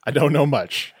I don't know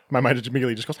much. My mind just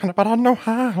immediately just goes, but I know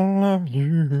how I love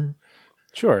you.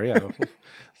 Sure, yeah.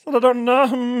 But I don't know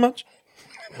much.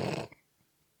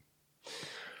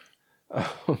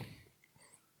 Oh.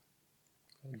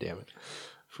 Damn it.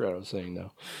 I forgot what I was saying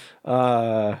now.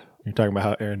 You're talking about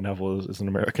how Aaron Neville is an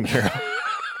American hero.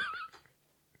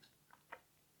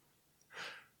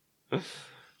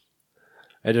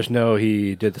 I just know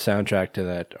he did the soundtrack to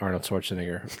that Arnold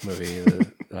Schwarzenegger movie,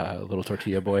 the Little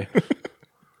Tortilla Boy.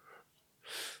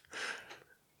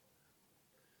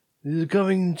 He's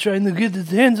coming trying to get his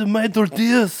hands on my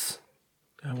tortillas.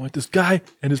 I want this guy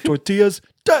and his tortillas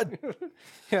dead.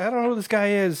 Yeah, I don't know who this guy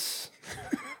is.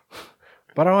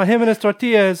 But I want him and his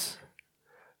tortillas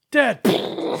dead.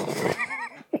 God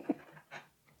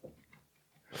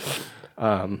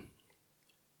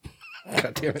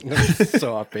damn it. I'm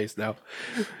so off base now.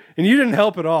 And you didn't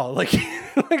help at all. Like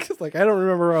I don't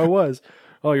remember where I was.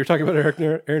 Oh, you're talking about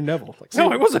Aaron Neville. Like,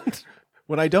 no, I wasn't.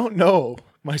 When I don't know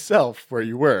myself where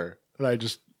you were, and I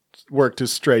just work to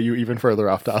stray you even further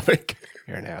off topic.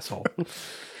 You're an asshole.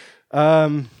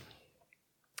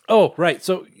 Oh, right.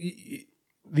 So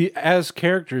as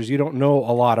characters, you don't know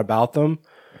a lot about them.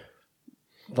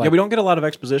 Like, yeah, we don't get a lot of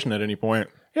exposition at any point.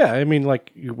 Yeah, I mean,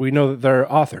 like, we know that they're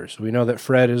authors. We know that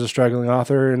Fred is a struggling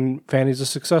author and Fanny's a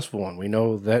successful one. We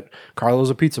know that Carlo's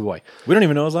a pizza boy. We don't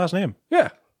even know his last name. Yeah.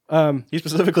 He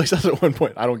specifically says at one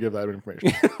point, I don't give that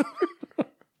information.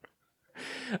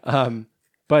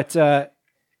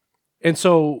 And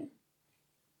so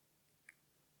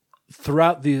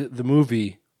throughout the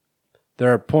movie,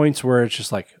 there are points where it's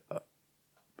just like,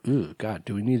 ooh, God,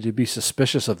 do we need to be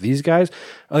suspicious of these guys?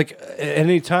 Like, at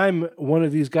any time, one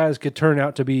of these guys could turn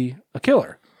out to be a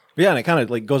killer. Yeah, and it kind of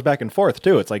like goes back and forth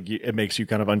too. It's like it makes you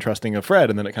kind of untrusting of Fred,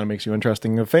 and then it kind of makes you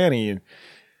untrusting of Fanny, and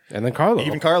then Carlo.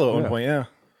 Even Carlo at one point, yeah.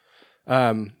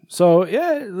 So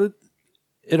yeah,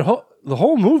 the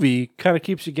whole movie kind of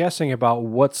keeps you guessing about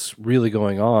what's really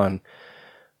going on,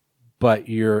 but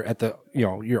you're at the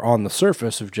you're on the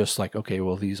surface of just like, okay,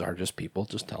 well, these are just people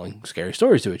just telling scary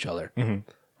stories to each other. Mm-hmm.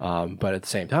 But at the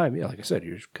same time, yeah, like I said,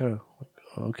 you're just kind of like,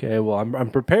 okay, well, I'm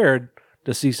prepared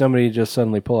to see somebody just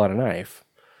suddenly pull out a knife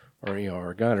or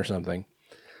or a gun or something.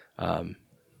 Yeah,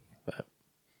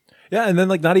 and then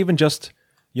like not even just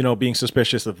being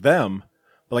suspicious of them,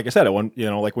 but like I said,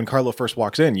 like when Carlo first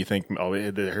walks in, you think, oh, here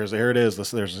it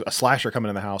is. There's a slasher coming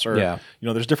in the house, or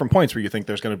there's different points where you think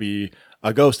there's going to be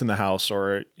a ghost in the house,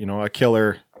 or a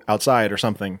killer outside or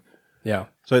something. Yeah.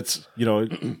 So it's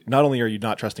not only are you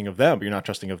not trusting of them, but you're not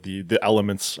trusting of the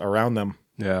elements around them.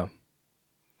 Yeah.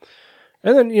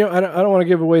 And then I don't want to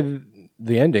give away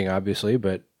the ending, obviously,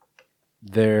 but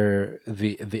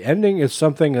the ending is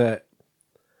something that.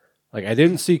 Like, I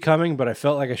didn't see coming, but I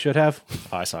felt like I should have.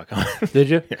 Oh, I saw it coming. Did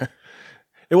you? Yeah.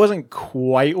 It wasn't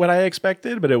quite what I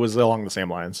expected, but it was along the same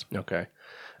lines. Okay.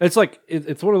 It's like,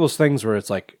 it's one of those things where it's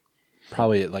like,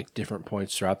 probably at like different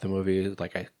points throughout the movie,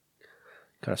 like I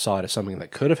kind of saw it as something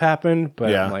that could have happened,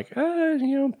 but I'm like,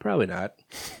 probably not.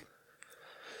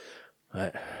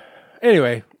 But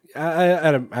anyway,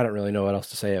 I don't really know what else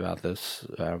to say about this.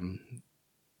 We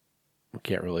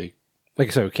can't really... Like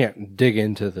I said, we can't dig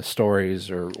into the stories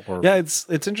or... Yeah, it's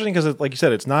interesting because, like you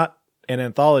said, it's not an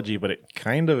anthology, but it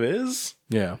kind of is.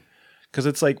 Yeah. Because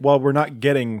it's like, well, we're not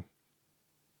getting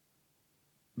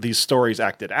these stories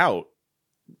acted out.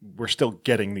 We're still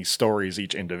getting these stories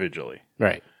each individually.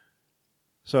 Right.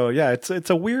 So, yeah, it's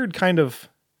a weird kind of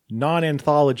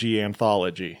non-anthology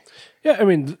anthology. Yeah, I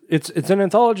mean, it's an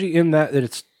anthology in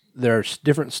that there's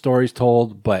different stories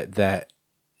told, but that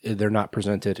they're not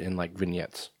presented in, like,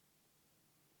 vignettes.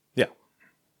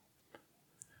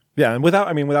 Yeah, and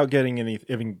without giving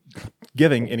anything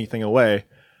away,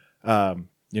 Fred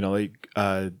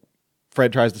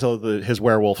tries to tell his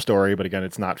werewolf story, but again,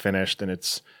 it's not finished, and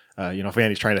it's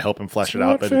Vanny's trying to help him flesh it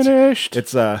out. But finished.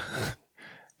 It's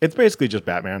basically just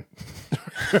Batman.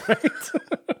 Right?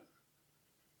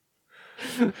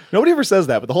 Nobody ever says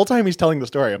that, but the whole time he's telling the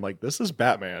story, I'm like, this is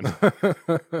Batman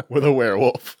with a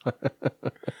werewolf.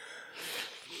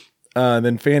 And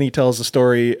then Fanny tells the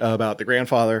story about the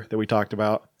grandfather that we talked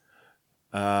about.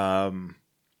 Then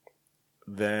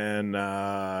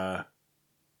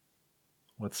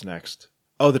what's next?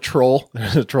 Oh, the troll.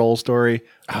 There's a troll story.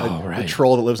 Oh, right. The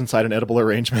troll that lives inside an edible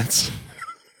arrangements.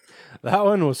 That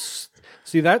one was...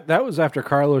 See, that was after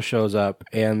Carlos shows up,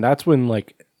 and that's when,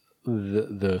 like,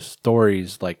 the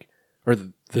stories, like... Or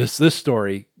this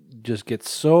story just gets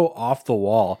so off the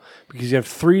wall because you have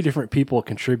 3 different people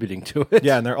contributing to it.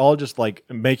 Yeah, and they're all just, like,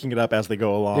 making it up as they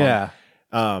go along. Yeah.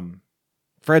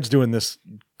 Fred's doing this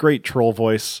great troll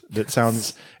voice that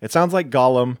sounds like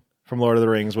Gollum from Lord of the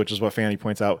Rings, which is what Fanny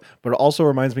points out, but it also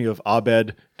reminds me of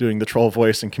Abed doing the troll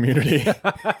voice in Community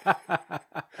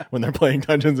when they're playing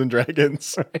Dungeons and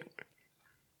Dragons. Right.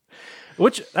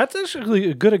 Which, that's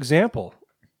actually a good example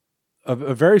of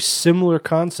a very similar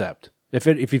concept.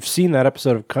 If you've seen that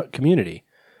episode of Community,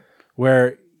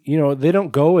 where, they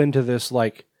don't go into this,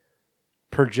 like,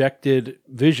 projected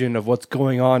vision of what's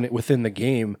going on within the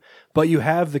game, but you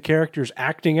have the characters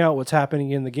acting out what's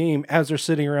happening in the game as they're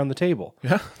sitting around the table.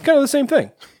 Yeah. Kind of the same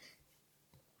thing.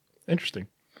 Interesting.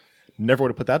 Never would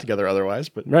have put that together otherwise,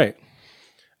 but right.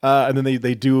 And then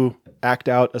they do act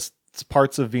out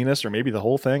parts of Venus, or maybe the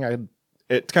whole thing.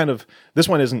 It's kind of, this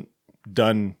one isn't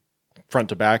done front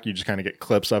to back. You just kind of get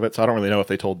clips of it. So I don't really know if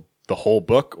they told the whole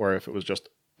book or if it was just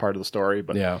part of the story,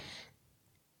 but yeah.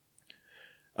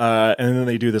 And then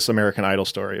they do this American Idol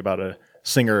story about a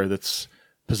singer that's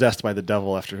possessed by the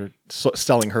devil after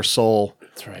selling her soul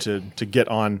to get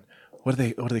on, what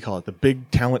do they call it? The Big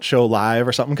Talent Show Live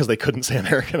or something, because they couldn't say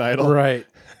American Idol. Right.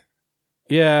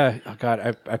 Yeah. Oh God,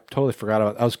 I totally forgot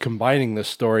about it. I was combining this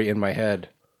story in my head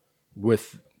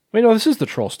with, wait, no, this is the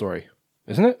troll story,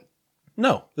 isn't it?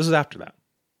 No, this is after that.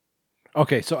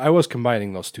 Okay, so I was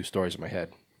combining those 2 stories in my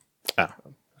head. Ah.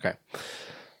 Okay.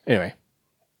 Anyway.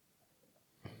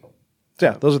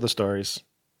 Yeah, those are the stories.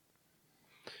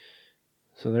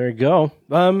 So there you go.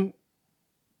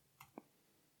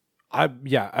 I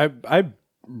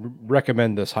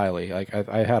recommend this highly. Like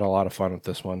I had a lot of fun with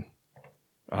this one.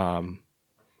 And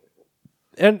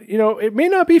it may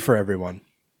not be for everyone.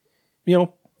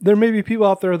 There may be people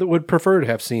out there that would prefer to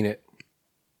have seen it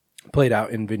played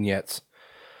out in vignettes.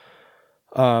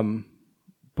 But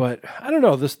I don't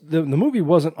know. The movie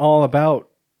wasn't all about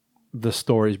the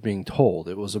stories being told.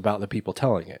 It was about the people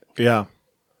telling it. Yeah.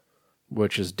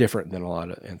 Which is different than a lot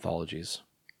of anthologies.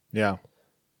 Yeah.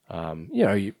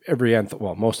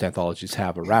 Most anthologies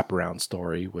have a wraparound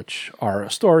story, which are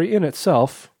a story in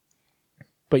itself,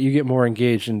 but you get more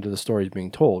engaged into the stories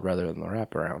being told rather than the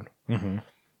wraparound. Mm-hmm.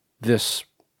 This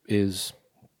is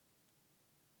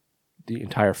the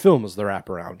entire film is the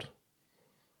wraparound.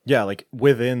 Yeah, like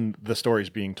within the stories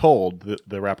being told, the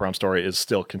wraparound story is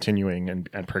still continuing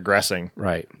and progressing.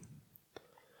 Right.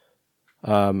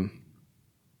 So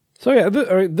yeah,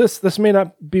 this may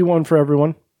not be one for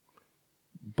everyone,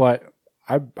 but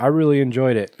I really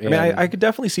enjoyed it. I mean, I could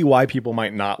definitely see why people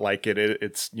might not like it.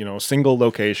 It's single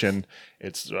location.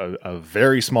 It's a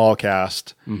very small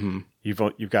cast. Mm-hmm.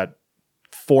 You've got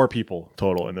 4 people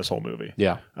total in this whole movie.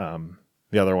 Yeah.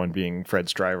 The other one being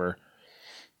Fred's driver.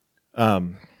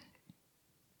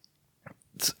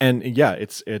 And yeah,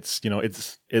 it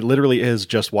literally is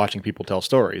just watching people tell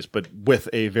stories, but with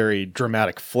a very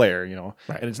dramatic flair,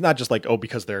 Right. And it's not just like,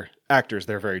 because they're actors,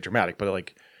 they're very dramatic, but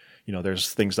like,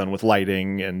 there's things done with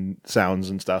lighting and sounds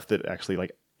and stuff that actually,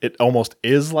 like, it almost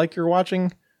is like you're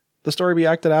watching the story be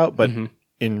acted out, but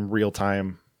in real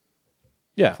time.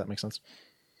 Yeah. If that makes sense.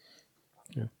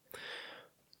 Yeah.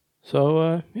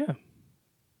 So, yeah.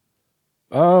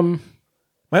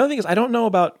 My only thing is I don't know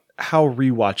about how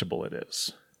rewatchable it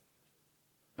is.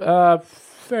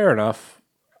 Fair enough.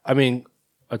 I mean,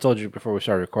 I told you before we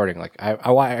started recording, like I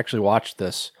actually watched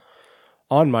this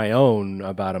on my own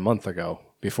about a month ago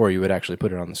before you would actually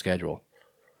put it on the schedule.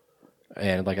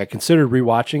 And like I considered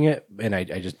rewatching it and I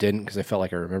just didn't because I felt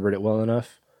like I remembered it well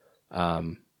enough.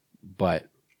 But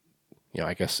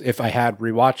I guess if I had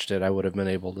rewatched it, I would have been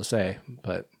able to say,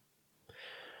 but,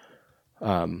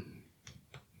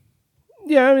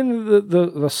 yeah, I mean,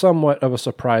 the somewhat of a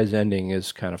surprise ending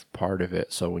is kind of part of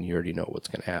it. So when you already know what's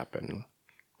going to happen,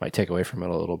 might take away from it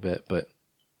a little bit, but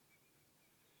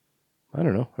I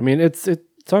don't know. I mean, it's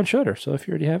on Shudder, so if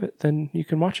you already have it, then you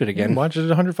can watch it again. You can watch it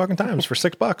 100 fucking times for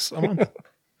 $6 a month.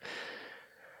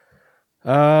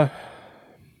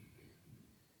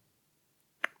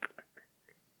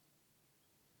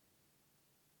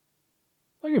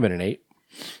 I'll give it an 8.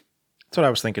 That's what I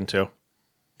was thinking too.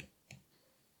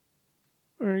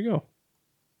 There you go.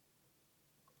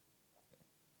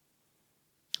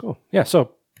 Cool. Yeah,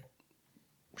 so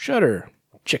Shudder,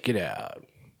 check it out.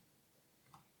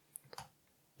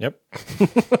 Yep.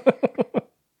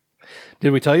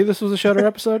 Did we tell you this was a Shudder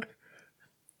episode?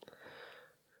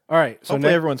 All right. So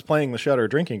hopefully everyone's playing the Shudder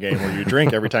drinking game where you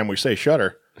drink every time we say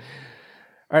Shudder.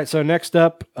 All right. So next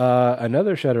up,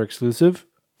 another Shudder exclusive.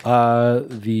 Actually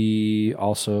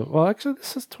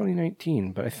this is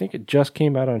 2019, but I think it just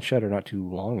came out on Shudder not too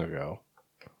long ago.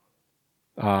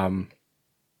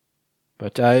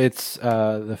 But it's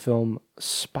the film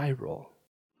Spiral.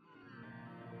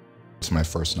 It's my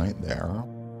first night there.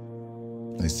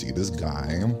 I see this guy,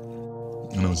 and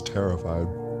I was terrified.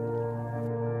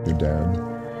 You're dead.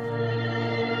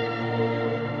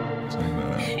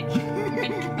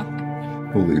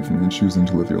 Believe me, choosing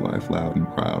to live your life loud and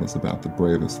proud is about the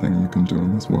bravest thing you can do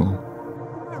in this world.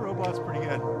 That robot's pretty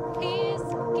good.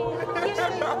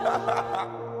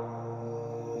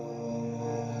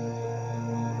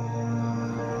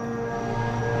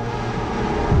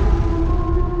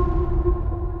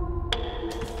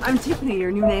 I'm Tiffany,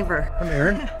 your new neighbor. I'm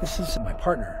Aaron. This is my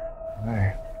partner.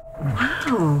 Hi.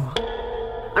 Wow.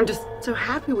 I'm just so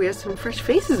happy we have some fresh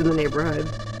faces in the neighborhood.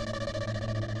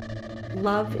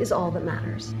 Love is all that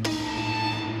matters.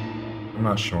 I'm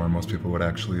not sure most people would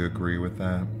actually agree with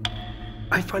that.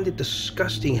 I find it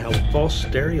disgusting how false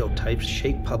stereotypes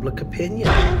shape public opinion.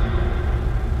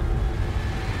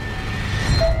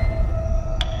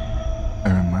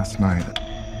 Aaron, last night,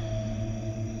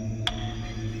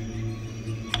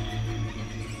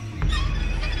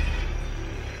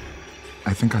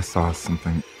 I think I saw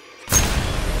something.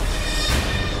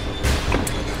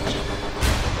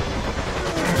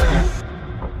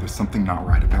 There's something not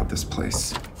right about this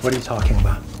place. What are you talking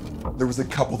about? There was a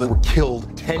couple that were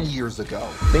killed 10 years ago.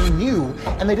 They knew,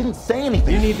 and they didn't say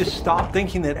anything. You need to stop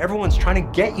thinking that everyone's trying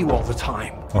to get you all the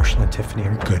time. Marshall and Tiffany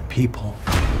are good people.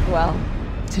 Well,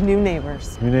 to new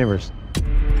neighbors. New neighbors.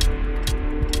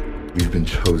 We've been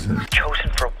chosen.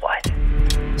 Chosen for what?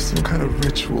 Some kind of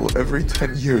ritual. Every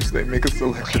 10 years, they make a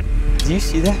selection. Do you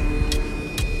see that?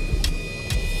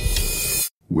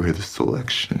 We're the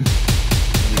selection.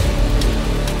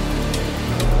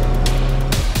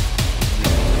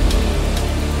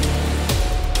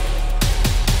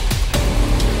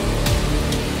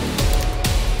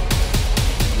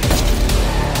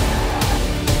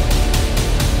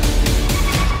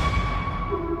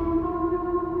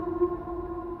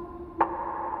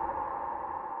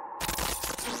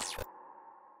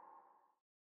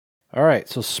 All right,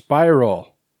 so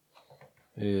Spiral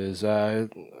is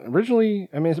originally,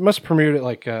 I mean, it must have premiered at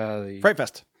like the Fright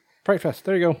Fest. Fright Fest.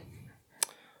 There you go.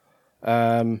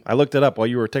 I looked it up while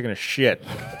you were taking a shit.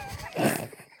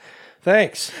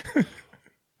 Thanks.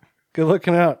 Good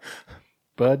looking out,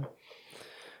 bud.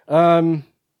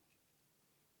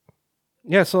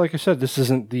 Yeah, so like I said, this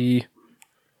isn't the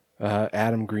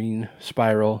Adam Green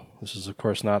Spiral. This is, of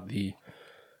course, not the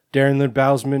Darren Lynn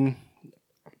Bousman,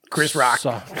 Chris Rock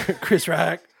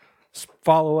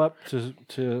follow-up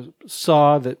to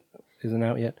Saw that isn't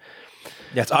out yet.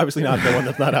 Yeah, it's obviously not the one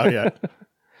that's not out yet.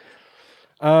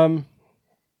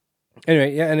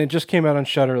 Anyway, yeah, and it just came out on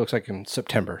Shudder. It looks like in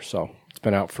September, so it's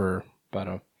been out for about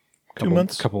a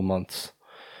couple months.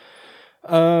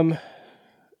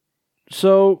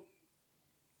 So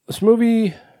this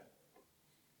movie,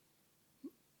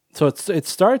 so it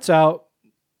starts out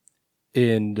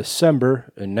in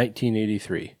December in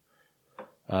 1983.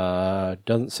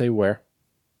 Doesn't say where.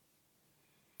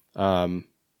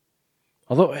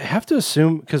 Although I have to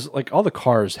assume, because like all the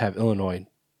cars have Illinois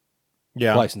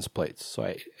license plates,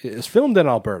 so it's filmed in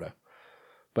Alberta,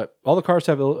 but all the cars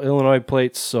have Illinois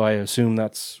plates, so I assume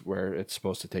that's where it's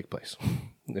supposed to take place.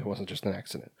 It wasn't just an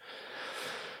accident.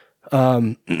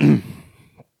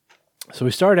 So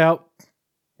we start out,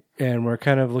 and we're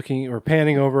kind of we're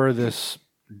panning over this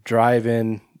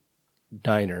drive-in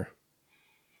diner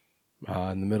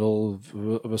in the middle of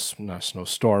not a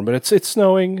snowstorm, but it's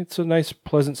snowing. It's a nice,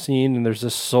 pleasant scene, and there's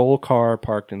this Soul car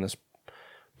parked in this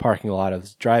parking lot of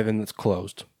this drive-in that's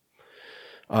closed.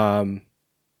 And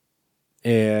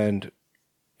in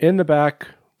the back,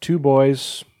 two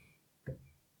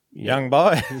young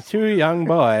boys,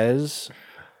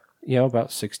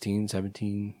 about 16,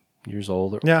 17 years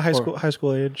old. High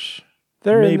school age.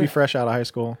 They're maybe fresh out of high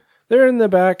school. They're in the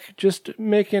back, just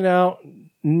making out,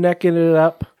 necking it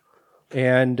up,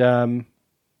 and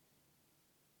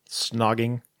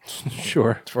snogging.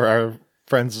 Sure, for our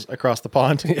friends across the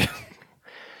pond.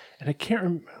 And I can't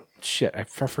remember. Shit, I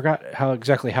forgot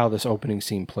exactly how this opening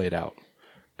scene played out,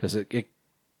 because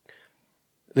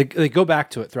they go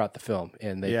back to it throughout the film,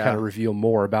 and they kind of reveal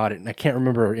more about it, and I can't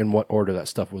remember in what order that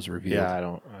stuff was revealed. Yeah, I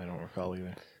don't recall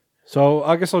either. So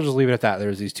I guess I'll just leave it at that.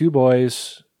 There's these two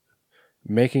boys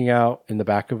making out in the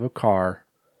back of a car,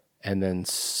 and then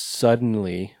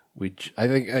suddenly I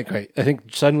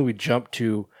think suddenly we jump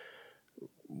to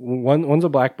one's a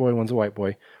black boy, one's a white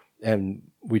boy, and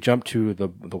we jump to the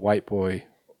white boy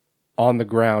on the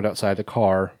ground outside the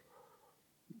car,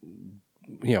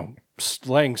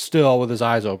 laying still with his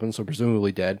eyes open, so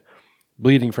presumably dead,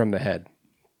 bleeding from the head.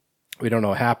 We don't know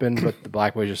what happened, but the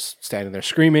black boy just standing there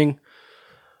screaming.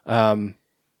 And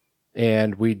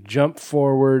we jump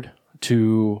forward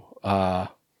to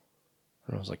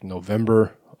it was like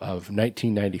November of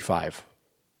 1995.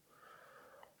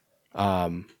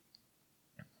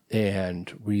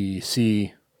 And we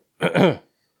see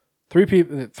three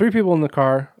people in the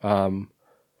car.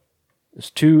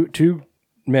 There's two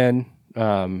men,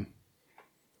 Aaron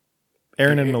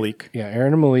and Malik. Yeah,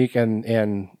 Aaron and Malik,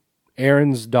 and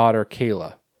Aaron's daughter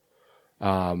Kayla.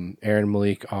 Aaron and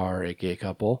Malik are a gay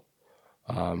couple,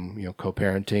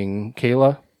 co-parenting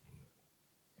Kayla,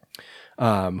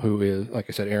 who is, like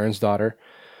I said, Aaron's daughter.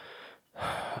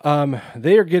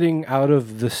 They are getting out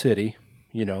of the city,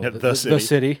 the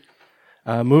city,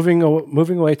 moving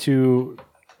away to,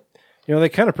 they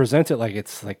kind of present it like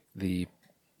it's like the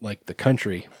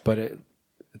country, but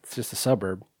it's just a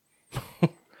suburb.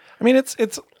 I mean,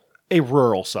 it's a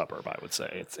rural suburb, I would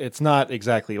say. It's not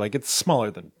exactly like, it's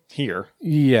smaller than here.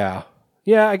 Yeah.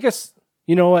 Yeah, I guess,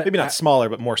 you know what? Maybe not smaller,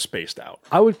 but more spaced out.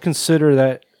 I would consider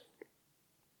that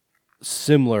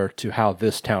similar to how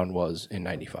this town was in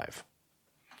 95.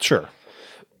 Sure.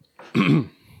 They're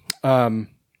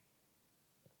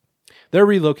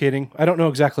relocating. I don't know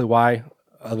exactly why,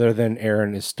 other than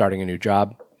Aaron is starting a new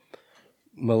job.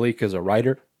 Malik is a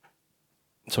writer,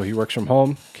 so he works from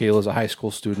home. Kayla's a high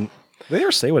school student. Do they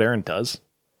ever say what Aaron does?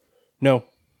 No.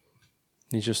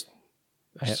 He's just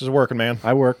working, man.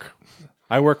 I work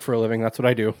for a living. That's what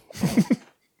I do.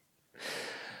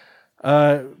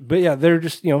 But yeah, they're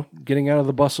just, getting out of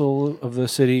the bustle of the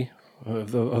city,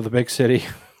 of the big city,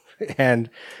 and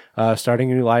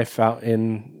starting a new life out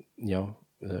in,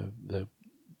 the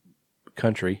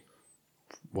country,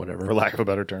 whatever. For lack of a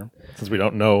better term, since we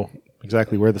don't know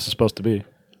exactly where this is supposed to be.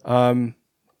 And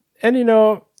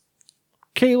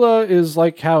Kayla is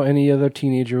like how any other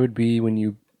teenager would be when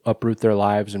you uproot their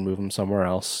lives and move them somewhere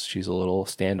else. She's a little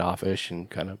standoffish and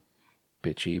kind of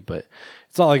bitchy, but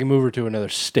it's not like you move her to another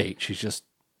state. She's just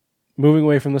moving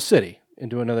away from the city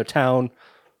into another town,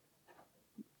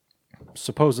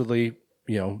 supposedly,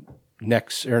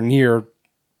 next or near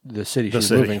the city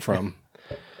she's moving from.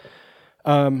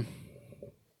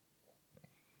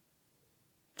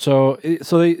 So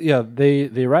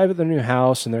they arrive at their new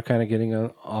house and they're kind of getting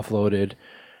offloaded,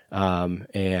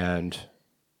 and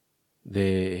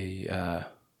they. I'm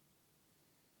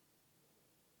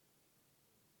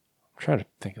trying to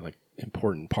think of like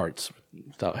important parts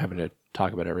without having to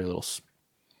talk about every little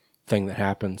thing that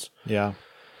happens. Yeah.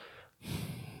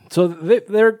 So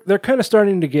they're kind of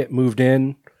starting to get moved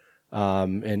in,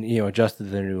 and adjusted to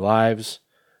their new lives.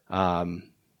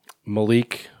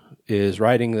 Malik is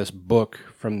writing this book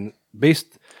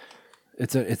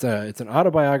It's an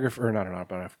autobiography, or not an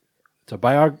autobiography. It's a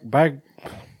biography.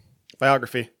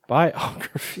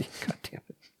 Biography. God damn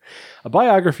it! A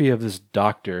biography of this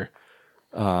doctor,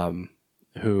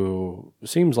 who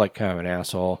seems like kind of an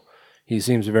asshole. He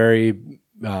seems very,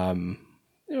 kind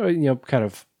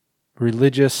of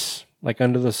religious, like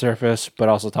under the surface, but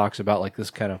also talks about like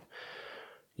this kind of,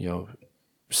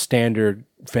 standard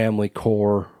family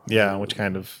core. Yeah, which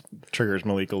kind of triggers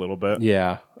Malik a little bit.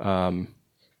 Yeah.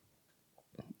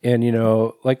 And,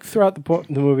 like throughout the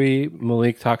movie,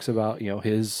 Malik talks about,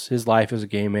 his life as a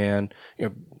gay man,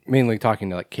 mainly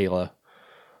talking to like Kayla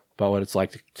about what it's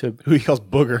like to who he calls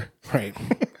Booger. Right.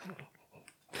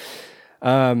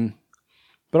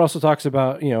 But also talks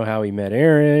about, how he met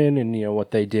Aaron and,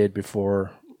 what they did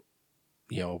before,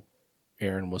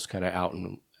 Aaron was kind of out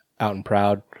and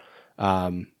proud.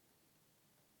 And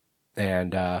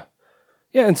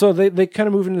so they kind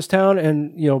of move into this town,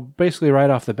 and, basically right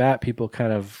off the bat, people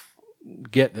kind of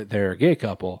get that they're a gay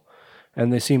couple,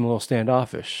 and they seem a little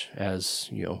standoffish, as,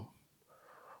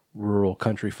 rural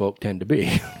country folk tend to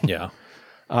be. Yeah.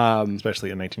 Especially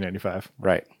in 1995.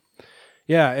 Right.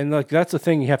 Yeah, and like that's the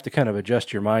thing you have to kind of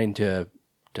adjust your mind to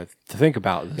think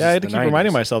about. I had to keep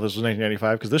reminding myself this was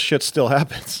 1995 because this shit still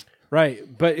happens.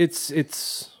 Right, but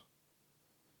it's.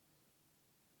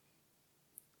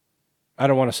 I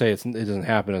don't want to say it doesn't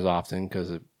happen as often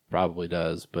because it probably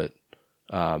does, but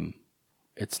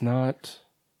it's not.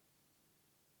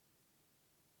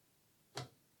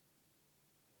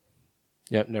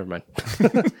 Yep, never mind.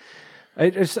 I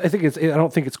think it's. I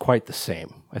don't think it's quite the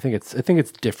same. I think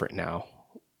it's different now,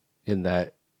 in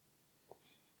that,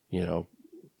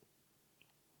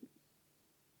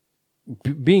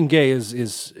 being gay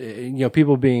is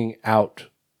people being out,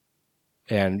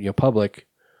 and public,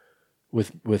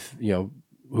 with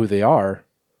who they are,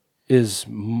 is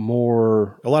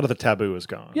more. A lot of the taboo is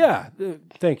gone. Yeah,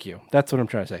 thank you. That's what I'm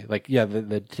trying to say. Like, yeah,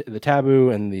 the taboo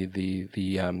and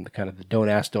the kind of the don't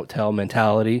ask, don't tell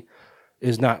mentality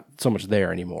is not so much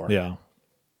there anymore. Yeah.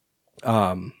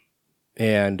 And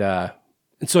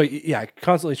so I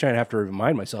constantly trying to have to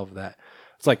remind myself of that.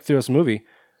 It's like through this movie,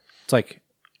 it's like,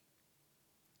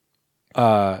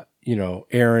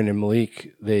 Aaron and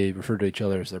Malik, they refer to each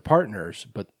other as their partners,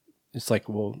 but it's like,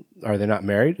 well, are they not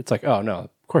married? It's like, oh no,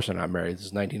 of course they're not married. This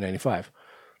is 1995.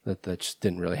 That just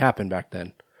didn't really happen back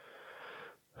then.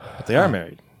 But they are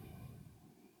married.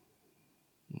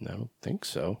 I don't think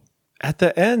so. At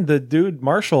the end, the dude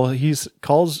Marshall,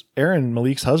 calls Aaron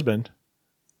Malik's husband.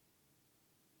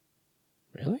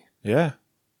 Really? Yeah.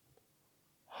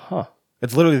 Huh.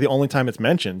 It's literally the only time it's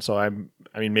mentioned. So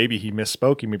maybe he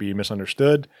misspoke. Maybe he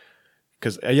misunderstood.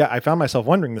 Because I found myself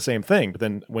wondering the same thing. But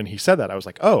then when he said that, I was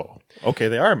like, oh, okay,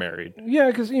 they are married. Yeah,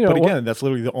 because But again, that's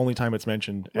literally the only time it's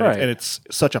mentioned, and, right. it's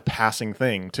such a passing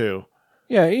thing too.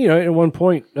 Yeah, at one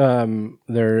point,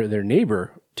 their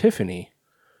neighbor Tiffany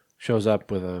shows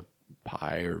up with a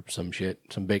pie or some shit,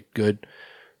 some baked good,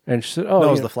 and she said, "Oh,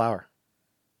 that was the flower."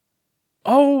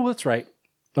 Oh, that's right.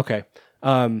 Okay.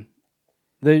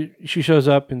 She shows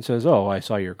up and says, "Oh, I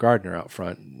saw your gardener out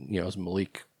front. It's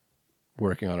Malik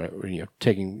working on it,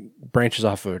 taking branches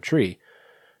off of a tree."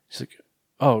 She's like,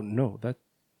 "Oh no,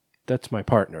 that's my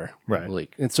partner, right,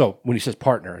 Malik." And so when he says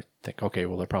partner, I think, okay,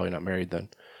 well they're probably not married then.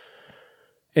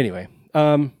 Anyway,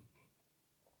 Marshall,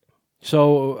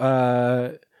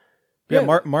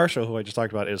 who I just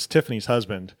talked about, is Tiffany's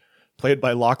husband, played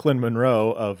by Lachlan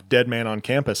Monroe of Dead Man on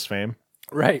Campus fame.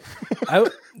 Right. I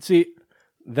see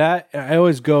that. I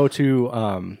always go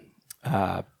to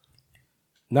Night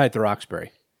at the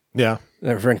Roxbury. Yeah,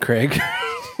 their friend Craig,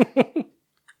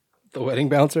 the wedding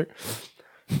bouncer.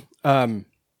 And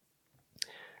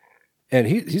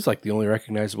he's like the only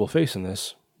recognizable face in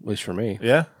this, at least for me.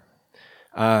 Yeah.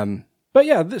 But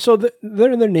yeah, so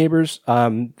they're their neighbors.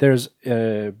 There's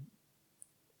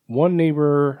one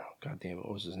neighbor. God damn it,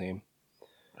 what was his name?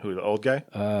 Who, the old guy?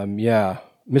 Yeah,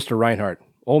 Mr. Reinhardt,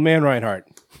 old man Reinhardt.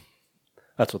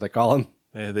 That's what they call him.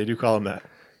 Yeah, they do call him that.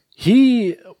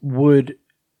 He would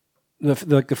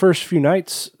the first few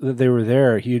nights that they were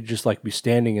there, he'd just like be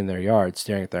standing in their yard,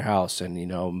 staring at their house, and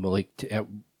Malik at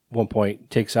one point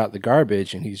takes out the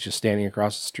garbage, and he's just standing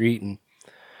across the street and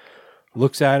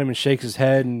looks at him and shakes his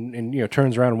head and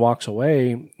turns around and walks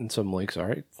away. And so Malik's all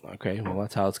right, okay, well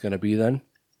that's how it's going to be then.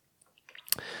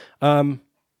 And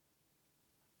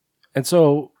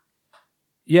so,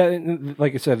 Yeah, and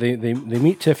like I said, they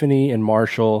meet Tiffany and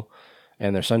Marshall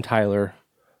and their son Tyler,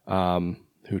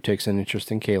 who takes an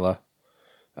interest in Kayla.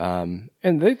 And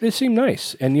they seem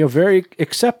nice and, very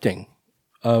accepting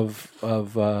of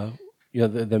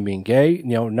them being gay,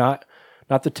 not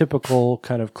the typical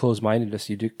kind of closed-mindedness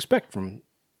you'd expect from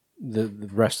the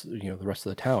rest of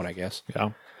the town, I guess.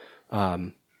 Yeah.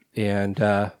 And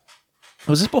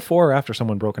was this before or after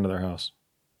someone broke into their house?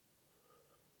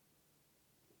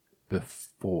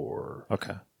 Before.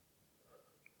 Okay.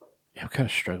 Yeah, I'm kind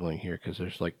of struggling here because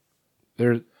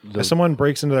there's someone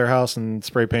breaks into their house and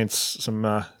spray paints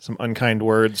some unkind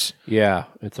words. Yeah,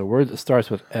 it's a word that starts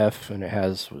with F and it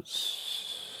has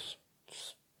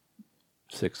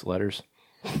 6 letters.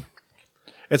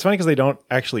 It's funny because they don't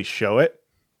actually show it.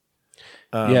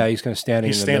 Yeah, he's kind of standing.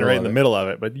 He's standing right in the middle of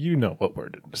it, but you know what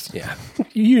word it is. Yeah,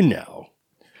 you know.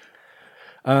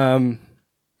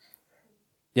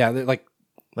 Yeah,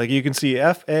 like you can see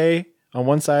F-A on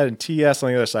one side and T-S on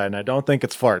the other side, and I don't think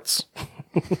it's farts.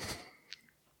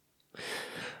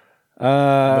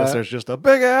 Unless there's just a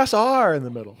big ass R in the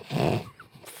middle.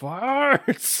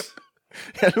 Farts.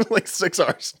 Yeah, like 6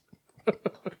 R's.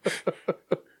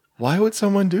 Why would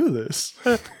someone do this?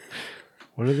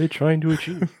 What are they trying to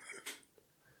achieve?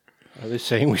 Are they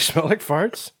saying we smell like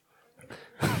farts?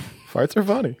 Farts are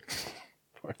funny.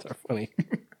 Farts are funny.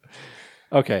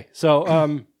 Okay,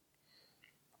 so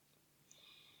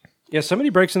yeah, somebody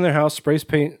breaks in their house, spray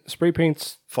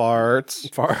paints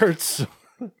farts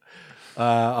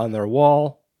on their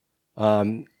wall,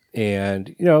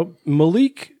 and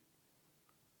Malik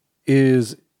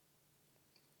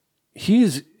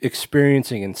he's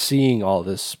experiencing and seeing all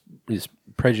these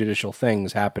prejudicial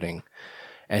things happening,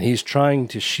 and he's trying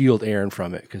to shield Aaron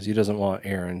from it because he doesn't want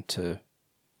Aaron to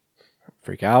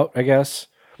freak out, I guess.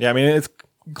 Yeah, I mean, it's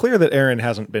clear that Aaron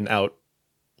hasn't been out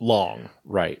long.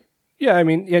 Right. Yeah, I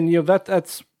mean, and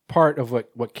that's part of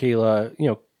what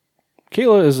Kayla,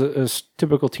 Kayla is a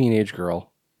typical teenage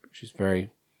girl. She's very,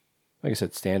 like I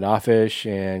said, standoffish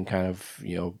and kind of,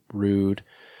 rude,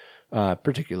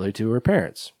 particularly to her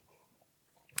parents.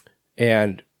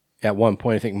 And at one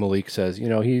point, I think Malik says,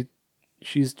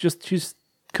 she's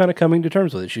kind of coming to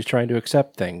terms with it. She's trying to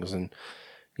accept things, and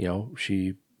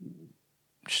she's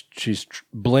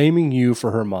blaming you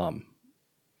for her mom,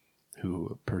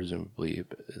 who presumably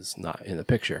is not in the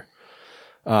picture.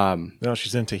 No,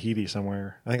 she's in Tahiti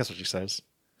somewhere. I think that's what she says.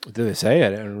 Did they say? I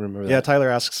don't remember that. Yeah, Tyler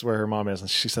asks where her mom is, and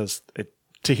she says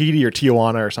Tahiti or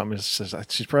Tijuana or something. She says, I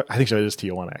think it is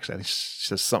Tijuana, actually. I think she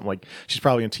says something like, she's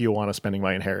probably in Tijuana spending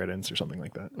my inheritance or something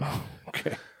like that. Oh,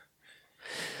 okay.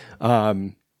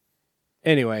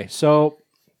 Anyway, so,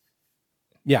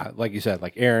 yeah, like you said,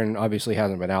 Aaron obviously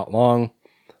hasn't been out long,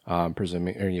 considering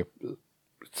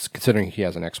he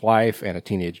has an ex-wife and a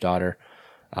teenage daughter,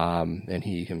 and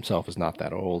he himself is not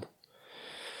that old.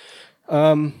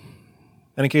 And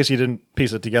in case you didn't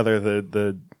piece it together,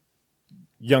 the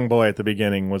young boy at the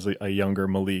beginning was a younger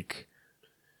Malik.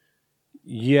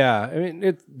 Yeah, I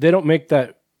mean, they don't make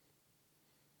that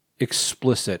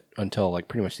explicit until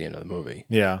pretty much the end of the movie.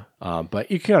 Yeah.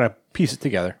 But you kind of piece it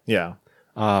together. Yeah.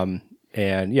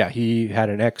 And yeah, he had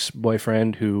an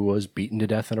ex-boyfriend who was beaten to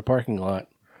death in a parking lot.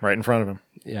 Right in front of him.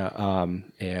 Yeah.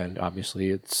 And obviously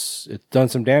it's done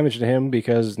some damage to him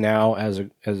because now as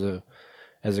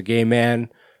a gay man,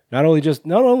 not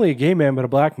only a gay man, but a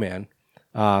black man,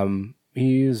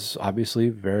 he's obviously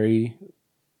very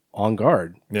on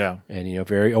guard. Yeah. And,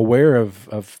 very aware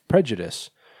of prejudice.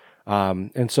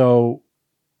 And so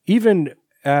even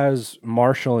as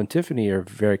Marshall and Tiffany are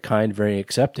very kind, very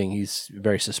accepting, he's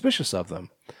very suspicious of them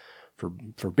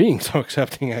for being so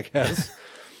accepting, I guess.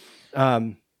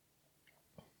 I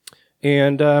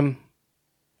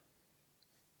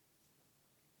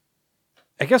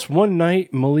guess one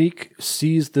night Malik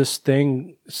sees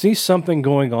something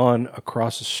going on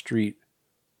across the street.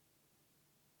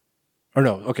 Or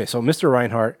no, okay, so Mr.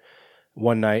 Reinhardt,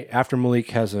 one night after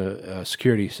Malik has a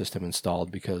security system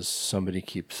installed because somebody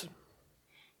keeps,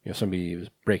 somebody is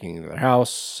breaking into their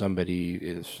house, somebody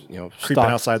is, creeping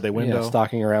outside their window,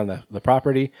 stalking around the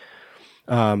property.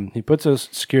 He puts a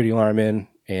security alarm in,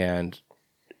 and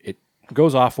it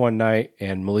goes off one night,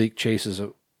 and Malik chases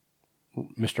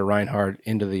Mr. Reinhardt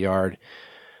into the yard.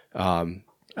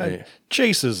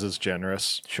 Chases is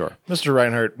generous. Sure. Mr.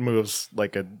 Reinhardt moves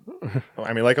like an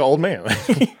old man.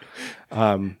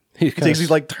 He takes these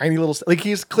tiny little,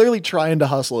 he's clearly trying to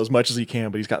hustle as much as he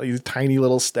can, but he's got these tiny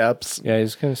little steps. Yeah,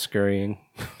 he's kind of scurrying.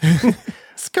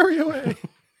 Scurry away.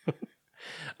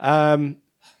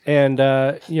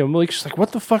 Malik's just like,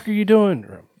 what the fuck are you doing?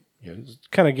 Or,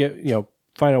 kind of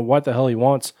find out what the hell he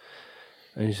wants.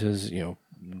 And he says,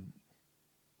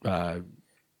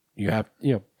 you have,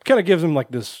 kind of gives him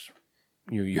like this,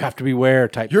 you have to beware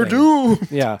type You're thing. due.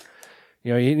 Yeah.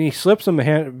 He slips him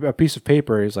a piece of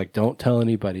paper. He's like, don't tell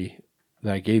anybody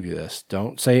that I gave you this.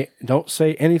 Don't say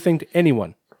anything to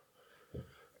anyone.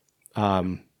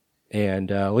 And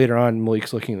later on,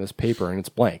 Malik's looking at this paper and it's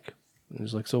blank. And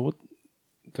he's like, so what?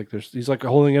 It's like he's like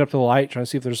holding it up to the light, trying to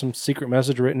see if there's some secret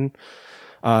message written.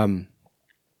 And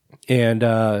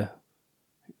I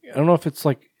don't know if it's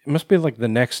like, it must be like the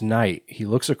next night. He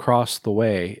looks across the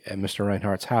way at Mr.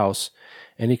 Reinhardt's house,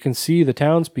 and he can see the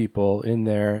townspeople in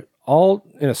there, all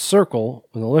in a circle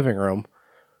in the living room,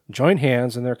 join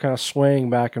hands, and they're kind of swaying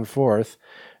back and forth.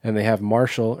 And they have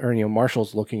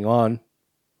Marshall's looking on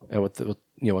at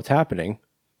what's happening,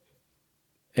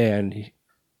 and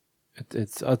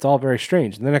it's all very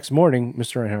strange. And the next morning,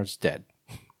 Mr. Reinhardt's dead.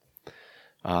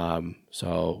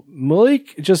 So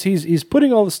Malik he's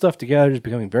putting all this stuff together, just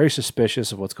becoming very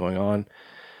suspicious of what's going on.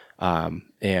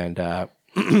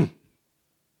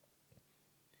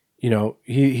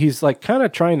 He's like kind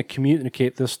of trying to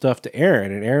communicate this stuff to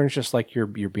Aaron, and Aaron's just like, you're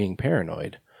being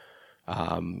paranoid.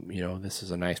 This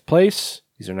is a nice place.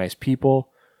 These are nice people.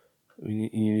 You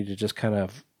need to just kind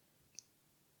of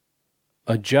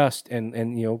adjust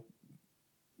and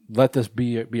let this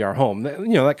be our home.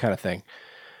 That kind of thing.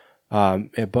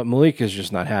 But Malik is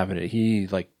just not having it. He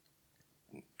like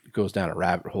goes down a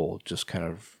rabbit hole, just kind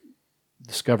of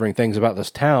discovering things about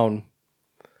this town.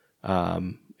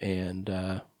 It's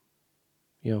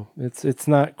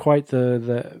not quite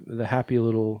the happy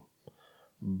little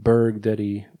burg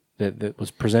that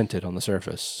was presented on the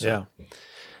surface. Yeah.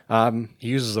 He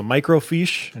uses a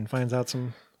microfiche and finds out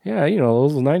some. Yeah,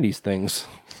 those 90s things.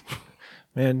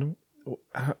 Man,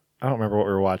 I don't remember what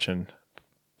we were watching,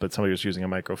 but somebody was using a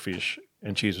microfiche,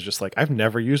 and Cheese was just like, I've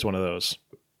never used one of those.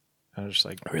 And I was just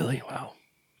like, really? Wow.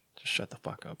 Just shut the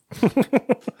fuck up.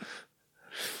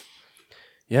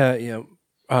 Yeah.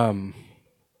 But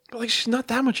like, she's not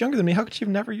that much younger than me. How could she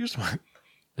have never used one?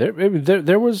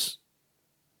 There was,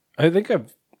 I don't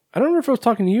remember if I was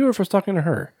talking to you or if I was talking to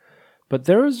her, but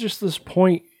there was just this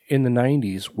point in the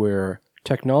 90s where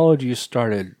technology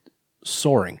started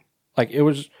soaring. Like it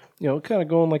was, kind of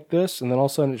going like this, and then all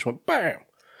of a sudden it just went bam.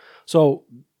 So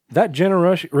that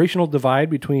generational divide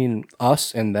between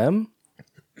us and them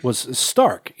was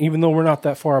stark, even though we're not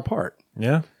that far apart.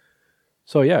 Yeah.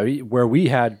 So yeah, where we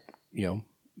had,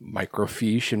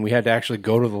 microfiche, and we had to actually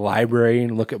go to the library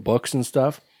and look at books and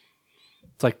stuff.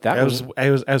 It's like that was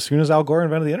as soon as Al Gore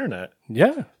invented the internet.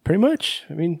 Yeah, pretty much.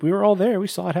 I mean, we were all there. We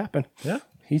saw it happen. Yeah.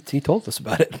 He told us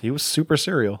about it. He was super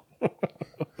serial.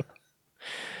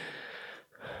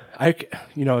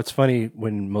 It's funny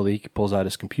when Malik pulls out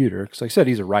his computer, because like I said,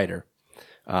 he's a writer.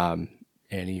 And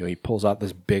he pulls out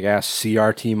this big ass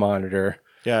CRT monitor.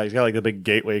 Yeah, he's got like the big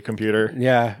gateway computer.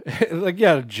 Yeah.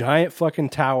 A giant fucking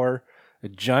tower, a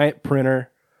giant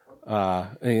printer,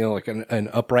 like an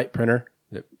upright printer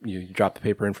that you drop the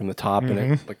paper in from the top and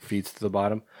it like feeds to the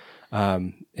bottom.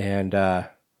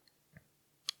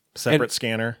 Separate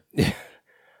scanner.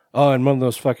 Oh, and one of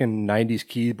those fucking 90s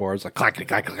keyboards, like clackety,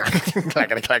 clackety,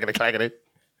 clackety, clackety, clackety.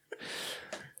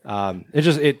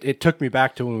 It took me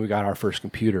back to when we got our first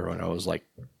computer when I was like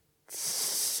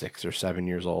 6 or 7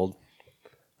 years old.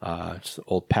 Just an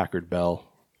old Packard Bell.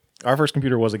 Our first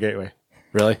computer was a gateway.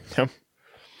 Really? Yep.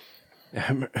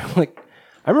 I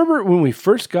remember when we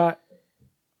first got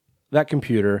that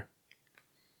computer,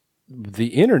 the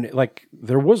internet, like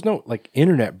there was no like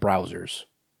internet browsers.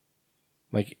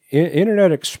 Like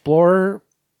Internet Explorer,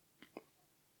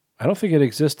 I don't think it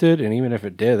existed, and even if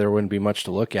it did, there wouldn't be much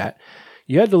to look at.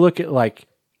 You had to look at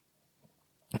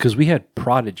because we had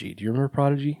Prodigy. Do you remember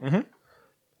Prodigy? Mm-hmm.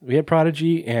 We had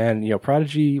Prodigy, and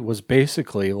Prodigy was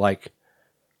basically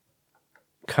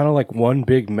kind of like one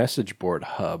big message board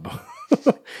hub,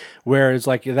 whereas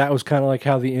that was kind of like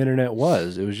how the internet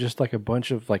was. It was just like a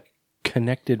bunch of like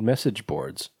connected message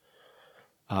boards,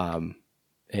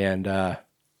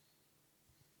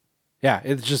 yeah,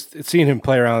 it's seeing him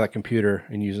play around with that computer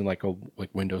and using like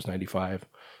Windows 95.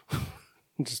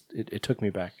 It took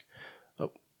me back.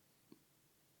 Oh.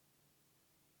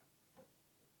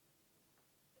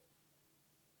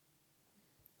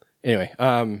 Anyway,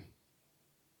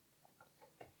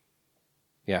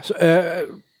 yeah.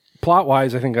 So plot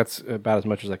wise, I think that's about as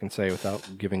much as I can say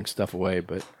without giving stuff away.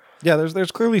 But yeah,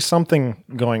 there's clearly something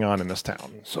going on in this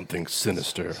town. Something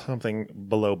sinister. Something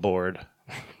below board.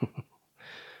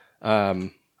 Yeah.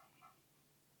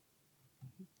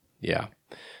 Yeah.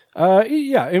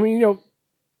 I mean,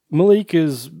 Malik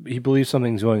he believes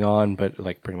something's going on, but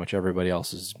like pretty much everybody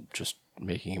else is just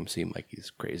making him seem like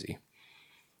he's crazy.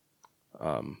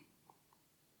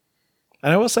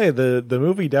 And I will say the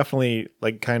movie definitely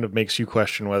like kind of makes you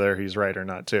question whether he's right or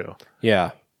not too.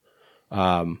 Yeah.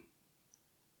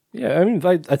 Yeah, I mean,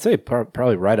 I'd say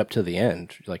probably right up to the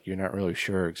end. Like, you're not really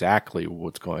sure exactly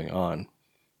what's going on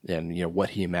and, you know,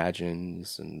 what he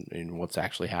imagines and what's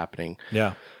actually happening.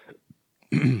 Yeah.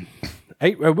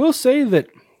 I will say that,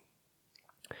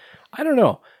 I don't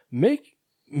know,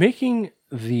 making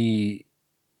the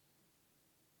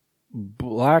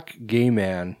black gay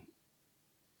man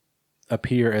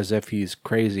appear as if he's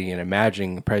crazy and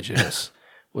imagining prejudice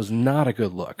was not a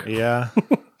good look. Yeah.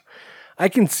 I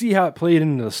can see how it played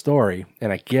into the story,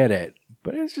 and I get it,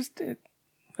 but it's just, I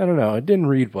don't know, it didn't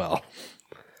read well.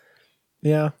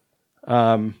 Yeah.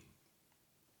 But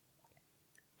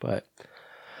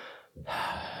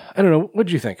I don't know. What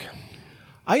did you think?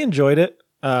 I enjoyed it.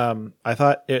 I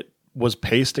thought it was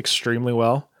paced extremely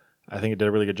well. I think it did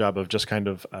a really good job of just kind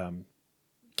of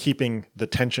keeping the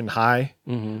tension high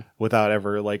without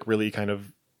ever like really kind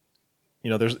of, you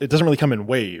know, it doesn't really come in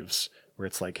waves where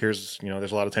it's like, here's, you know,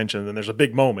 there's a lot of tension and then there's a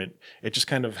big moment. It just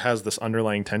kind of has this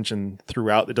underlying tension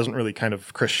throughout. It doesn't really kind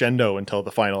of crescendo until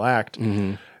the final act.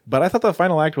 But I thought the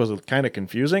final act was kind of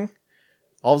confusing.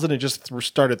 All of a sudden, it just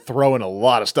started throwing a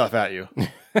lot of stuff at you.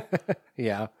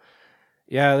 Yeah.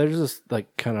 Yeah, there's this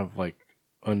like kind of like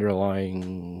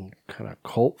underlying kind of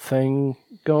cult thing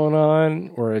going on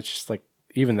where it's just like,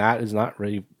 even that is not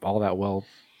really all that well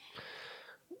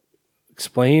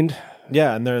explained.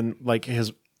 Yeah, and then like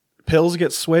his pills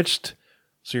get switched,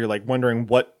 so you're like wondering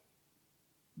what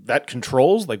that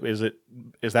controls. Like, is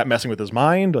that messing with his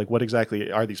mind? Like, what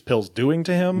exactly are these pills doing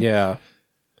to him? Yeah,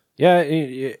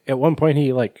 yeah. At one point,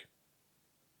 he's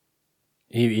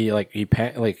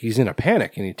in a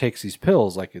panic and he takes these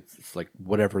pills. Like it's like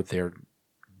whatever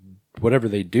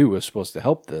they do is supposed to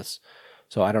help this.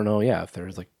 So I don't know. Yeah, if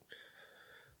there's like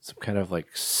some kind of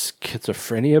like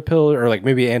schizophrenia pill or like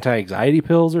maybe anti-anxiety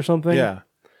pills or something. Yeah.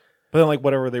 But then like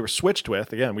whatever they were switched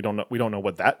with, again, we don't know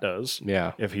what that does.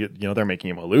 Yeah. If they're making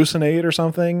him hallucinate or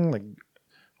something, like,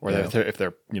 or if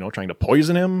they're trying to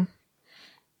poison him.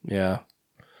 Yeah.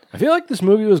 I feel like this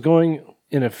movie was going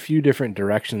in a few different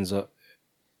directions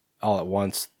all at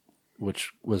once,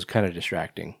 which was kind of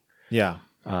distracting. Yeah.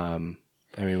 I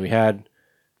mean, we had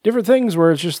different things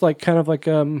where it's just like kind of like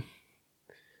I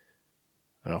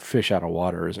don't know, fish out of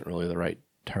water isn't really the right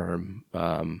term.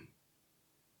 I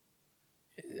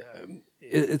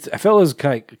felt it was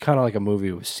kind of like a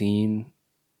movie we've seen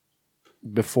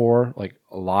before, like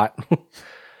a lot,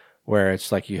 where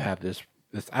it's like you have this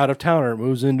out of towner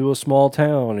moves into a small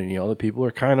town, and you know the people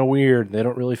are kind of weird, and they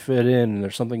don't really fit in, and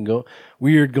there's something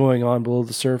weird going on below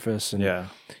the surface, and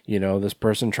you know this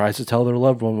person tries to tell their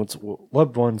loved ones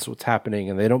what's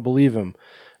happening, and they don't believe him.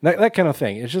 That kind of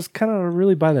thing. It's just kind of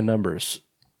really by the numbers.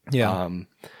 Yeah.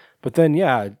 But then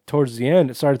towards the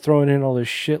end, it started throwing in all this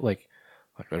shit like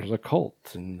there's a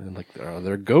cult and like are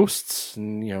there ghosts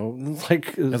and you know it's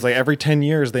like every 10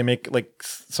 years they make like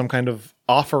some kind of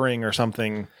offering or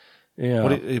something. Yeah.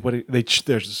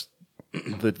 There's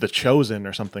the chosen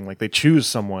or something, like they choose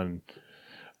someone,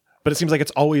 but it seems like it's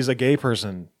always a gay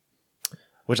person.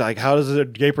 Which like how does a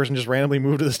gay person just randomly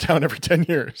move to this town every 10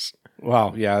 years?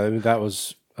 Wow, yeah, I mean, that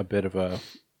was a bit of a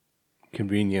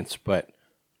convenience, but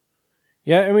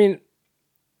yeah, I mean,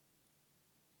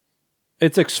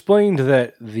 it's explained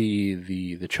that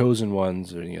the chosen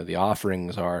ones, or you know, the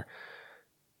offerings are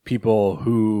people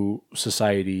who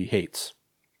society hates.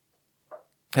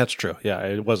 That's true. Yeah,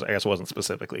 I guess it wasn't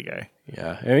specifically gay.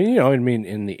 Yeah, I mean, you know, I mean,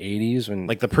 in the 80s when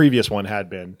like the previous one had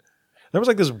been, there was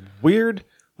like this weird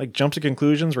like jump to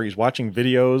conclusions where he's watching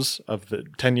videos of the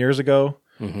 10 years ago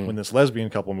when this lesbian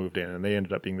couple moved in and they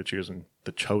ended up being the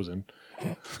chosen.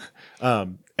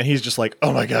 And he's just like,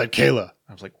 oh my God, Kayla.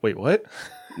 I was like, wait, what?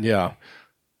 Yeah.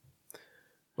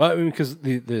 Well, I mean, because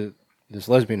this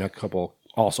lesbian couple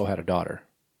also had a daughter.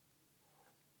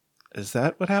 Is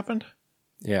that what happened?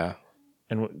 Yeah.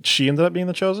 And she ended up being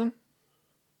the chosen?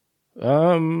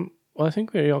 Well, I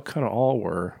think they all kind of all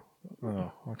were.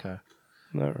 Oh, okay.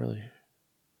 Not really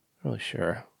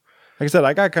sure. Like I said,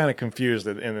 I got kind of confused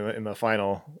in the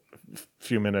final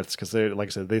few minutes because like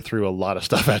I said, they threw a lot of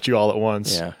stuff at you all at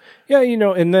once. Yeah. Yeah, you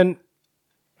know, and then,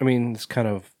 I mean, it's kind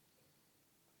of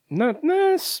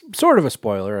sort of a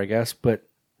spoiler, I guess, but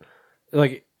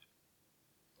like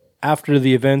after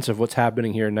the events of what's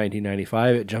happening here in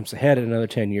 1995, it jumps ahead another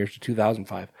 10 years to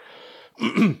 2005.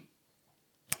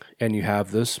 And you have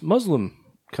this Muslim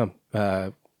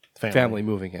family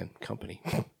moving in,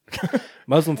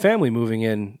 Muslim family moving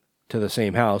in to the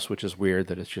same house, which is weird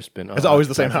that it's just been... It's always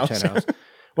the same house.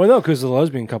 Well, no, because the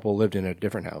lesbian couple lived in a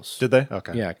different house. Did they?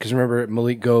 Okay. Yeah, because remember,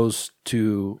 Malik goes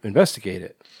to investigate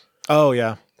it. Oh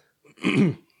yeah,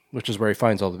 which is where he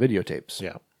finds all the videotapes.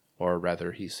 Yeah, or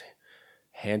rather, he's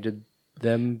handed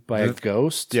them by a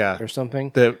ghost. Or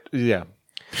something. Yeah,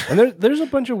 and there's a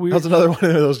bunch of weird. That's another one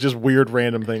of those just weird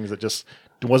random things that just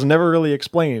was never really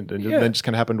explained, and then just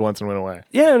kind of happened once and went away.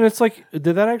 Yeah, and it's like, did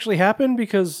that actually happen?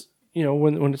 Because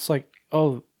when it's like,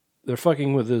 oh, they're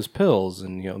fucking with his pills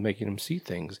and making him see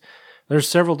things. There's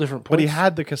several different points. But he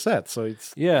had the cassette, so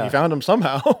he found him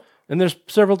somehow. And there's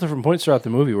several different points throughout the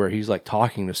movie where he's like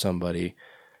talking to somebody,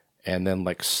 and then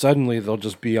like suddenly they'll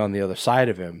just be on the other side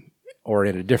of him or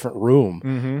in a different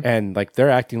room, and like they're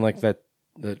acting like that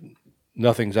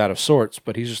nothing's out of sorts,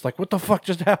 but he's just like, what the fuck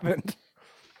just happened?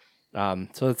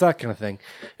 So it's that kind of thing.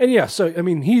 And yeah, so I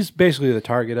mean, he's basically the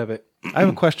target of it. I have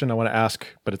a question I want to ask,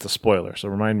 but it's a spoiler, so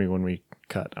remind me when we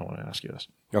cut. I want to ask you this.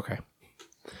 Okay.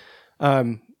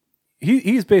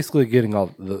 He's basically getting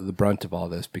all the brunt of all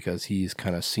this because he's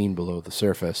kind of seen below the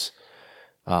surface.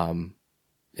 And,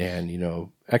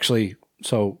 actually,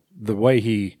 so the way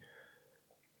he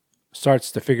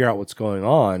starts to figure out what's going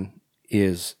on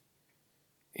is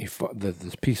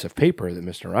this piece of paper that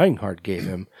Mr. Reinhardt gave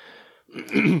him.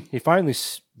 He finally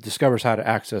discovers how to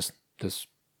access this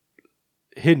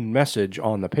hidden message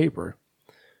on the paper.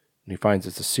 And he finds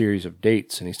it's a series of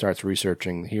dates, and he starts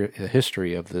researching the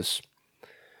history of this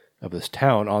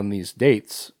town on these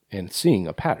dates and seeing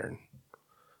a pattern.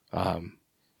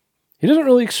 He doesn't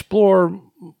really explore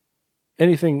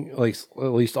anything, like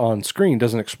at least on screen,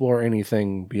 doesn't explore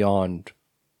anything beyond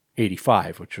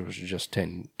 85, which was just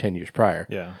 10 years prior.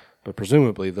 Yeah. But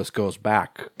presumably this goes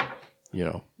back,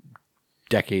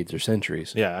 decades or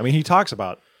centuries. Yeah, I mean, he talks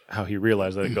about how he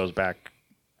realized that it goes back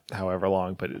however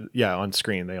long, but yeah, on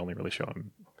screen they only really show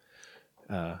him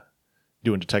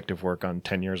doing detective work on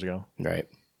 10 years ago. Right.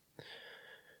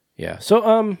 Yeah.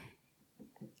 So,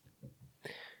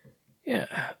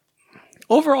 yeah.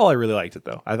 Overall, I really liked it,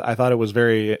 though. I thought it was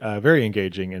very, very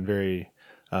engaging and very,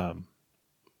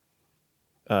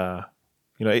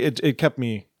 it kept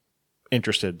me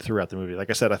interested throughout the movie. Like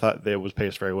I said, I thought that it was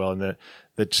paced very well, and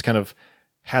that just kind of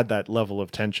had that level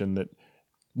of tension that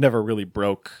never really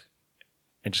broke,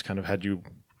 and just kind of had you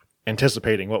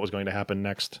anticipating what was going to happen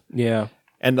next. Yeah.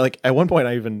 And like at one point,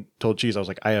 I even told Cheese, I was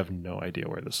like, I have no idea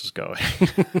where this is going.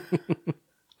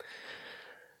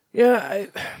 Yeah,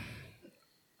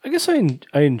 I guess I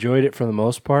enjoyed it for the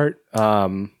most part.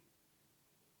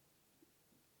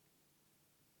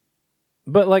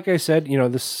 But like I said,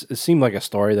 this it seemed like a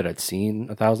story that I'd seen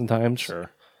 1,000 times. Sure.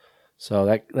 So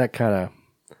that kind of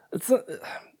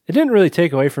it didn't really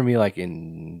take away from me like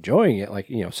enjoying it, like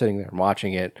sitting there and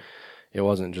watching it. It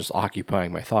wasn't just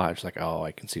occupying my thoughts. It's like, oh,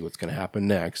 I can see what's going to happen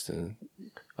next, and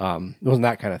it wasn't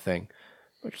that kind of thing.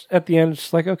 But just at the end, it's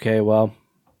just like, okay, well,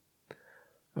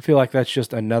 I feel like that's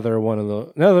just another one of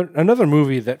the another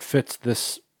movie that fits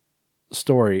this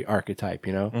story archetype,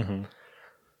 Mm-hmm.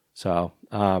 So,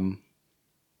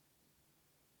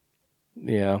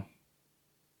 yeah,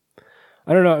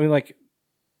 I don't know. I mean, like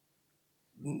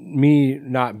me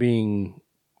not being,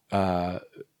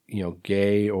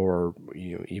 gay or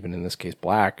even in this case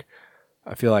black,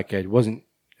 I feel like I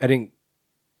didn't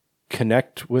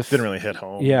connect with. Didn't really hit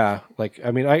home. Yeah, like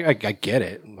I mean, I get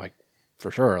it, like for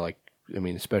sure. Like I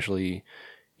mean, especially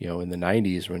in the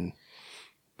 90s when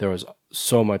there was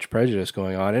so much prejudice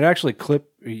going on. And actually,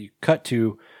 cut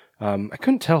to I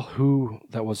couldn't tell who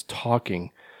that was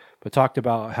talking, but talked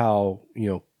about how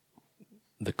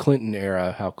the Clinton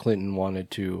era, how Clinton wanted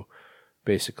to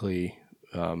basically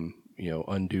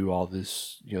undo all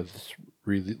this this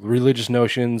religious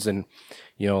notions and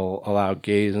allow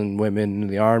gays and women in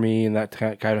the army and that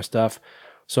kind of stuff.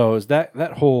 So is that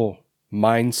whole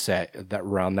mindset that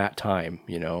around that time,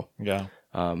 Yeah.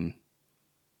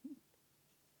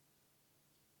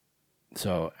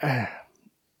 So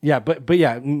yeah, but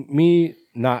yeah, me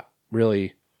not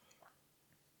really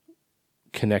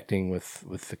connecting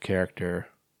with the character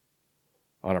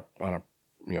on a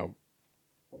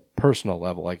personal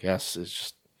level, I guess, is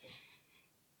just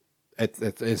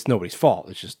it's nobody's fault.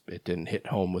 It's just it didn't hit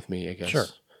home with me, I guess. Sure.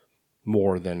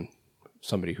 More than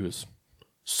somebody who's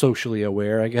socially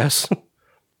aware, I guess.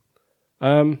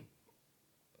 But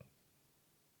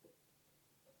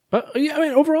yeah, I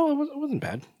mean, overall, it wasn't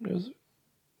bad.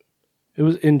 It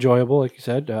was enjoyable, like you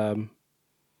said. I'm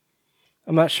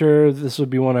not sure this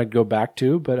would be one I'd go back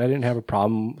to, but I didn't have a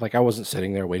problem. Like I wasn't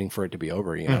sitting there waiting for it to be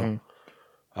over, Mm-hmm.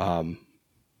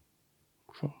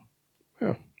 So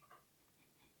yeah.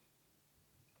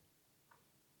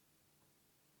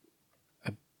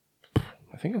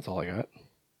 I think that's all I got.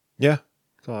 Yeah,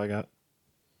 that's all I got.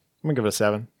 I'm gonna give it a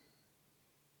 7.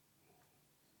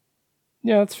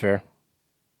 Yeah, that's fair.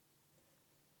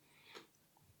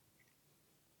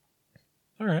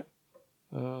 All right.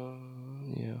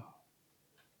 Yeah.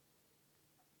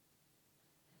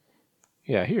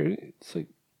 Yeah, here it's like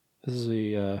this is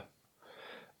a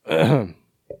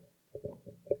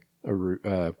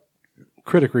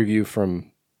critic review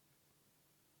from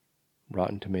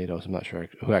Rotten Tomatoes. I'm not sure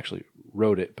who actually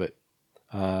wrote it, but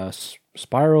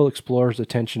Spiral explores the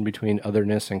tension between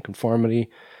otherness and conformity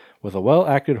with a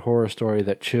well-acted horror story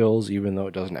that chills even though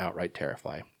it doesn't outright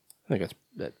terrify. I think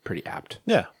that's pretty apt.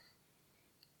 Yeah.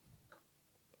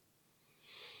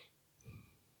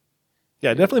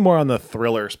 Yeah, definitely more on the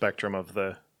thriller spectrum of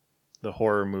the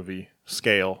horror movie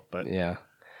scale, but yeah.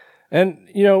 And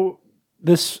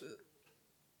this,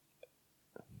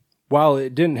 while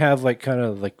it didn't have like kind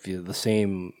of like the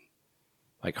same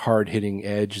like hard-hitting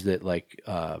edge that like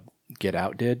Get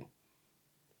Out did,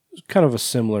 it's kind of a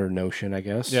similar notion, I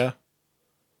guess. Yeah.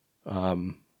 But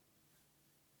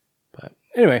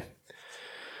anyway,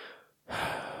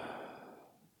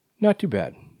 not too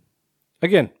bad.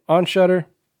 Again, on Shudder.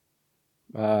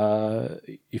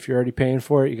 If you're already paying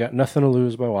for it, you got nothing to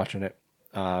lose by watching it.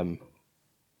 Yep.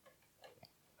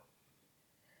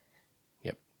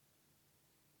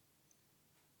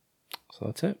 So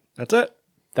that's it. That's it.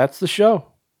 That's the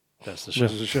show. That's the show.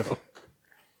 That's the show.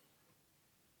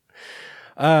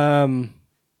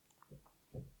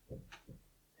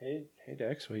 Hey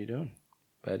Dex, what are you doing,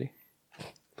 buddy?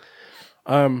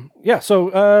 Yeah. So,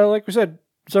 like we said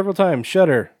several times,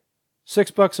 Shudder,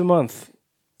 $6 a month.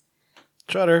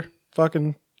 Shudder,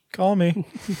 fucking call me.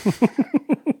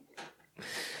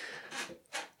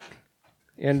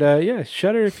 And yeah,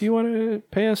 Shudder, if you want to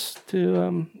pay us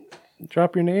to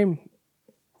drop your name,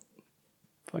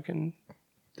 fucking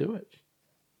do it.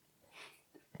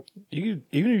 Even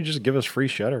if you just give us free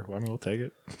Shudder, I mean, we'll take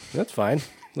it. That's fine.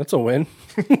 That's a win.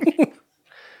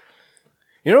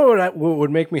 You know what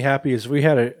would make me happy is we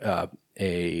had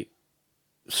a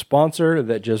sponsor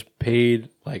that just paid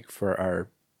like for our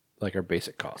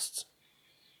basic costs.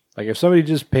 Like if somebody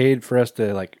just paid for us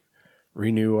to like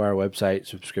renew our website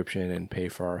subscription and pay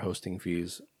for our hosting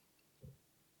fees.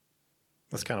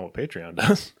 That's kind of what Patreon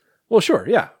does. Well, sure,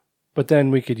 yeah. But then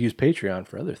we could use Patreon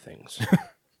for other things.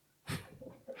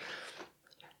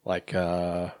 Like,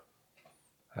 I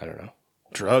don't know.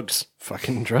 Drugs.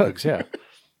 Fucking drugs, yeah.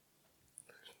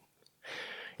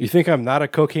 You think I'm not a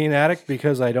cocaine addict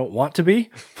because I don't want to be?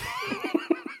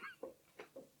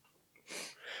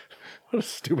 What a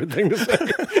stupid thing to say.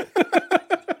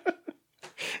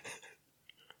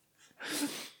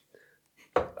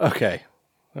 Okay.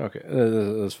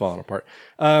 This is falling apart.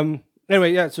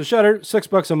 Anyway, yeah, so Shudder,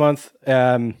 $6 a month.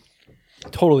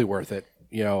 Totally worth it.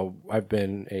 I've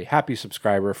been a happy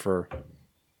subscriber for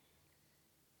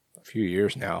a few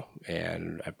years now,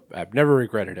 and I've never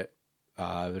regretted it.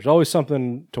 There's always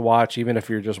something to watch, even if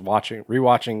you're just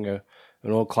rewatching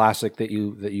an old classic that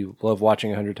you love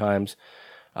watching 100 times.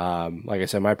 Like I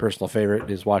said, my personal favorite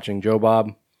is watching Joe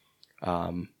Bob,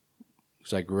 because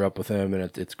I grew up with him,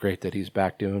 and it's great that he's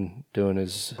back doing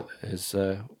his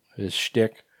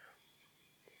shtick.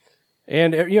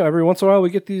 And every once in a while we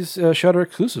get these Shudder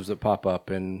exclusives that pop up,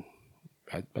 and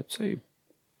I'd say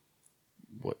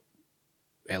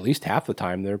at least half the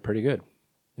time they're pretty good.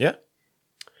 Yeah.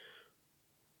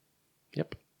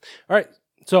 Yep. All right,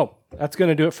 so that's going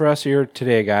to do it for us here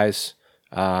today, guys.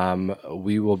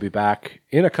 We will be back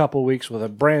in a couple weeks with a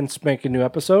brand spanking new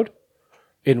episode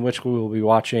in which we will be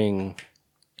watching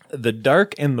The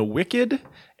Dark and the Wicked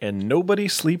and Nobody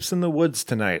Sleeps in the Woods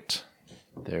Tonight.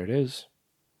 There it is.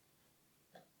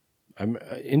 I'm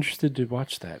interested to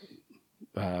watch that.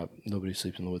 Nobody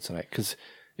Sleeps in the Woods Tonight, because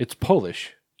it's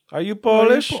Polish. Are you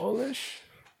Polish?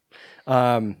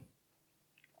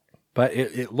 But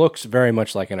it looks very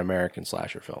much like an American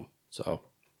slasher film. So,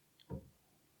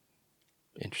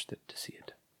 interested to see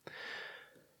it.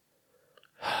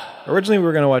 Originally, we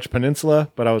were going to watch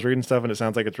Peninsula, but I was reading stuff, and it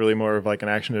sounds like it's really more of like an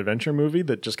action-adventure movie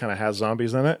that just kind of has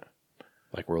zombies in it.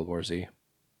 Like World War Z?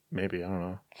 Maybe, I don't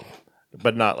know.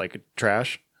 But not like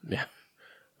trash. Yeah.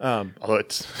 Although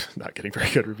it's not getting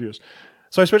very good reviews.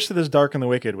 So I switched to this Dark and the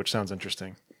Wicked, which sounds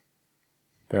interesting.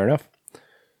 Fair enough.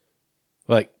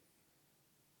 Like,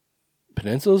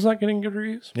 Peninsula's not getting good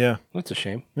reviews? Yeah. That's a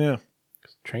shame. Yeah.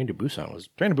 Train to Busan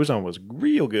was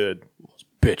real good. Was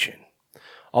bitching.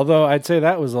 Although I'd say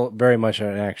that was very much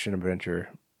an action adventure.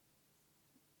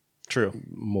 True.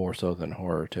 More so than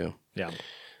horror, too. Yeah.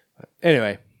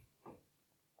 Anyway.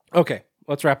 Okay,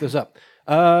 let's wrap this up.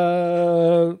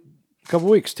 A couple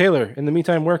weeks. Taylor, in the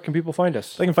meantime, where can people find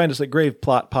us? They can find us at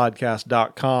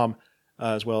graveplotpodcast.com,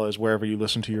 as well as wherever you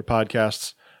listen to your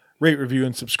podcasts. Rate, review,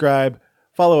 and subscribe.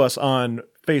 Follow us on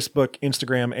Facebook,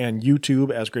 Instagram, and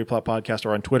YouTube as Grave Plot Podcast,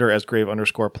 or on Twitter as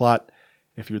Grave_plot.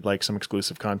 If you'd like some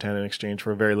exclusive content in exchange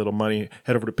for very little money,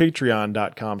 head over to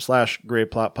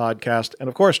patreon.com/GravePlotPodcast. And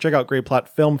of course, check out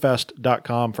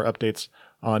GravePlotFilmFest.com for updates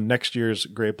on next year's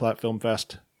Grave Plot Film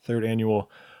Fest, 3rd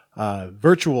annual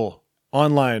virtual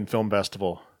online film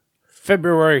festival.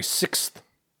 February 6th.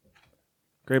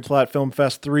 Grave Plot Film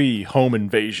Fest 3, Home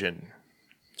Invasion.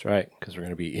 That's right, because we're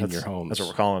going to be in your homes. That's what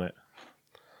we're calling it.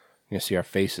 You're going to see our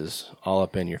faces all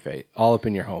up in your face, all up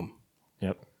in your home.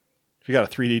 Yep. If you got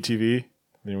a 3D TV,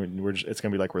 then it's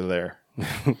going to be like we're there.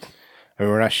 I mean,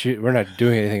 we're not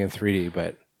doing anything in 3D,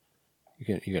 but you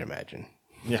can imagine.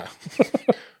 Yeah.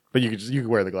 But you could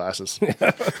wear the glasses.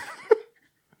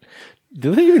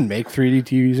 Do they even make 3D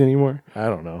TVs anymore? I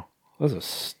don't know.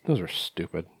 Those are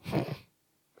stupid.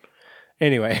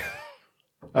 Anyway.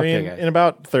 I mean, in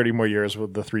about 30 more years,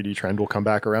 the 3D trend will come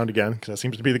back around again, because that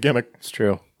seems to be the gimmick. It's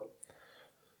true.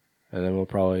 And then we'll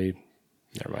probably...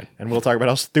 Never mind. And we'll talk about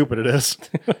how stupid it is.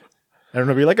 And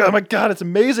it'll be like, oh my God, it's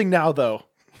amazing now, though.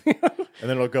 And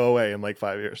then it'll go away in like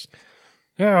 5 years.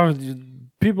 Yeah,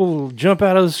 people jump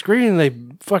out of the screen and they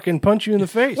fucking punch you in the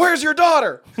face. Where's your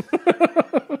daughter?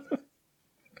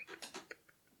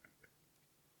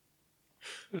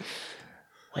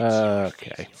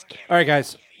 Okay. All right,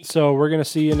 guys. So we're going to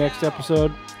see you next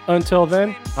episode. Until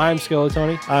then, I'm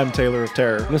Skeletoni. I'm Taylor of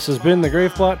Terror. And this has been the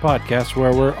Grave Plot Podcast,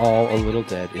 where we're all a little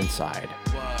dead inside.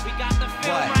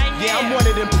 Yeah, I'm one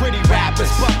of them pretty rappers.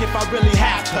 Fuck if I really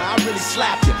have to, I really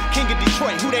slap you. King of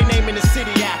Detroit, who they name in the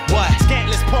city after? What?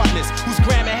 Scantless partners, whose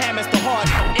gram and hammers the hard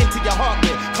into your heart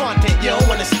with content you don't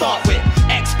wanna start with.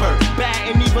 Expert, bad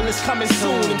and evil is coming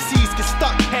soon. MCs get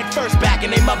stuck head first back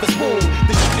in their mother's womb.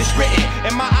 The shit is written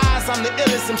in my eyes. I'm the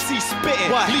illest MC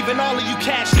spitting. What? Leaving all of you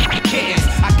cash kittens.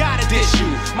 I gotta dish you.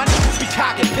 My niggas be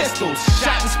cocking pistols,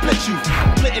 shot and split you.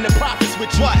 Splitting the profits with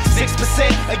you. What? 6%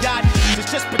 of y'all is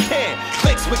just pretend.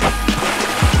 Clicks with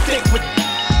think with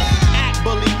act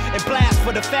bully and blast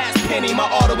for the fast penny. My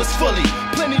auto is fully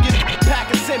plenty of pack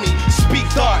a semi. Speak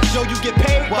dark, show you get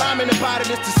paid. Rhyming about it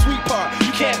is the sweet part.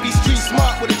 You can't be street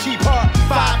smart with a cheap heart.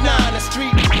 5'9", a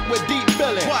street with deep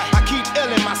feeling. I keep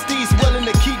illin', my steez willing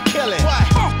to keep killing.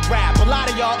 Rap, a lot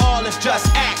of y'all all is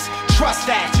just acts. Trust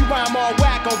that, you rhyme all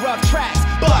whack on rough tracks.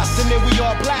 Bust, and then we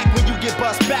all black when you get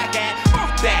bust back at. Fuck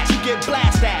that, you get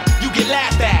blast at, you get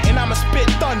laughed at, and I'ma spit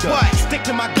thunder. What? Stick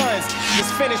to my guns,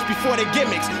 it's finished before they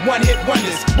gimmicks. One hit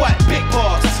wonders, what? Big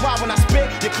balls. That's why when I spit,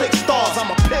 you click stars. I'm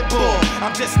a pit bull,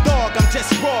 I'm just dog, I'm just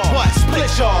raw. What?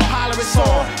 Split y'all, holler it's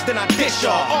on, then I dish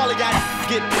y'all. All of y'all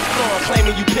get on,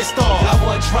 claiming you pissed off. I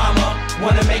want drama,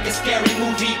 wanna make a scary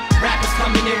movie. Rappers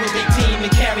coming in with their team and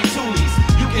carry toolies.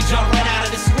 You can jump right out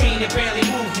of the screen and barely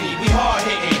move me. We hard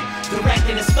hitting,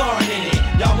 directing and starring in it.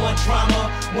 Y'all want drama,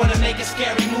 wanna make a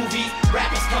scary movie.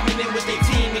 Rappers coming in with their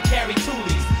team and carry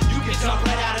toolies. You can jump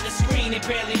right out of the screen and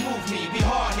barely move me. We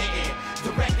hard hitting,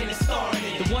 directing and starring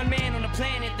in it. The one man on the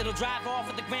planet that'll drive off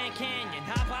of the Grand Canyon,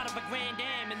 hop out of a Grand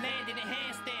Am and land in a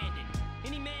handstand.